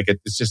like,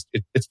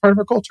 it's part of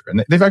our culture.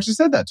 And they've actually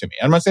said that to me.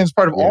 I'm not saying it's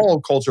part of all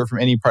culture from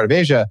any part of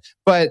Asia,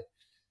 but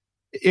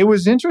it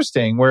was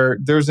interesting where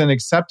there's an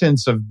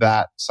acceptance of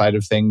that side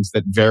of things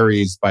that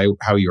varies by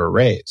how you were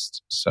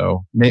raised.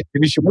 So maybe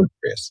she was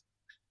curious.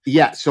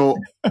 Yeah. So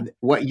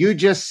what you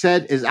just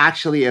said is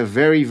actually a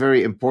very,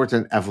 very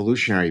important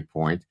evolutionary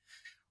point.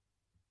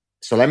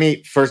 So let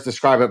me first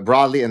describe it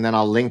broadly, and then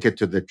I'll link it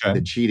to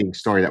the cheating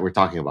story that we're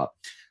talking about.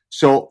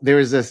 So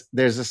there's a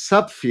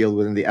subfield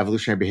within the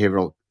evolutionary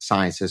behavioral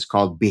sciences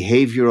called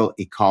behavioral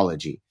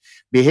ecology.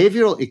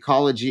 Behavioral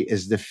ecology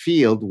is the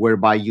field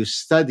whereby you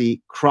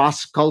study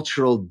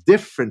cross-cultural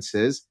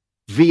differences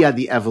via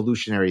the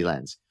evolutionary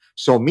lens.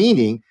 So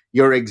meaning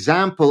your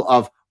example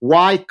of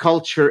why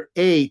culture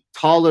A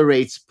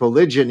tolerates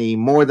polygyny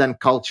more than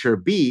culture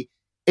B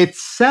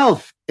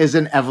itself is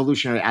an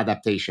evolutionary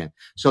adaptation.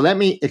 So let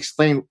me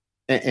explain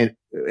in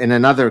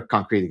another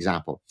concrete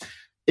example.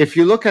 If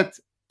you look at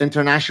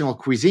international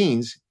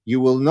cuisines, you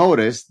will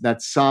notice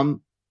that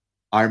some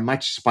are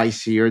much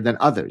spicier than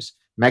others.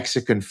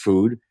 Mexican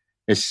food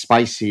is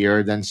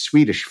spicier than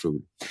Swedish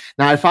food.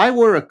 Now, if I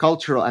were a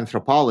cultural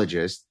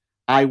anthropologist,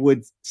 I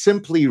would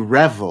simply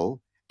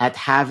revel at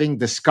having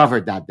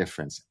discovered that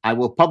difference. I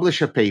will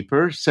publish a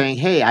paper saying,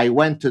 hey, I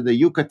went to the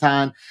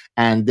Yucatan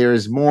and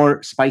there's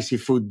more spicy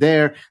food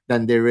there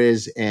than there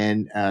is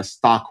in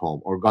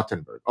Stockholm or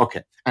Gothenburg.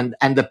 Okay. And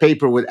the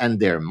paper would end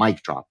there,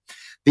 mic drop.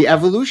 The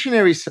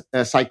evolutionary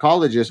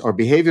psychologist or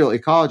behavioral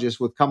ecologist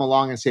would come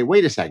along and say,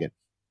 wait a second.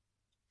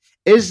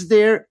 Is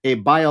there a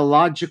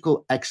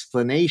biological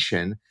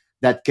explanation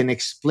that can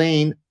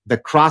explain the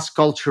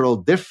cross-cultural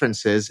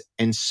differences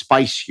in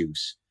spice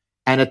use?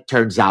 And it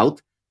turns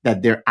out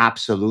that there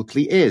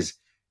absolutely is.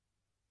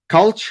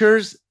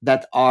 Cultures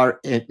that are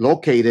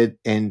located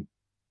in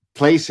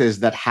places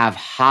that have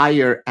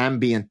higher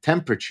ambient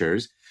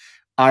temperatures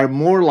are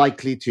more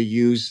likely to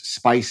use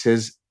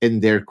spices in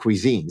their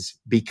cuisines,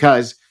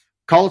 because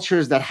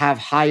cultures that have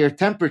higher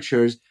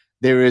temperatures,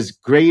 there is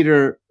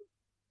greater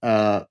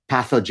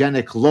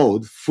pathogenic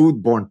load,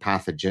 foodborne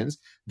pathogens,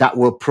 that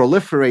will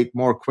proliferate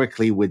more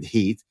quickly with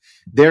heat.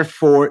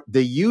 Therefore,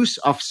 the use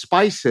of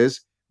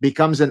spices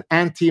becomes an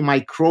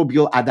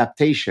antimicrobial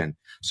adaptation.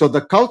 So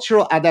the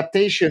cultural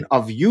adaptation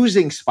of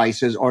using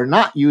spices or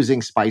not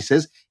using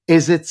spices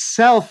is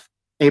itself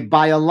a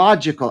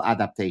biological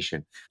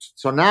adaptation.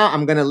 So now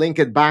I'm going to link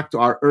it back to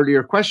our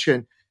earlier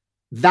question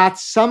that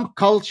some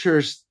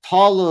cultures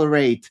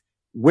tolerate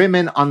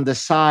women on the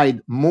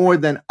side more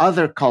than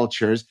other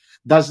cultures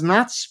does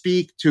not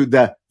speak to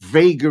the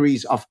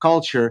vagaries of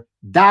culture.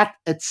 That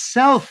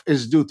itself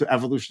is due to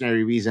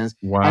evolutionary reasons.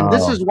 Wow. And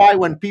this is why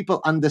when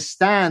people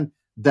understand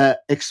the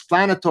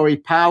explanatory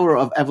power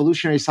of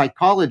evolutionary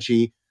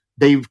psychology,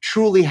 they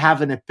truly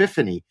have an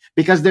epiphany,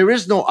 because there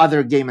is no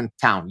other game in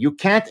town. You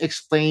can't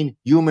explain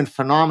human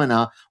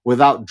phenomena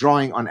without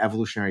drawing on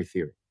evolutionary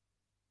theory.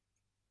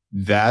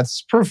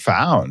 That's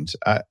profound.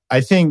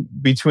 I think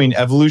between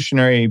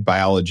evolutionary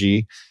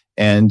biology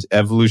and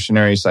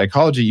evolutionary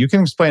psychology, you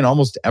can explain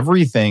almost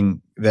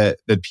everything that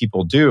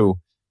people do.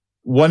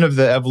 One of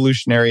the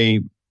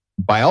evolutionary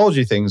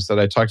biology things that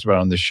I talked about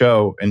on the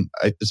show, and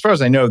as far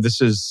as I know,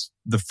 this is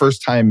the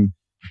first time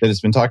that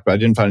it's been talked about. I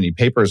didn't find any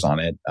papers on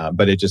it,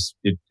 but it's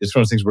one of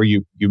those things where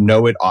you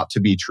know it ought to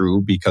be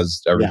true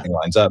because everything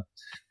lines up.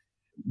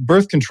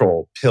 Birth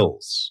control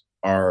pills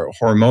are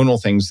hormonal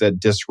things that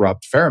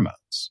disrupt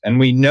pheromones. And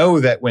we know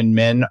that when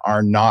men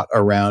are not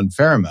around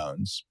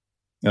pheromones,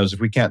 if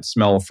we can't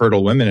smell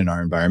fertile women in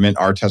our environment,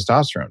 our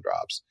testosterone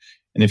drops.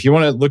 And if you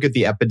want to look at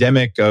the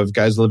epidemic of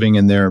guys living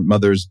in their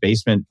mother's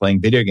basement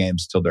playing video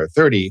games till they're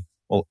 30,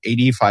 well,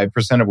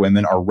 85% of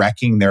women are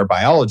wrecking their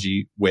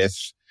biology with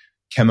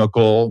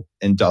chemical,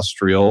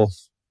 industrial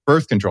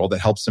birth control that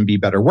helps them be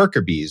better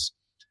worker bees,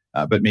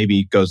 but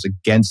maybe goes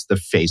against the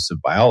face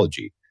of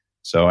biology.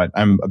 So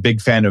I'm a big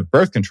fan of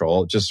birth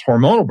control. Just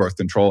hormonal birth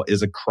control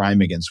is a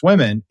crime against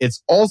women.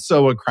 It's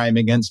also a crime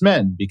against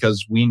men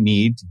because we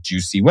need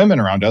juicy women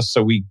around us,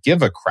 so we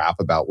give a crap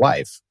about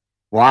life.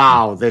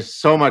 Wow, there's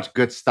so much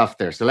good stuff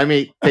there. So let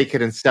me take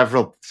it in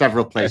several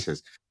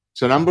places.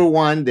 So number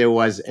one, there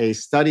was a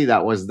study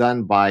that was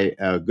done by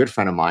a good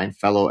friend of mine,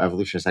 fellow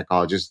evolutionary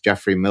psychologist,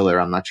 Jeffrey Miller.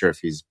 I'm not sure if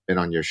he's been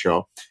on your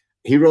show.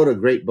 He wrote a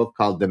great book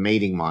called The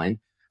Mating Mind.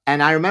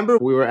 And I remember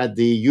we were at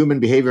the Human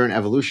Behavior and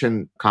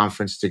Evolution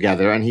conference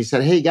together. And he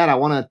said, hey, Gad, I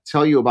want to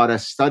tell you about a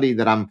study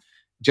that I'm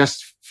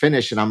just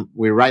finished and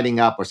we're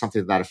writing up or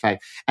something to that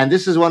effect. And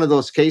this is one of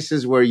those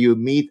cases where you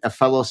meet a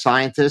fellow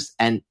scientist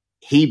and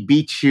he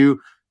beats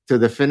you to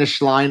the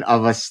finish line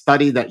of a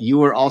study that you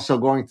were also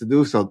going to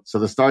do. So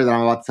the story that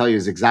I'm about to tell you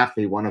is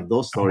exactly one of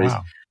those stories. Oh,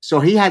 wow. So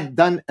he had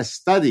done a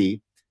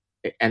study,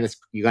 and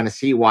you're going to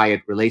see why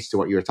it relates to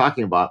what you were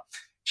talking about,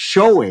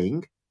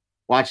 showing,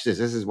 watch this,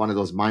 this is one of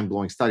those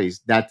mind-blowing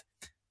studies, that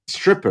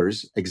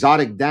strippers,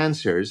 exotic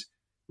dancers,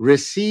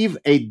 receive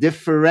a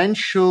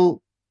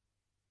differential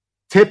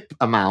tip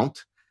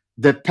amount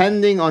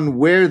depending on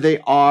where they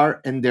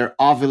are in their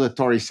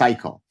ovulatory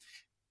cycle.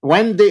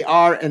 When they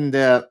are in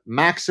the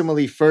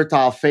maximally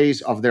fertile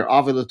phase of their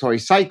ovulatory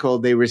cycle,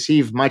 they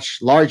receive much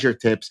larger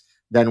tips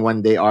than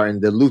when they are in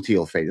the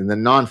luteal phase, in the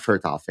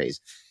non-fertile phase.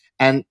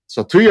 And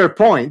so to your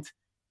point,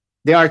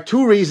 there are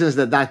two reasons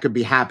that could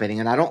be happening.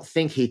 And I don't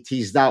think he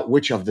teased out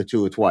which of the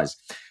two it was.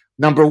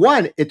 Number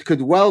one, it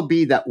could well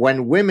be that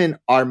when women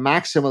are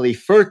maximally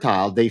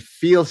fertile, they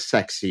feel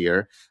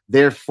sexier.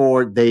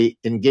 Therefore, they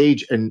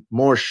engage in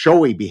more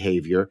showy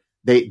behavior.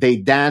 They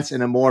dance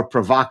in a more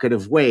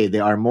provocative way. They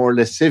are more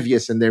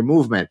lascivious in their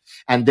movement.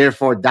 And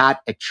therefore,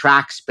 that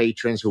attracts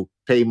patrons who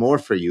pay more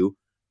for you.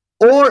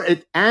 Or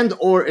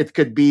it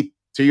could be,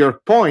 to your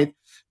point,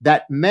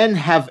 that men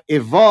have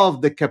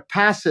evolved the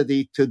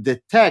capacity to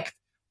detect,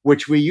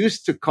 which we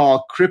used to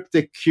call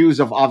cryptic cues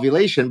of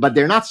ovulation, but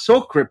they're not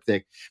so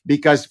cryptic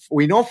because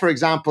we know, for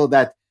example,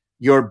 that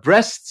your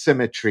breast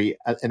symmetry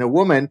in a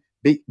woman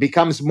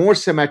becomes more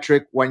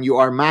symmetric when you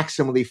are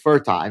maximally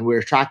fertile, and we're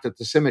attracted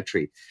to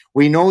symmetry.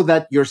 We know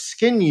that your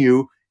skin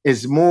hue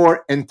is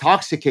more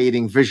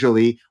intoxicating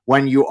visually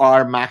when you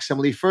are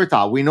maximally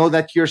fertile. We know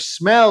that your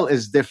smell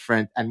is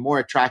different and more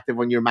attractive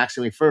when you're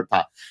maximally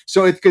fertile.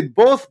 So it could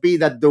both be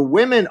that the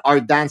women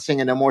are dancing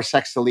in a more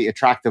sexually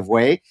attractive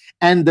way,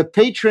 and the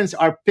patrons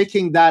are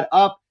picking that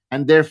up,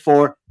 and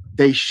therefore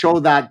they show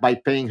that by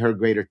paying her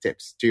greater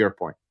tips, to your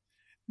point.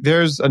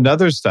 There's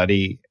another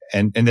study,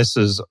 and this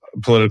is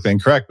politically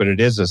incorrect, but it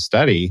is a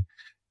study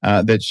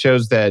that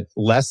shows that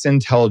less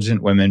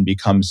intelligent women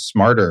become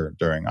smarter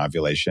during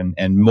ovulation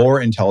and more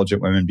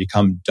intelligent women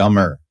become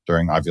dumber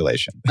during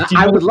ovulation.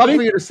 I would love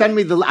for you to send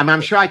me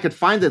I'm sure I could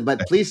find it, but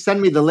please send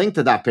me the link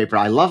to that paper.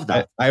 I love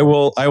that. I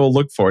will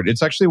look for it.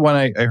 It's actually one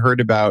I heard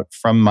about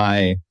from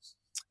my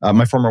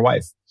former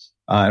wife.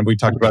 And we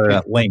talked about it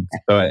at length.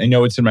 So I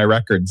know it's in my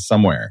records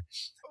somewhere.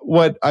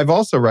 What I've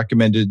also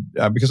recommended,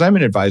 because I'm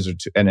an advisor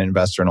to and an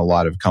investor in a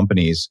lot of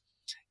companies,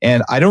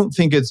 and I don't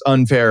think it's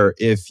unfair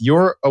if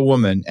you're a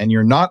woman and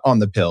you're not on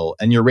the pill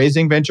and you're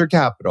raising venture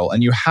capital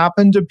and you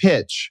happen to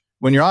pitch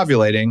when you're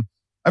ovulating,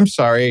 I'm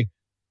sorry,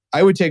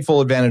 I would take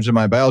full advantage of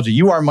my biology.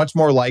 You are much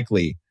more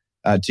likely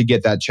to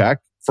get that check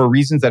for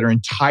reasons that are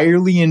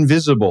entirely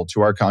invisible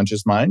to our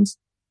conscious minds,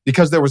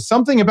 because there was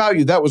something about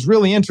you that was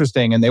really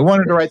interesting and they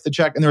wanted to write the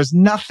check, and there was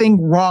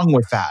nothing wrong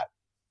with that.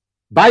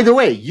 By the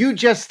way, you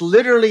just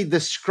literally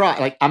described,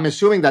 like, I'm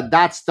assuming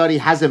that study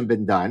hasn't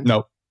been done.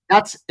 No.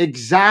 That's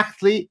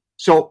exactly,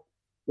 so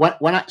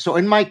so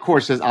in my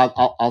courses,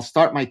 I'll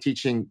start my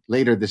teaching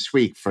later this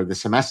week for the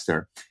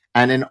semester.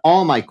 And in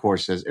all my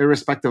courses,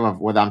 irrespective of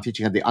whether I'm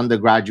teaching at the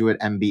undergraduate,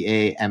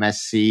 MBA,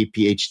 MSc,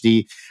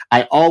 PhD,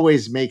 I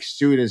always make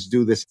students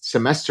do this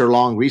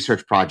semester-long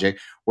research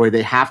project where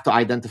they have to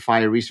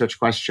identify a research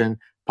question,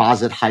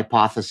 posit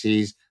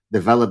hypotheses,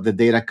 develop the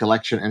data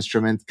collection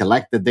instrument,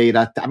 collect the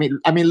data. I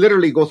mean,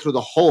 literally go through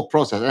the whole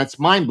process. And it's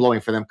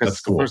mind-blowing for them because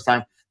it's the first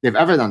time they've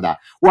ever done that.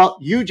 Well,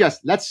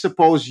 let's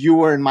suppose you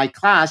were in my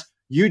class,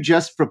 you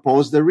just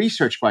proposed the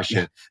research question.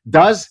 Yeah.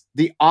 Does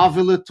the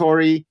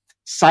ovulatory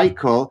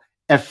cycle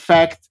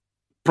affect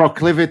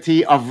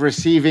proclivity of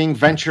receiving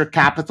venture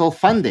capital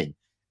funding?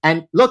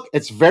 And look,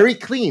 it's very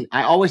clean.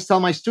 I always tell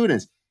my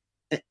students,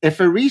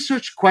 if a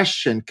research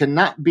question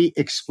cannot be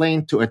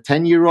explained to a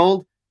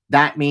 10-year-old,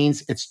 that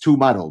means it's too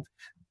muddled.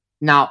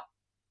 Now,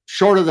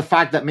 short of the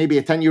fact that maybe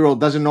a 10-year-old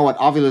doesn't know what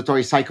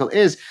ovulatory cycle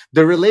is,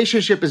 the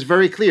relationship is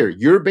very clear.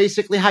 You're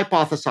basically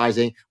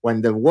hypothesizing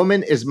when the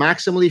woman is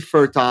maximally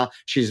fertile,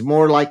 she's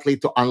more likely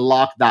to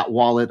unlock that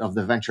wallet of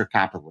the venture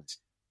capitalist.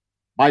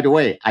 By the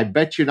way, I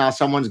bet you now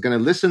someone's going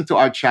to listen to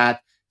our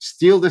chat,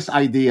 steal this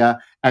idea,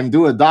 and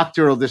do a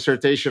doctoral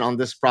dissertation on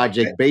this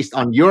project based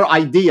on your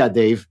idea,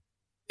 Dave.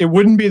 It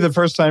wouldn't be the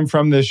first time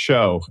from this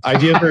show.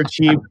 Ideas are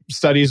cheap,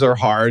 studies are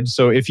hard.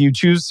 So if you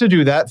choose to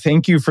do that,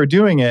 thank you for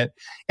doing it.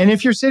 And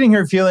if you're sitting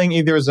here feeling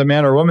either as a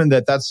man or woman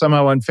that that's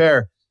somehow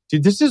unfair,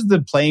 dude, this is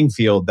the playing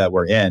field that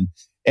we're in.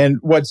 And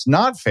what's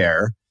not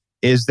fair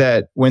is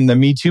that when the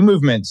Me Too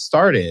movement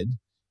started,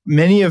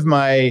 many of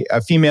my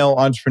female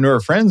entrepreneur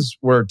friends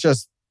were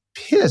just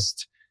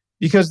pissed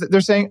because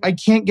they're saying, I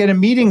can't get a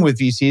meeting with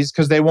VCs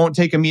because they won't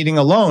take a meeting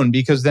alone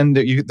because then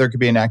there could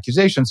be an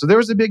accusation. So there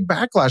was a big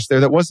backlash there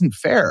that wasn't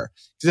fair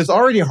because it's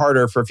already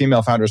harder for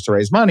female founders to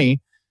raise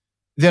money.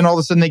 Then all of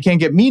a sudden they can't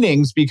get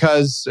meetings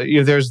because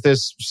there's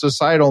this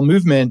societal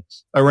movement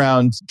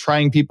around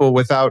trying people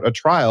without a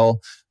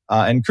trial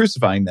and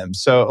crucifying them.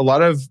 So a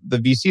lot of the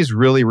VCs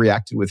really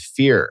reacted with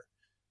fear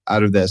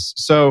out of this.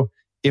 So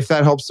if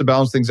that helps to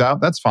balance things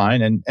out, that's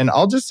fine. And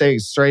I'll just say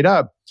straight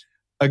up,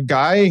 a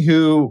guy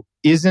who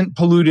isn't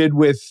polluted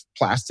with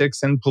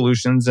plastics and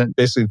pollutions and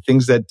basically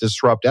things that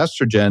disrupt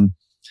estrogen,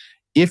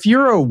 if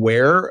you're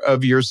aware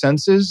of your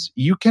senses,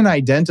 you can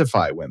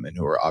identify women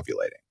who are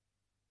ovulating.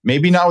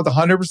 Maybe not with a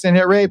 100%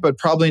 hit rate, but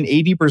probably an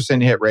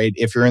 80% hit rate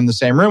if you're in the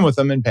same room with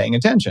them and paying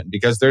attention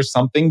because there's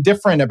something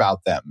different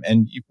about them.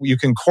 And you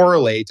can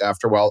correlate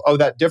after a while,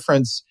 that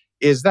difference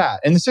is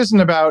that. And this isn't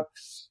about,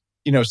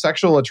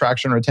 sexual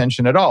attraction or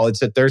attention at all. It's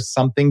that there's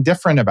something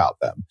different about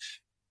them.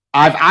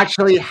 I've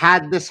actually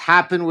had this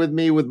happen with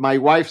me, with my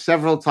wife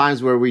several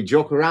times where we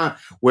joke around,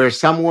 where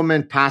some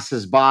woman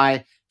passes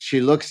by,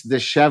 she looks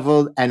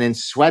disheveled and in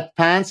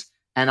sweatpants,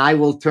 and I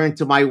will turn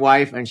to my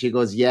wife and she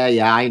goes,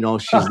 yeah, I know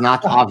she's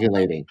not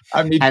ovulating.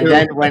 And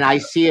then when I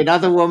see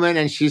another woman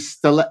and she's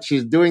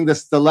doing the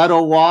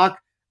stiletto walk,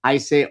 I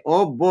say,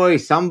 oh boy,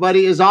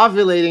 somebody is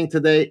ovulating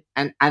today.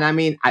 And I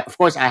mean, of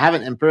course, I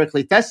haven't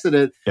empirically tested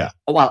it. Yeah.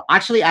 Well,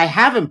 actually, I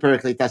have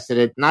empirically tested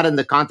it, not in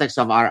the context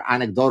of our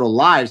anecdotal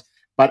lives,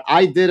 but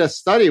I did a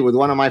study with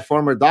one of my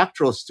former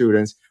doctoral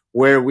students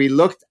where we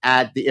looked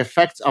at the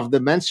effects of the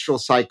menstrual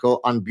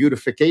cycle on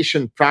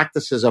beautification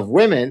practices of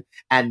women.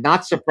 And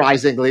not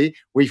surprisingly,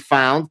 we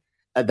found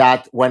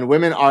that when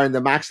women are in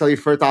the maxillary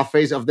fertile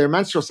phase of their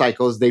menstrual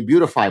cycles, they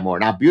beautify more.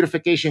 Now,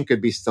 beautification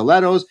could be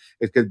stilettos.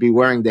 It could be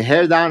wearing the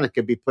hair down. It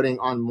could be putting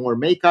on more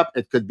makeup.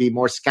 It could be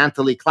more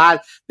scantily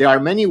clad. There are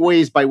many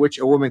ways by which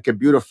a woman can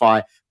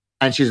beautify.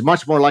 And she's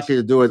much more likely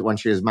to do it when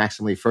she is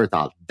maximally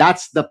fertile.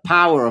 That's the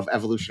power of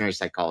evolutionary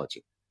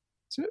psychology.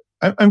 So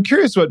I'm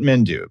curious what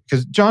men do,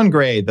 because John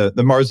Gray, the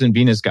Mars and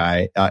Venus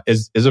guy,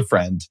 is a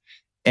friend.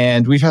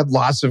 And we've had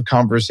lots of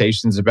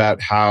conversations about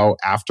how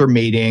after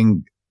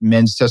mating,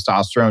 men's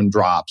testosterone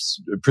drops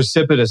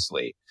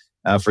precipitously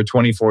for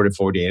 24 to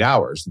 48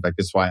 hours. In fact,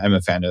 that's why I'm a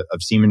fan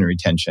of semen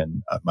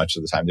retention much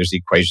of the time. There's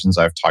equations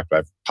I've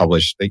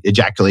published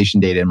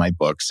ejaculation data in my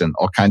books and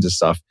all kinds of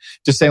stuff.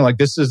 Just saying like,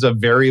 this is a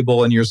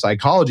variable in your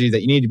psychology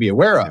that you need to be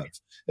aware of,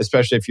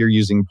 especially if you're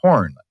using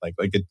porn.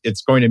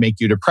 It's going to make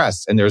you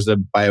depressed. And there's a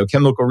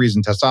biochemical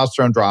reason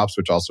testosterone drops,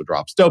 which also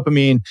drops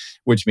dopamine,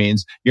 which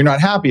means you're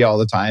not happy all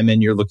the time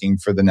and you're looking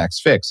for the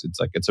next fix.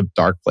 It's a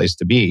dark place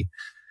to be.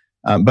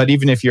 But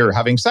even if you're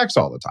having sex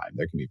all the time,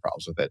 there can be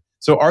problems with it.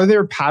 So are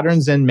there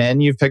patterns in men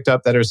you've picked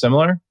up that are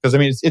similar? Because I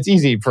mean, it's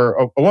easy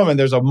for a woman.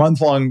 There's a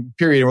month-long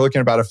period and we're looking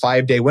at about a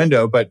 5-day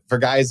window. But for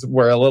guys,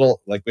 we're a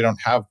little like we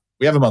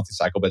have a monthly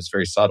cycle, but it's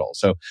very subtle.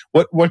 So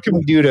what can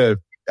we do to,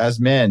 as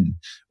men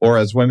or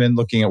as women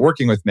looking at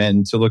working with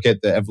men, to look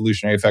at the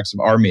evolutionary effects of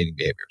our mating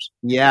behaviors?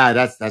 Yeah,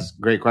 that's a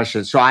great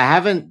question. So I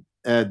haven't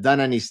done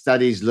any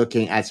studies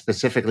looking at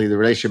specifically the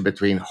relation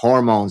between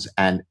hormones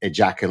and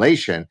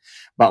ejaculation.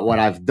 But what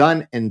I've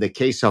done in the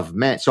case of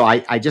men, so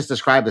I just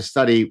described a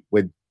study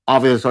with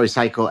ovulatory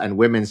cycle and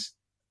women's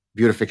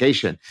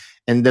beautification.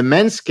 In the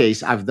men's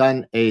case, I've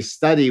done a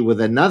study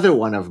with another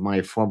one of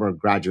my former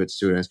graduate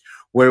students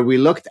where we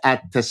looked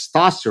at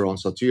testosterone.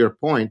 So to your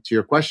point, to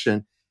your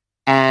question,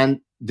 and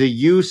the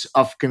use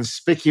of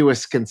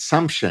conspicuous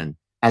consumption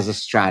as a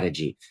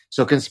strategy.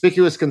 So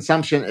conspicuous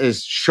consumption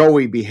is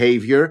showy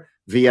behavior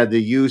via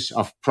the use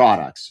of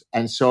products.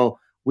 And so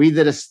we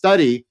did a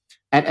study,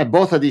 and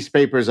both of these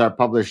papers are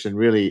published in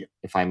really,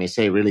 if I may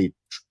say, really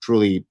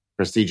truly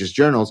prestigious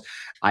journals.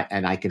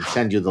 I can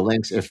send you the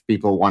links if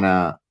people want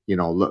to,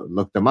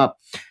 look them up.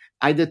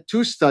 I did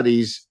 2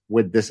 studies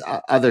with this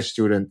other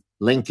student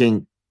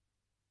linking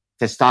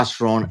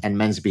testosterone and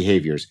men's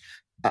behaviors.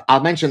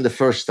 I'll mention the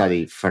first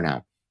study for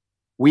now.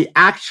 We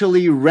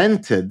actually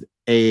rented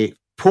a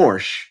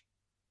Porsche.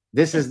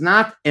 This is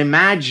not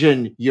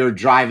imagine you're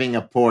driving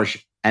a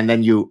Porsche and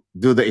then you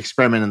do the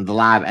experiment in the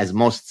lab as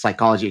most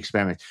psychology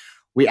experiments.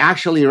 We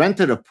actually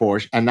rented a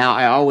Porsche. And now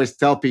I always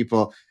tell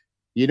people,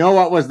 you know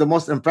what was the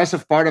most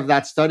impressive part of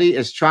that study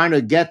is trying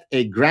to get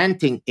a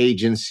granting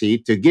agency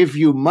to give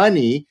you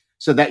money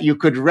so that you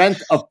could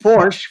rent a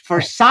Porsche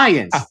for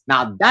science.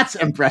 Now that's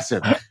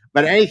impressive.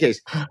 But in any case,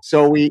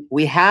 so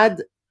we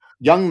had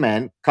young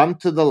men come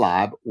to the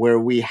lab where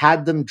we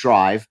had them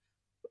drive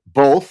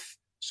both.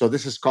 So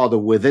this is called a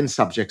within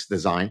subjects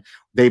design.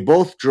 They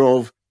both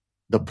drove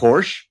the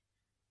Porsche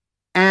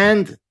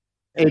and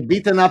a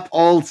beaten up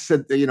old,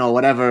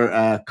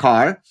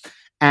 car.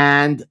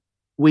 And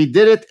we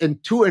did it in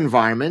 2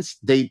 environments.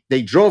 They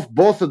drove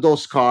both of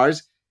those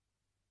cars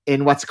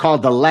in what's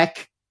called the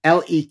LEK.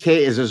 LEK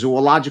is a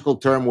zoological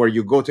term where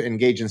you go to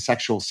engage in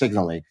sexual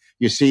signaling.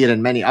 You see it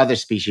in many other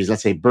species,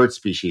 let's say bird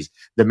species.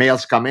 The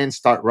males come in,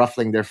 start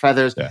ruffling their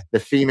feathers. Yeah. The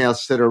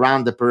females sit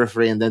around the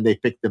periphery, and then they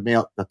pick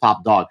the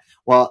top dog.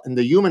 Well, in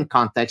the human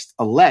context,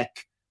 a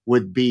LEK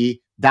would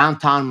be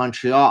downtown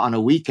Montreal on a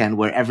weekend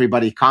where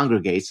everybody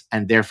congregates,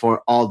 and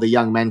therefore all the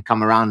young men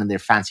come around in their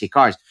fancy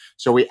cars.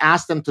 So we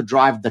asked them to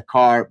drive the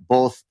car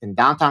both in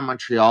downtown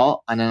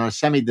Montreal and on a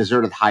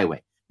semi-deserted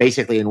highway.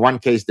 Basically, in one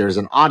case, there's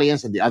an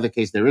audience. In the other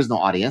case, there is no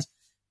audience.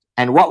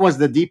 And what was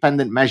the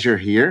dependent measure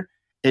here?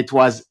 It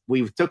was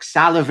we took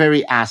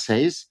salivary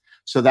assays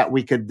so that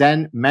we could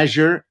then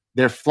measure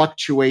their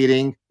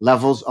fluctuating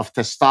levels of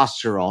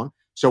testosterone.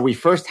 So we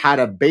first had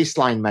a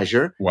baseline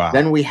measure. Wow.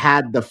 Then we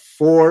had the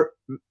 4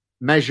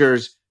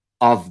 measures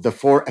of the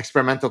 4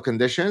 experimental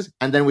conditions.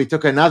 And then we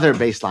took another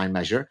baseline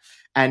measure.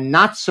 And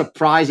not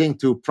surprising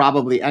to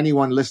probably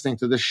anyone listening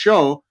to the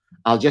show,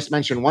 I'll just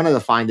mention one of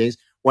the findings.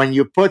 When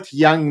you put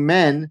young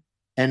men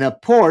in a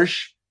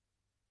Porsche,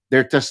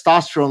 their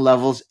testosterone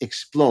levels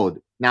explode.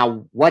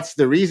 Now, what's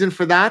the reason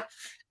for that?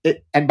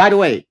 And by the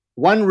way,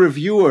 one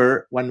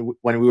reviewer, when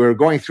we were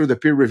going through the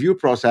peer review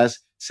process,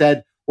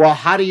 said, well,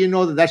 how do you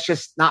know that that's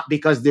just not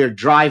because they're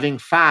driving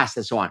fast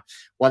and so on?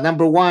 Well,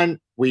 number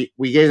one, we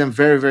gave them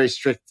very, very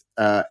strict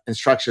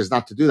instructions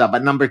not to do that.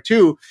 But number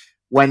 2,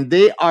 when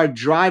they are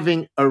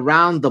driving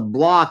around the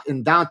block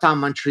in downtown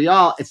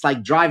Montreal, it's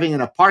like driving in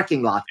a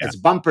parking lot. Yeah. It's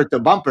bumper to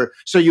bumper.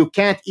 So you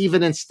can't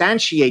even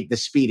instantiate the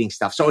speeding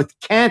stuff. So it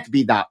can't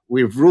be that.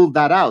 We've ruled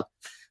that out.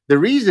 The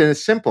reason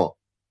is simple.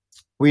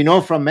 We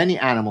know from many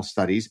animal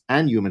studies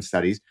and human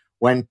studies,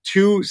 when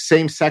 2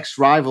 same-sex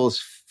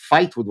rivals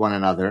fight with one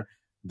another,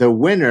 the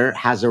winner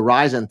has a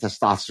rise in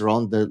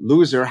testosterone. The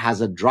loser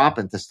has a drop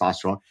in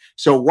testosterone.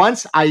 So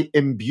once I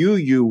imbue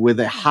you with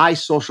a high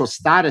social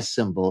status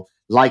symbol,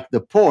 like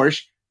the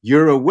Porsche,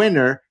 you're a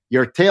winner,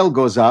 your tail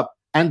goes up,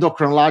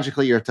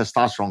 endocrinologically, your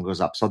testosterone goes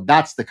up. So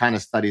that's the kind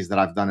of studies that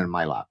I've done in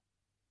my lab.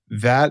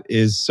 That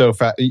is so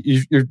fast.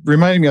 You're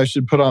reminding me I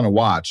should put on a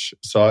watch.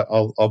 So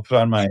I'll put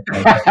on my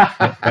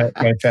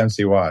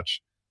fancy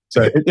watch.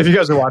 So if you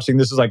guys are watching,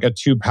 this is like a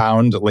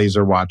 2-pound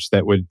laser watch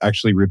that would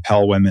actually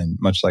repel women,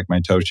 much like my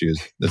toe shoes.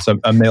 It's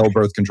a male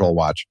birth control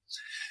watch.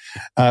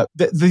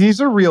 These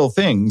are real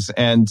things.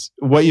 And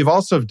what you've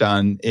also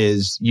done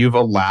is you've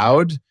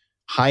allowed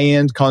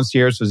high-end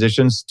concierge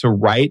physicians to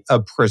write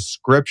a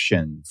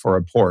prescription for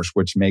a Porsche,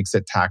 which makes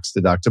it tax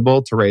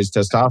deductible to raise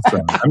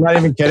testosterone. I'm not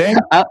even kidding.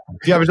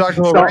 If you have a doctor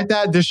who will write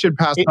that, this should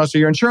pass muster.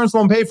 Your insurance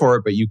won't pay for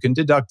it, but you can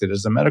deduct it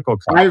as a medical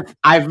cost.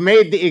 I've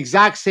made the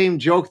exact same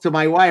joke to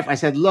my wife. I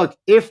said, look,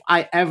 if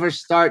I ever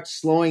start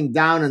slowing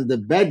down in the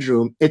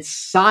bedroom, it's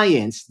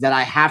science that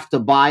I have to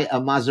buy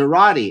a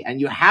Maserati. And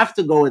you have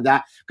to go with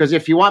that because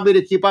if you want me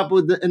to keep up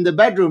with in the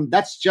bedroom,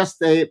 that's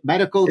just a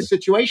medical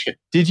situation.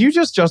 Did you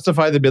just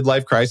justify the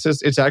midlife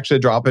crisis? It's actually a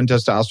drop in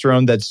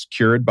testosterone that's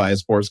cured by a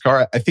sports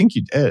car. I think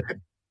you did.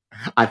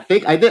 I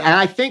think I did. And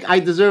I think I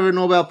deserve a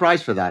Nobel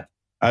Prize for that.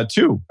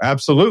 2,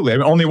 absolutely. I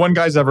mean, only one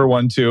guy's ever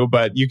won 2,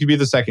 but you could be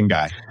the second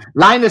guy.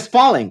 Linus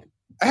Pauling.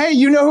 Hey,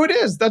 you know who it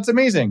is. That's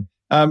amazing.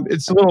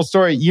 It's a little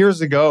story.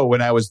 Years ago,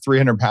 when I was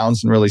 300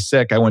 pounds and really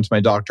sick, I went to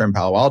my doctor in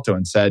Palo Alto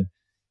and said,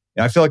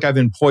 I feel like I've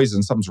been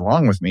poisoned. Something's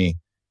wrong with me.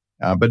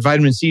 But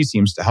vitamin C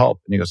seems to help.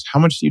 And he goes, how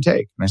much do you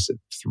take? And I said,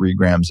 3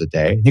 grams a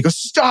day. And he goes,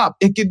 stop,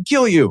 it could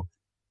kill you.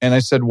 And I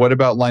said, what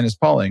about Linus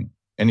Pauling?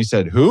 And he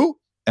said, who?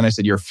 And I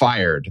said, you're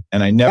fired.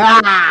 And I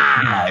never...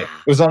 It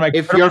was on my...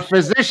 If your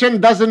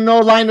physician doesn't know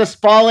Linus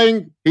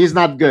Pauling, he's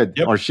not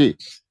good, or she.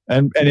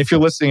 And if you're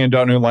listening and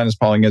don't know who Linus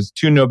Pauling is,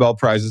 2 Nobel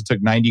Prizes,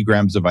 took 90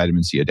 grams of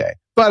vitamin C a day.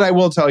 But I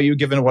will tell you,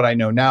 given what I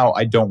know now,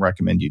 I don't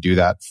recommend you do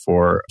that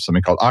for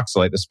something called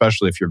oxalate,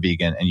 especially if you're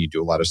vegan and you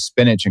do a lot of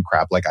spinach and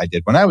crap like I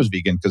did when I was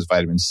vegan, because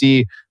vitamin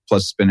C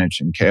plus spinach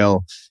and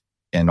kale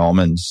and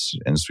almonds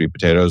and sweet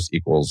potatoes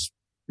equals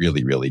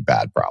really, really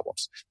bad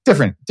problems.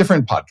 Different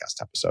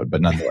podcast episode,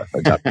 but nonetheless, I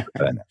got that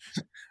in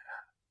there.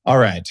 All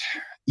right.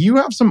 You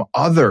have some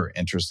other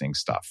interesting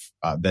stuff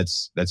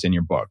that's in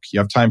your book. You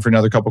have time for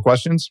another couple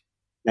questions?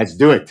 Let's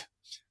do it.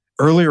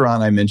 Earlier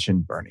on, I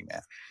mentioned Burning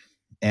Man.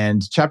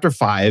 And chapter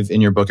 5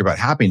 in your book about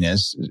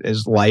happiness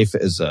is life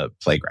as a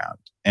playground.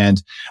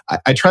 And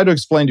I try to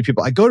explain to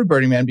people, I go to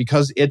Burning Man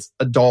because it's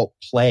adult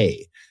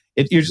play.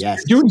 You're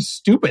just doing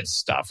stupid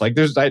stuff. Like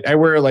I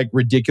wear like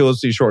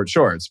ridiculously short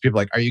shorts. People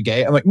are like, are you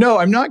gay? I'm like, no,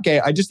 I'm not gay.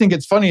 I just think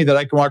it's funny that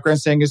I can walk around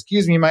saying,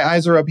 excuse me, my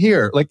eyes are up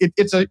here. Like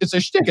it's a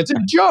shtick. It's a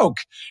joke,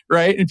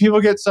 right? And people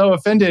get so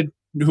offended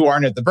who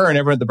aren't at the burn.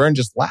 Everyone at the burn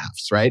just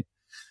laughs, right?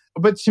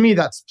 But to me,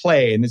 that's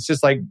play. And it's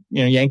just like,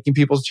 yanking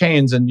people's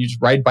chains and you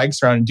just ride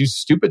bikes around and do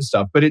stupid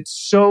stuff. But it's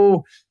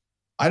so,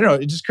 I don't know,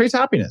 it just creates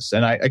happiness.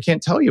 And I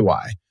can't tell you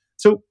why.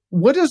 So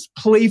what does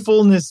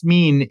playfulness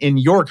mean in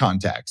your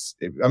context?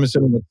 I'm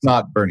assuming it's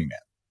not Burning Man.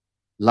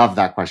 Love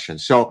that question.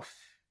 So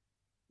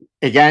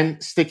again,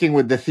 sticking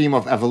with the theme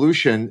of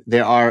evolution,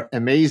 there are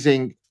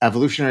amazing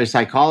evolutionary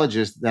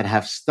psychologists that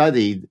have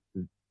studied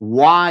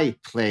why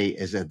play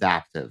is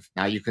adaptive.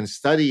 Now, you can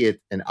study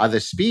it in other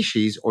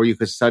species or you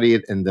could study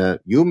it in the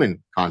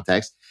human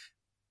context.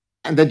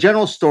 And the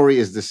general story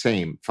is the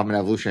same from an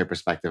evolutionary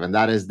perspective. And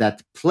that is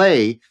that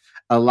play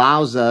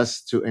allows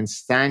us to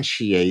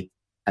instantiate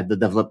at the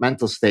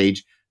developmental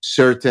stage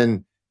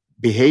certain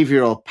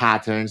behavioral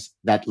patterns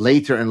that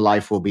later in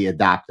life will be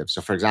adaptive.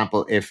 So, for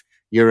example, if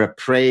you're a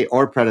prey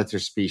or predator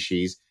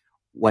species,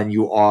 when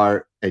you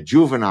are a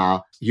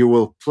juvenile, you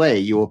will play,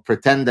 you will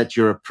pretend that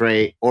you're a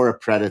prey or a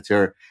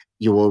predator.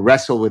 You will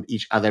wrestle with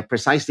each other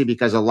precisely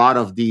because a lot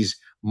of these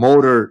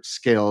motor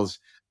skills,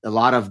 a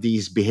lot of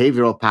these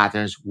behavioral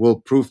patterns will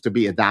prove to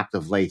be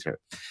adaptive later.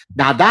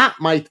 Now, that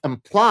might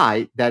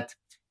imply that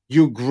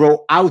you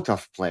grow out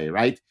of play,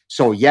 right?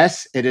 So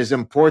yes, it is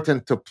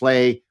important to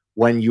play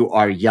when you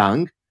are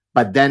young,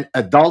 but then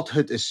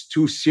adulthood is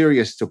too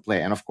serious to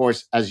play. And of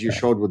course, as you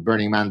showed with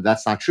Burning Man,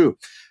 that's not true.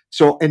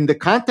 So in the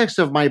context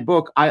of my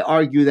book, I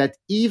argue that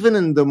even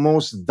in the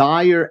most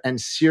dire and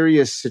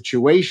serious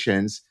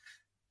situations,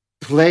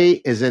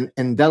 play is an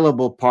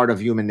indelible part of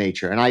human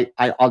nature. And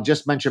I'll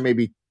just mention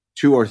maybe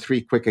 2 or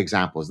 3 quick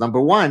examples.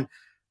 Number one,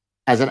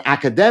 as an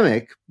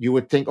academic, you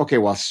would think, okay,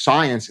 well,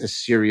 science is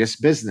serious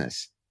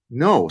business.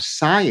 No,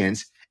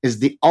 science is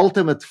the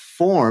ultimate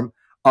form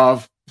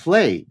of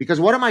play. Because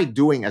what am I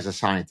doing as a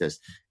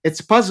scientist?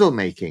 It's puzzle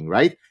making,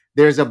 right?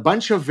 There's a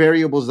bunch of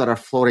variables that are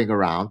floating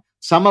around,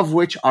 some of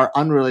which are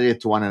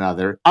unrelated to one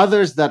another,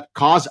 others that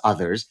cause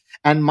others.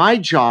 And my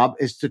job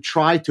is to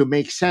try to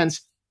make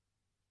sense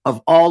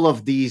of all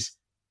of these,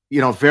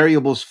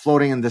 variables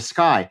floating in the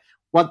sky.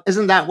 Well,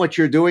 isn't that what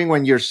you're doing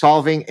when you're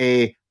solving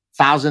a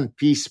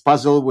 1,000-piece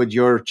puzzle with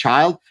your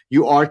child?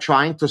 You are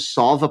trying to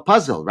solve a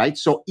puzzle, right?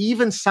 So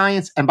even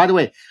science, and by the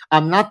way,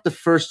 I'm not the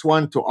first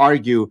one to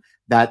argue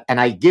that, and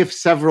I give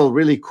several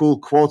really cool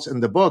quotes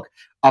in the book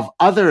of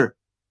other,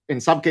 in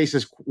some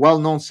cases,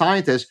 well-known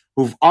scientists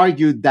who've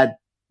argued that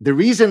the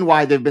reason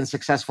why they've been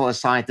successful as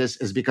scientists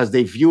is because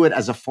they view it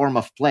as a form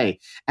of play.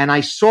 And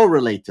I so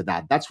relate to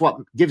that. That's what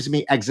gives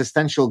me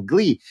existential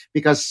glee,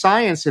 because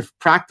science, if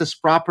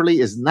practiced properly,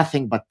 is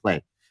nothing but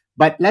play.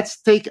 But let's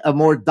take a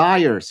more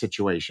dire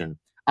situation.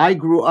 I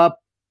grew up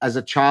as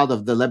a child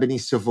of the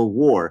Lebanese Civil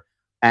War,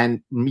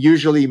 and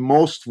usually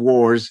most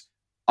wars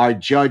are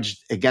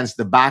judged against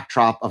the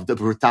backdrop of the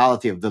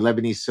brutality of the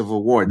Lebanese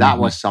Civil War. That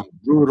was some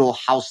brutal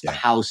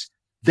house-to-house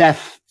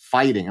death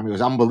fighting. I mean, it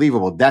was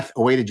unbelievable. Death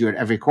awaited you at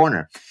every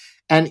corner.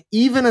 And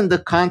even in the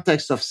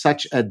context of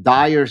such a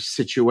dire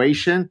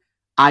situation,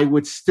 I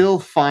would still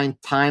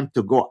find time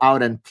to go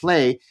out and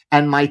play.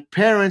 And my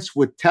parents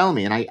would tell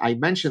me, and I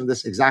mentioned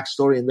this exact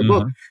story in the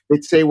book,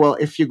 they'd say, well,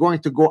 if you're going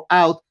to go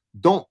out,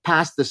 don't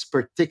pass this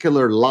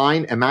particular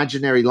line,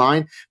 imaginary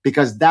line,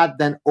 because that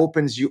then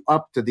opens you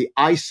up to the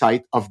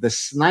eyesight of the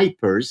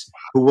snipers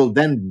who will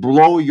then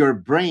blow your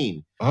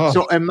brain.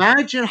 So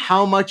imagine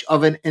how much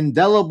of an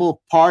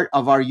indelible part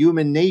of our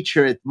human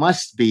nature it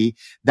must be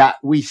that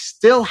we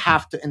still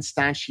have to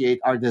instantiate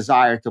our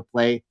desire to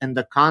play in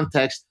the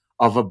context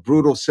of a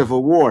brutal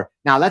civil war.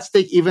 Now, let's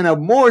take even a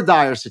more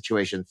dire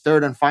situation.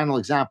 Third and final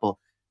example.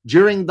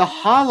 During the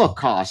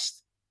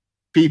Holocaust,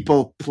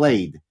 people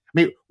played. I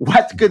mean,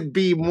 what could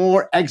be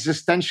more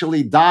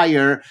existentially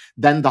dire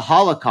than the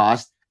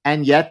Holocaust?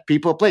 And yet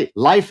people play.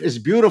 Life is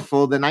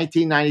Beautiful, the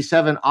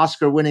 1997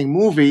 Oscar-winning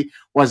movie,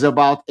 was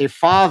about a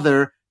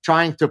father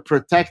trying to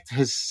protect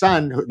his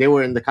son. They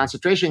were in the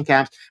concentration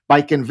camps,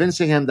 by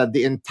convincing him that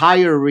the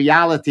entire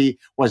reality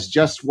was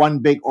just one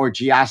big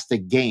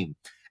orgiastic game.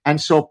 And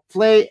so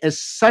play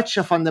is such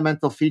a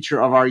fundamental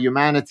feature of our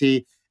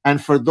humanity.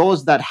 And for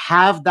those that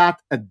have that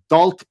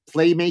adult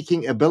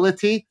playmaking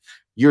ability,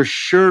 you're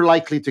sure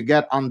likely to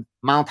get on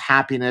Mount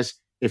Happiness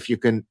if you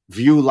can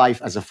view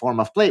life as a form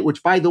of play,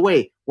 which, by the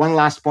way, one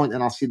last point,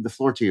 and I'll cede the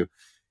floor to you.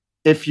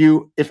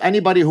 If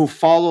anybody who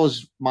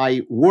follows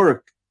my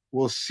work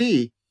will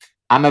see,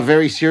 I'm a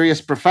very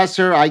serious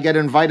professor. I get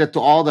invited to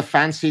all the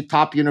fancy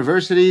top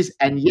universities.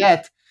 And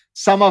yet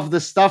some of the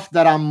stuff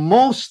that I'm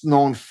most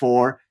known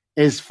for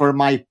is for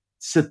my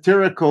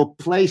satirical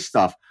play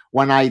stuff.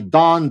 When I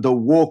don the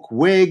woke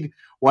wig,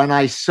 when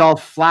I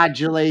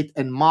self-flagellate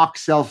and mock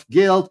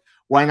self-guilt,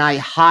 when I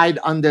hide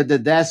under the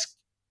desk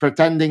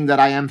pretending that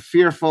I am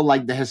fearful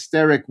like the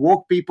hysteric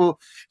woke people.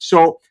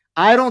 So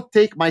I don't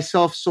take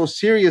myself so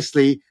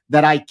seriously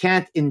that I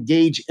can't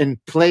engage in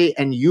play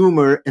and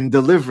humor in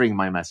delivering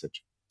my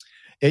message.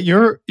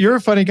 You're a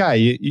funny guy.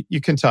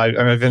 You can tell.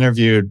 I've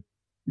interviewed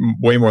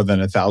way more than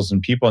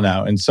 1,000 people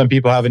now, and some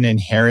people have an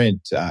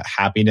inherent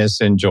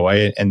happiness and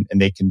joy, and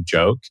they can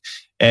joke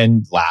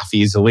and laugh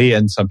easily,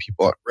 and some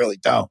people really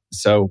don't.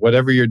 So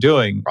whatever you're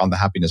doing on the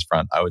happiness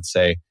front, I would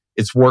say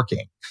it's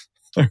working.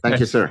 Thank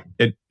you, sir.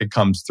 It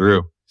comes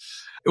through.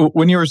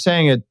 When you were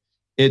saying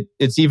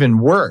it's even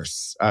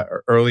worse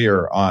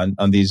earlier on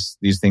these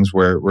things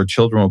where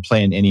children will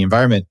play in any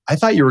environment. I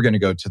thought you were going to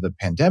go to the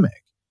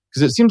pandemic,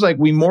 because it seems like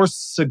we more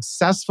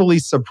successfully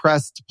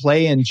suppressed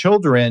play in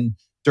children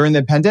during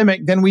the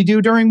pandemic than we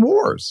do during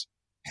wars.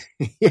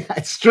 Yeah,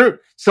 it's true.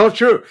 So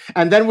true.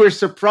 And then we're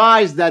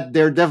surprised that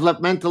they're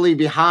developmentally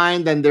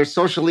behind and they're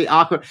socially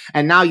awkward.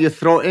 And now you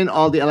throw in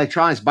all the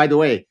electronics. By the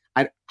way,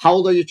 how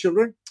old are your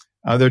children?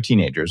 They're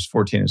teenagers,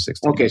 14 and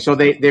 16. Okay, so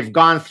they've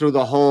gone through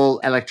the whole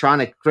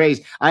electronic craze.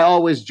 I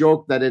always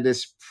joke that it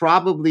is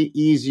probably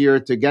easier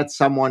to get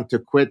someone to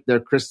quit their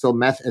crystal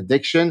meth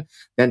addiction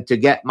than to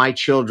get my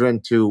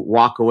children to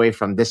walk away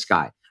from this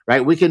guy,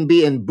 right? We can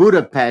be in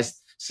Budapest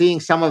seeing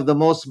some of the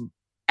most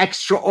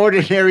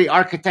extraordinary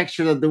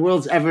architecture that the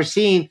world's ever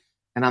seen.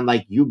 And I'm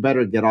like, you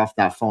better get off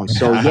that phone.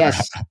 So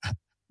yes,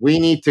 we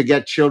need to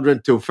get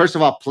children to, first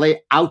of all,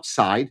 play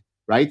outside.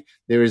 Right?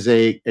 There is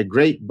a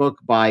great book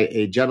by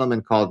a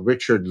gentleman called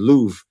Richard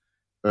Louv,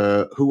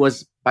 who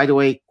was, by the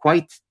way,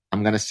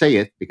 I'm going to say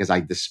it because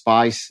I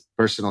despise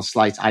personal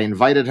slights. I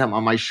invited him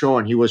on my show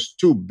and he was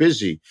too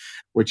busy,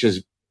 which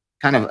is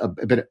kind of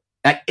a bit,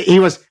 he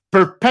was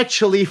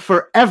perpetually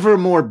forever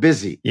more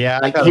busy. Yeah,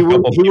 like he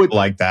would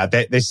like that.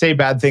 They say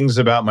bad things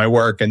about my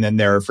work and then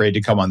they're afraid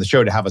to come on the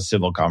show to have a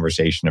civil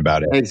conversation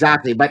about it.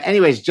 Exactly. But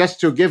anyways, just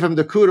to give him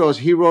the kudos,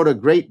 he wrote a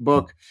great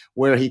book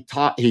where he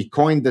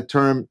coined the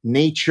term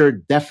nature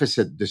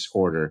deficit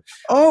disorder.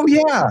 Oh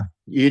yeah.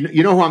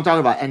 You know who I'm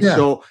talking about. And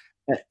so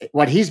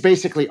what he's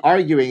basically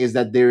arguing is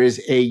that there is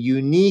a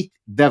unique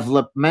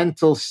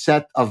developmental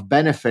set of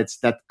benefits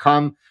that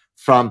come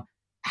from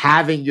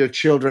having your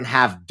children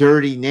have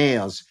dirty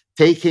nails,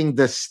 taking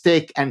the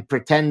stick and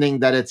pretending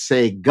that it's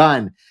a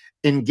gun,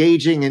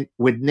 engaging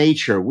with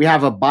nature. We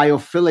have a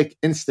biophilic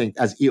instinct,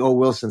 as E.O.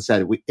 Wilson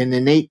said, an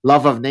innate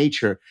love of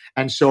nature.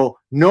 And so,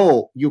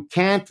 no, you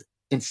can't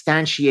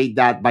instantiate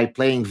that by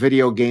playing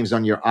video games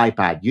on your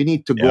iPad. You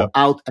need to go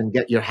out and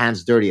get your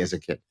hands dirty as a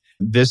kid.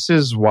 This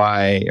is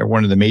why, or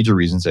one of the major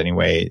reasons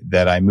anyway,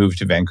 that I moved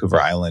to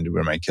Vancouver Island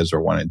when my kids were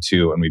 1 and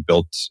 2, and we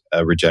built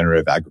a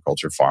regenerative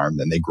agriculture farm.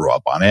 Then they grew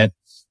up on it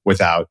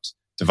without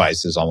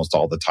devices almost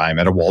all the time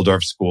at a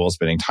Waldorf school,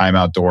 spending time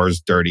outdoors,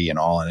 dirty and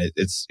all. And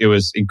it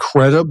was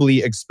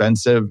incredibly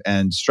expensive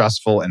and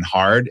stressful and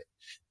hard.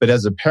 But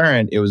as a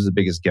parent, it was the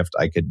biggest gift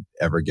I could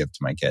ever give to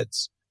my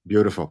kids.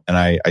 Beautiful. And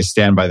I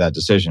stand by that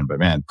decision. But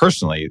man,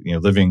 personally,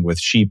 living with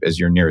sheep as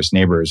your nearest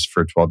neighbors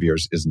for 12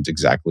 years isn't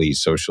exactly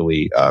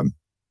socially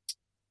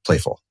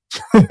playful.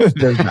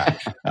 There's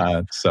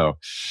that. So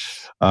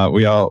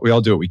we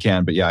all do what we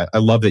can. But yeah, I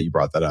love that you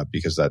brought that up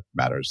because that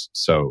matters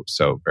so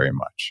very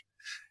much.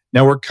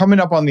 Now we're coming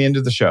up on the end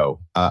of the show.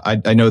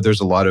 I know there's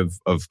a lot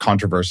of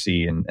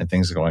controversy and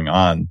things going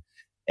on.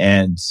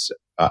 And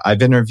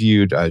I've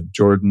interviewed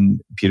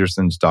Jordan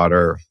Peterson's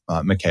daughter,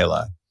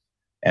 Michaela.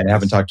 And I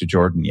haven't talked to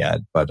Jordan yet,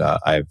 but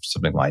I have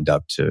something lined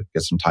up to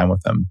get some time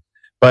with him.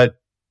 But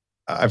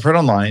I've heard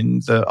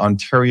online the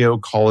Ontario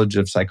College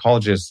of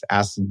Psychologists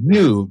asked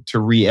you to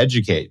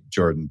re-educate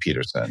Jordan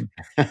Peterson.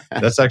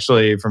 That's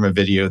actually from a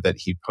video that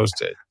he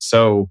posted.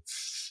 So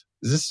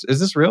is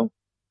this real?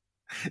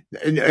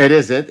 It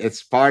isn't.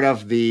 It's part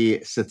of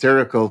the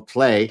satirical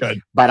play,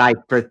 Good. But I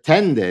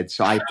pretended.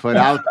 So I put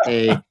out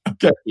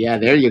yeah,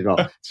 there you go.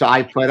 So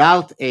I put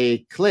out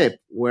a clip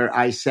where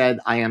I said,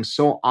 I am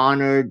so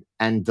honored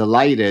and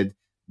delighted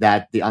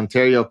that the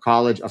Ontario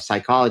College of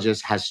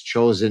Psychologists has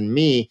chosen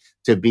me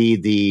to be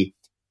the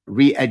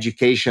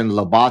re-education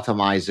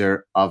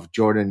lobotomizer of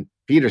Jordan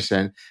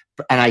Peterson.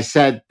 And I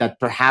said that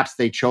perhaps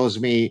they chose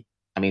me,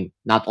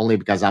 not only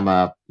because I'm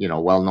a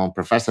well-known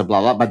professor,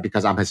 blah, blah, but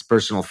because I'm his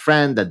personal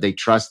friend, that they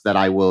trust that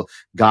I will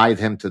guide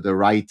him to the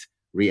right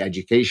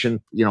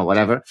re-education,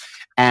 whatever.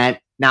 And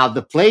now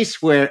the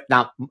place where,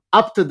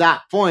 up to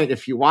that point,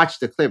 if you watch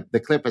the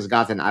clip has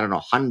gotten, I don't know,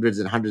 hundreds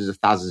and hundreds of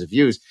thousands of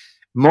views.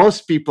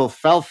 Most people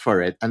fell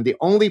for it. And the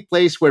only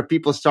place where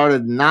people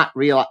started not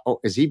realize, oh,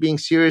 is he being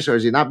serious or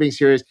is he not being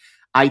serious?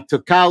 I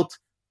took out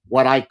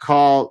what I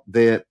call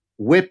the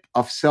whip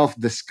of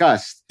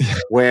self-disgust,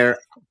 where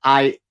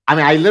I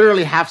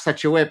literally have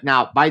such a whip.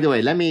 Now, by the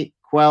way, let me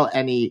quell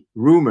any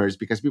rumors,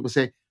 because people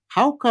say,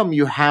 how come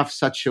you have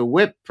such a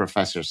whip,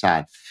 Professor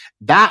Saad?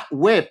 That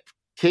whip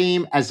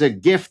came as a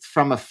gift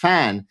from a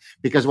fan,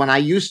 because when I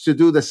used to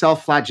do the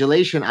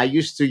self-flagellation, I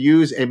used to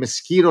use a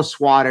mosquito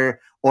swatter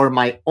or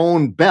my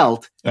own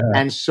belt.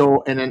 And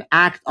so in an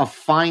act of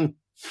fine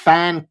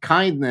fan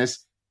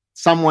kindness,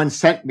 someone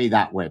sent me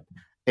that whip.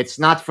 It's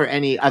not for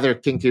any other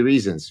kinky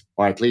reasons,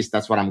 or at least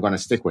that's what I'm going to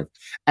stick with.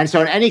 And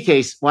so in any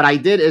case, what I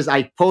did is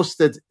I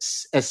posted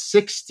a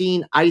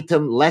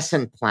 16-item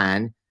lesson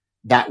plan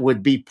that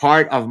would be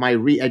part of my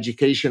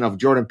re-education of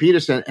Jordan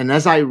Peterson. And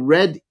as I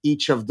read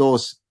each of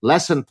those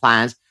lesson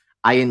plans,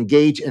 I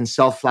engage in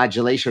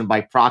self-flagellation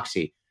by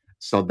proxy.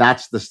 So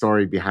that's the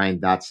story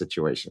behind that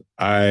situation.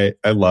 I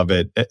love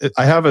it.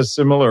 I have a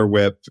similar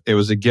whip. It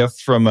was a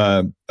gift from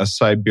a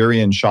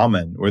Siberian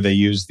shaman, where they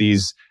use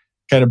these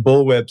kind of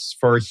bull whips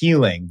for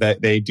healing,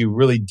 that they do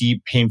really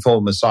deep, painful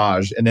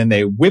massage, and then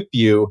they whip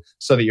you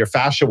so that your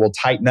fascia will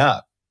tighten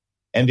up.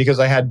 And because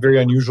I had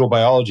very unusual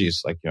biology,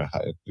 it's like,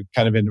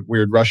 kind of in a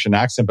weird Russian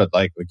accent, but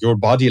like your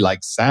body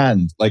like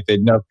sand, like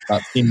they'd not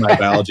seen my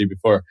biology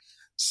before.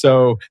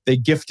 So they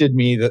gifted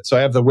me that. So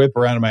I have the whip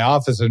around in my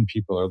office, and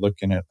people are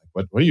looking at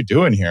like, what are you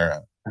doing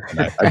here? And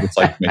I just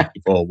like to make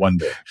people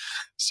wonder.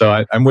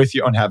 So I'm with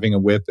you on having a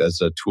whip as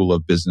a tool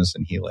of business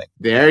and healing.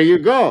 There you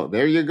go.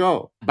 There you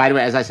go. By the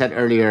way, as I said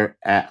earlier,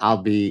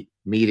 I'll be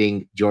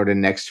meeting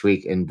Jordan next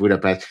week in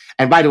Budapest.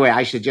 And by the way,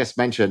 I should just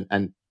mention,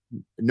 and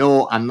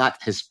no, I'm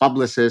not his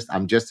publicist.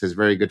 I'm just his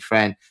very good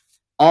friend.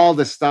 All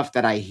the stuff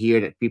that I hear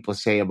that people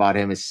say about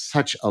him is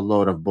such a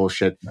load of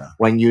bullshit. Yeah.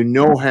 When you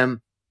know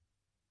him,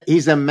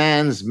 he's a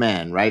man's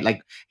man, right?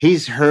 Like,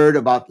 he's heard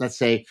about, let's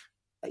say,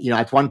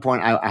 at one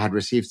point I had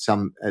received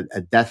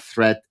a death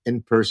threat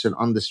in person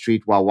on the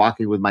street while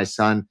walking with my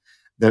son.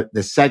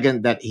 The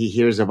second that he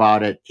hears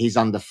about it, he's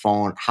on the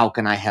phone. How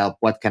can I help?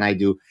 What can I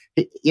do?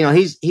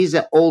 He's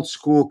an old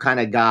school kind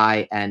of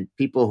guy, and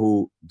people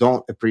who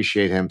don't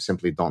appreciate him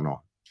simply don't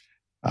know.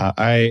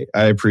 I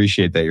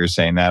appreciate that you're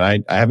saying that.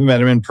 I haven't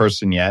met him in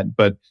person yet,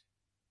 but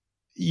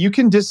you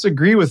can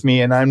disagree with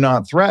me and I'm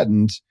not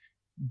threatened.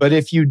 But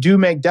if you do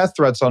make death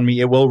threats on me,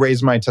 it will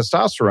raise my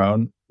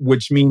testosterone,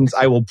 which means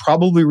I will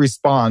probably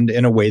respond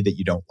in a way that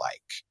you don't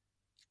like.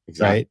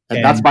 Exactly. Right?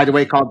 And that's, by the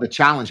way, called the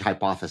challenge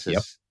hypothesis.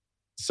 Yep.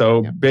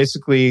 So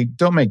basically,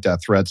 don't make death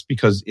threats,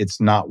 because it's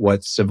not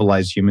what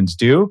civilized humans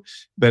do.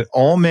 But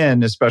all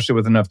men, especially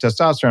with enough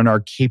testosterone,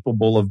 are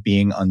capable of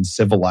being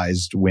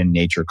uncivilized when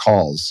nature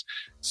calls.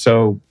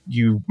 So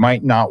you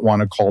might not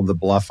want to call the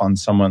bluff on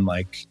someone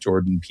like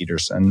Jordan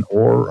Peterson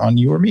or on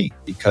you or me,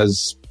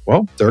 because,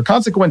 well, there are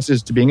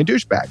consequences to being a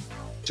douchebag.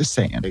 Just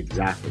saying.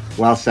 Exactly.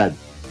 Well said.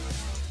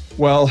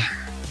 Well,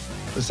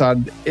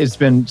 Saad, it's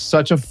been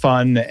such a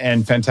fun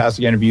and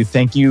fantastic interview.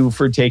 Thank you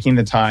for taking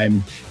the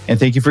time, and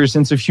thank you for your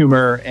sense of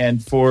humor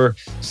and for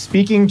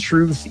speaking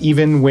truth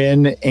even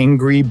when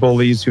angry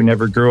bullies who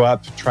never grew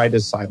up try to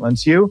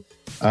silence you.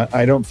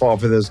 I don't fall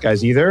for those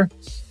guys either.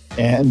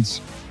 And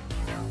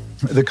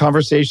the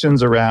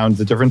conversations around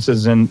the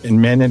differences in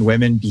men and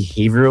women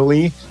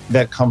behaviorally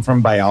that come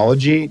from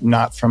biology,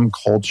 not from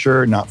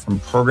culture, not from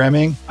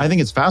programming, I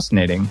think it's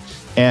fascinating.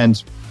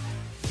 And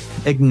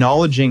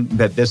acknowledging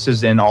that this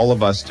is in all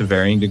of us to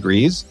varying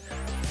degrees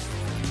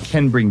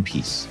can bring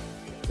peace,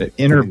 the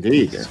inner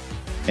peace.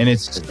 And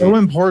it's so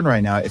important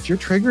right now. If you're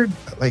triggered,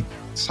 like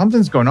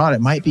something's going on,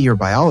 it might be your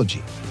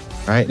biology,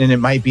 right? And it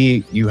might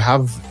be you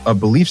have a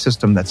belief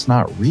system that's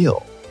not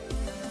real.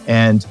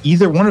 And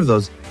either one of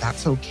those,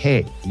 that's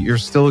okay. You're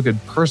still a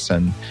good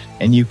person,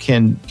 and you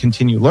can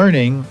continue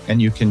learning,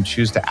 and you can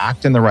choose to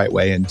act in the right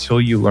way until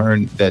you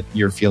learn that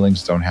your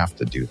feelings don't have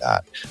to do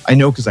that. I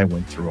know, because I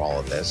went through all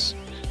of this.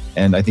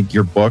 And I think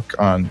your book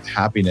on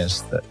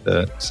happiness,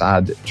 the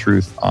Saad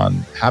Truth on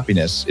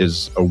Happiness,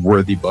 is a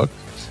worthy book.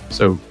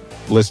 So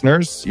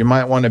listeners, you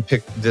might want to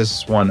pick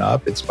this one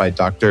up. It's by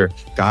Dr.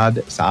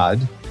 Gad Saad.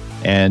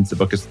 And the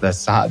book is the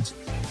Saad,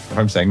 if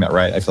I'm saying that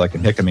right, I feel like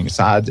I'm hiccuping,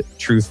 Saad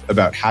Truth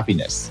About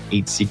Happiness,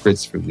 8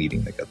 Secrets for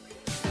Leading the Good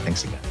Life.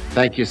 Thanks again.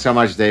 Thank you so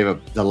much, Dave. A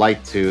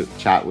delight to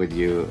chat with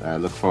you.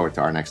 Look forward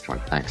to our next one.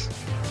 Thanks.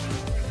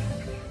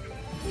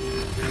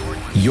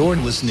 You're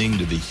listening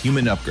to The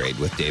Human Upgrade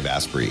with Dave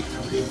Asprey.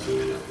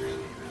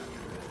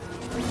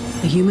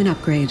 The Human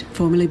Upgrade,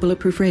 formerly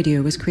Bulletproof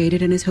Radio, was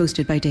created and is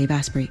hosted by Dave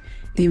Asprey.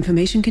 The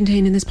information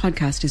contained in this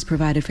podcast is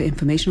provided for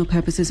informational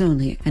purposes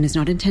only and is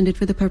not intended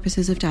for the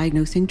purposes of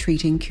diagnosing,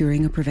 treating,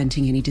 curing, or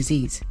preventing any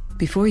disease.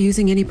 Before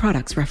using any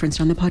products referenced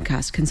on the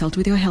podcast, consult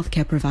with your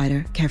healthcare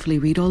provider, carefully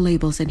read all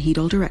labels, and heed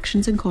all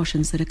directions and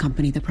cautions that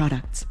accompany the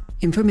products.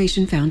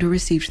 Information found or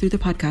received through the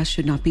podcast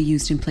should not be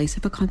used in place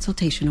of a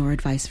consultation or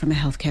advice from a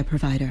healthcare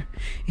provider.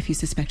 If you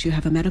suspect you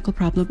have a medical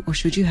problem or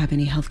should you have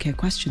any healthcare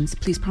questions,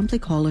 please promptly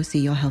call or see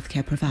your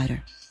healthcare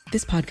provider.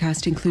 This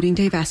podcast, including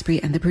Dave Asprey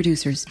and the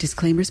producers,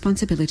 disclaim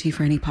responsibility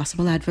for any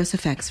possible adverse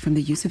effects from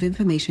the use of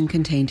information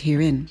contained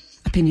herein.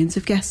 Opinions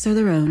of guests are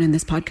their own, and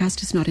this podcast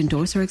does not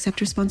endorse or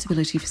accept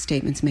responsibility for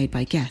statements made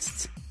by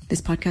guests.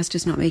 This podcast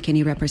does not make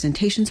any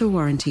representations or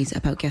warranties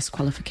about guest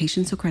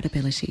qualifications or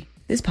credibility.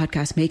 This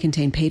podcast may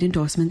contain paid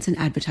endorsements and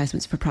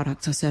advertisements for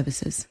products or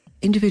services.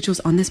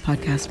 Individuals on this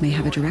podcast may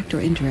have a direct or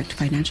indirect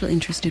financial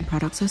interest in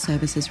products or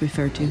services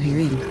referred to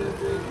herein.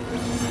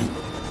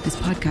 This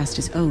podcast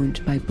is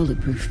owned by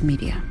Bulletproof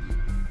Media.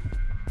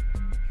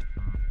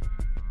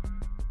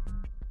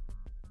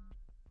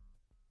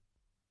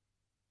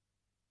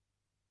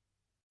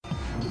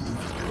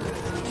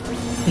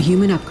 The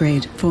Human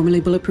Upgrade, formerly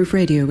Bulletproof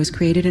Radio, was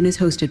created and is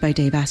hosted by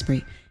Dave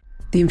Asprey.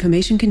 The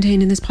information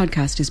contained in this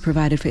podcast is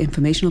provided for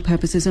informational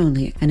purposes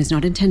only and is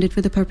not intended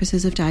for the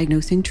purposes of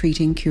diagnosing,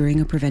 treating,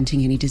 curing, or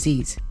preventing any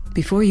disease.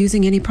 Before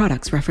using any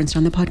products referenced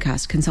on the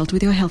podcast, consult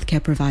with your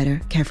healthcare provider,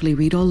 carefully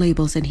read all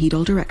labels, and heed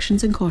all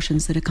directions and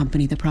cautions that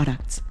accompany the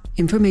products.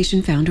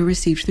 Information found or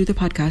received through the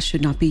podcast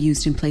should not be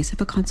used in place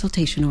of a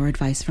consultation or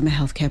advice from a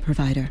healthcare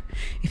provider.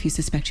 If you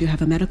suspect you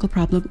have a medical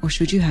problem or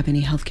should you have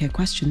any healthcare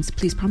questions,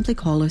 please promptly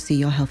call or see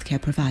your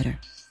healthcare provider.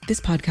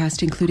 This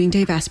podcast, including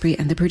Dave Asprey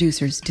and the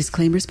producers,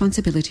 disclaim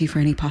responsibility for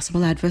any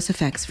possible adverse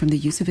effects from the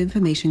use of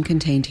information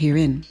contained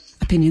herein.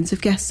 Opinions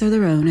of guests are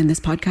their own, and this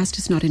podcast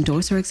does not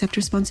endorse or accept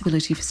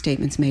responsibility for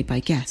statements made by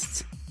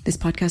guests. This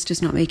podcast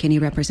does not make any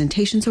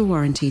representations or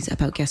warranties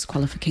about guest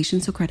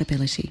qualifications or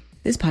credibility.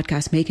 This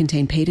podcast may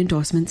contain paid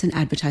endorsements and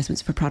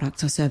advertisements for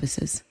products or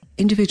services.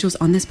 Individuals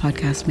on this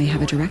podcast may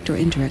have a direct or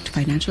indirect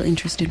financial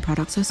interest in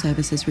products or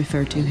services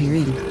referred to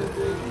herein.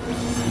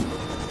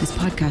 This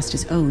podcast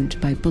is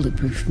owned by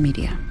Bulletproof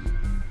Media.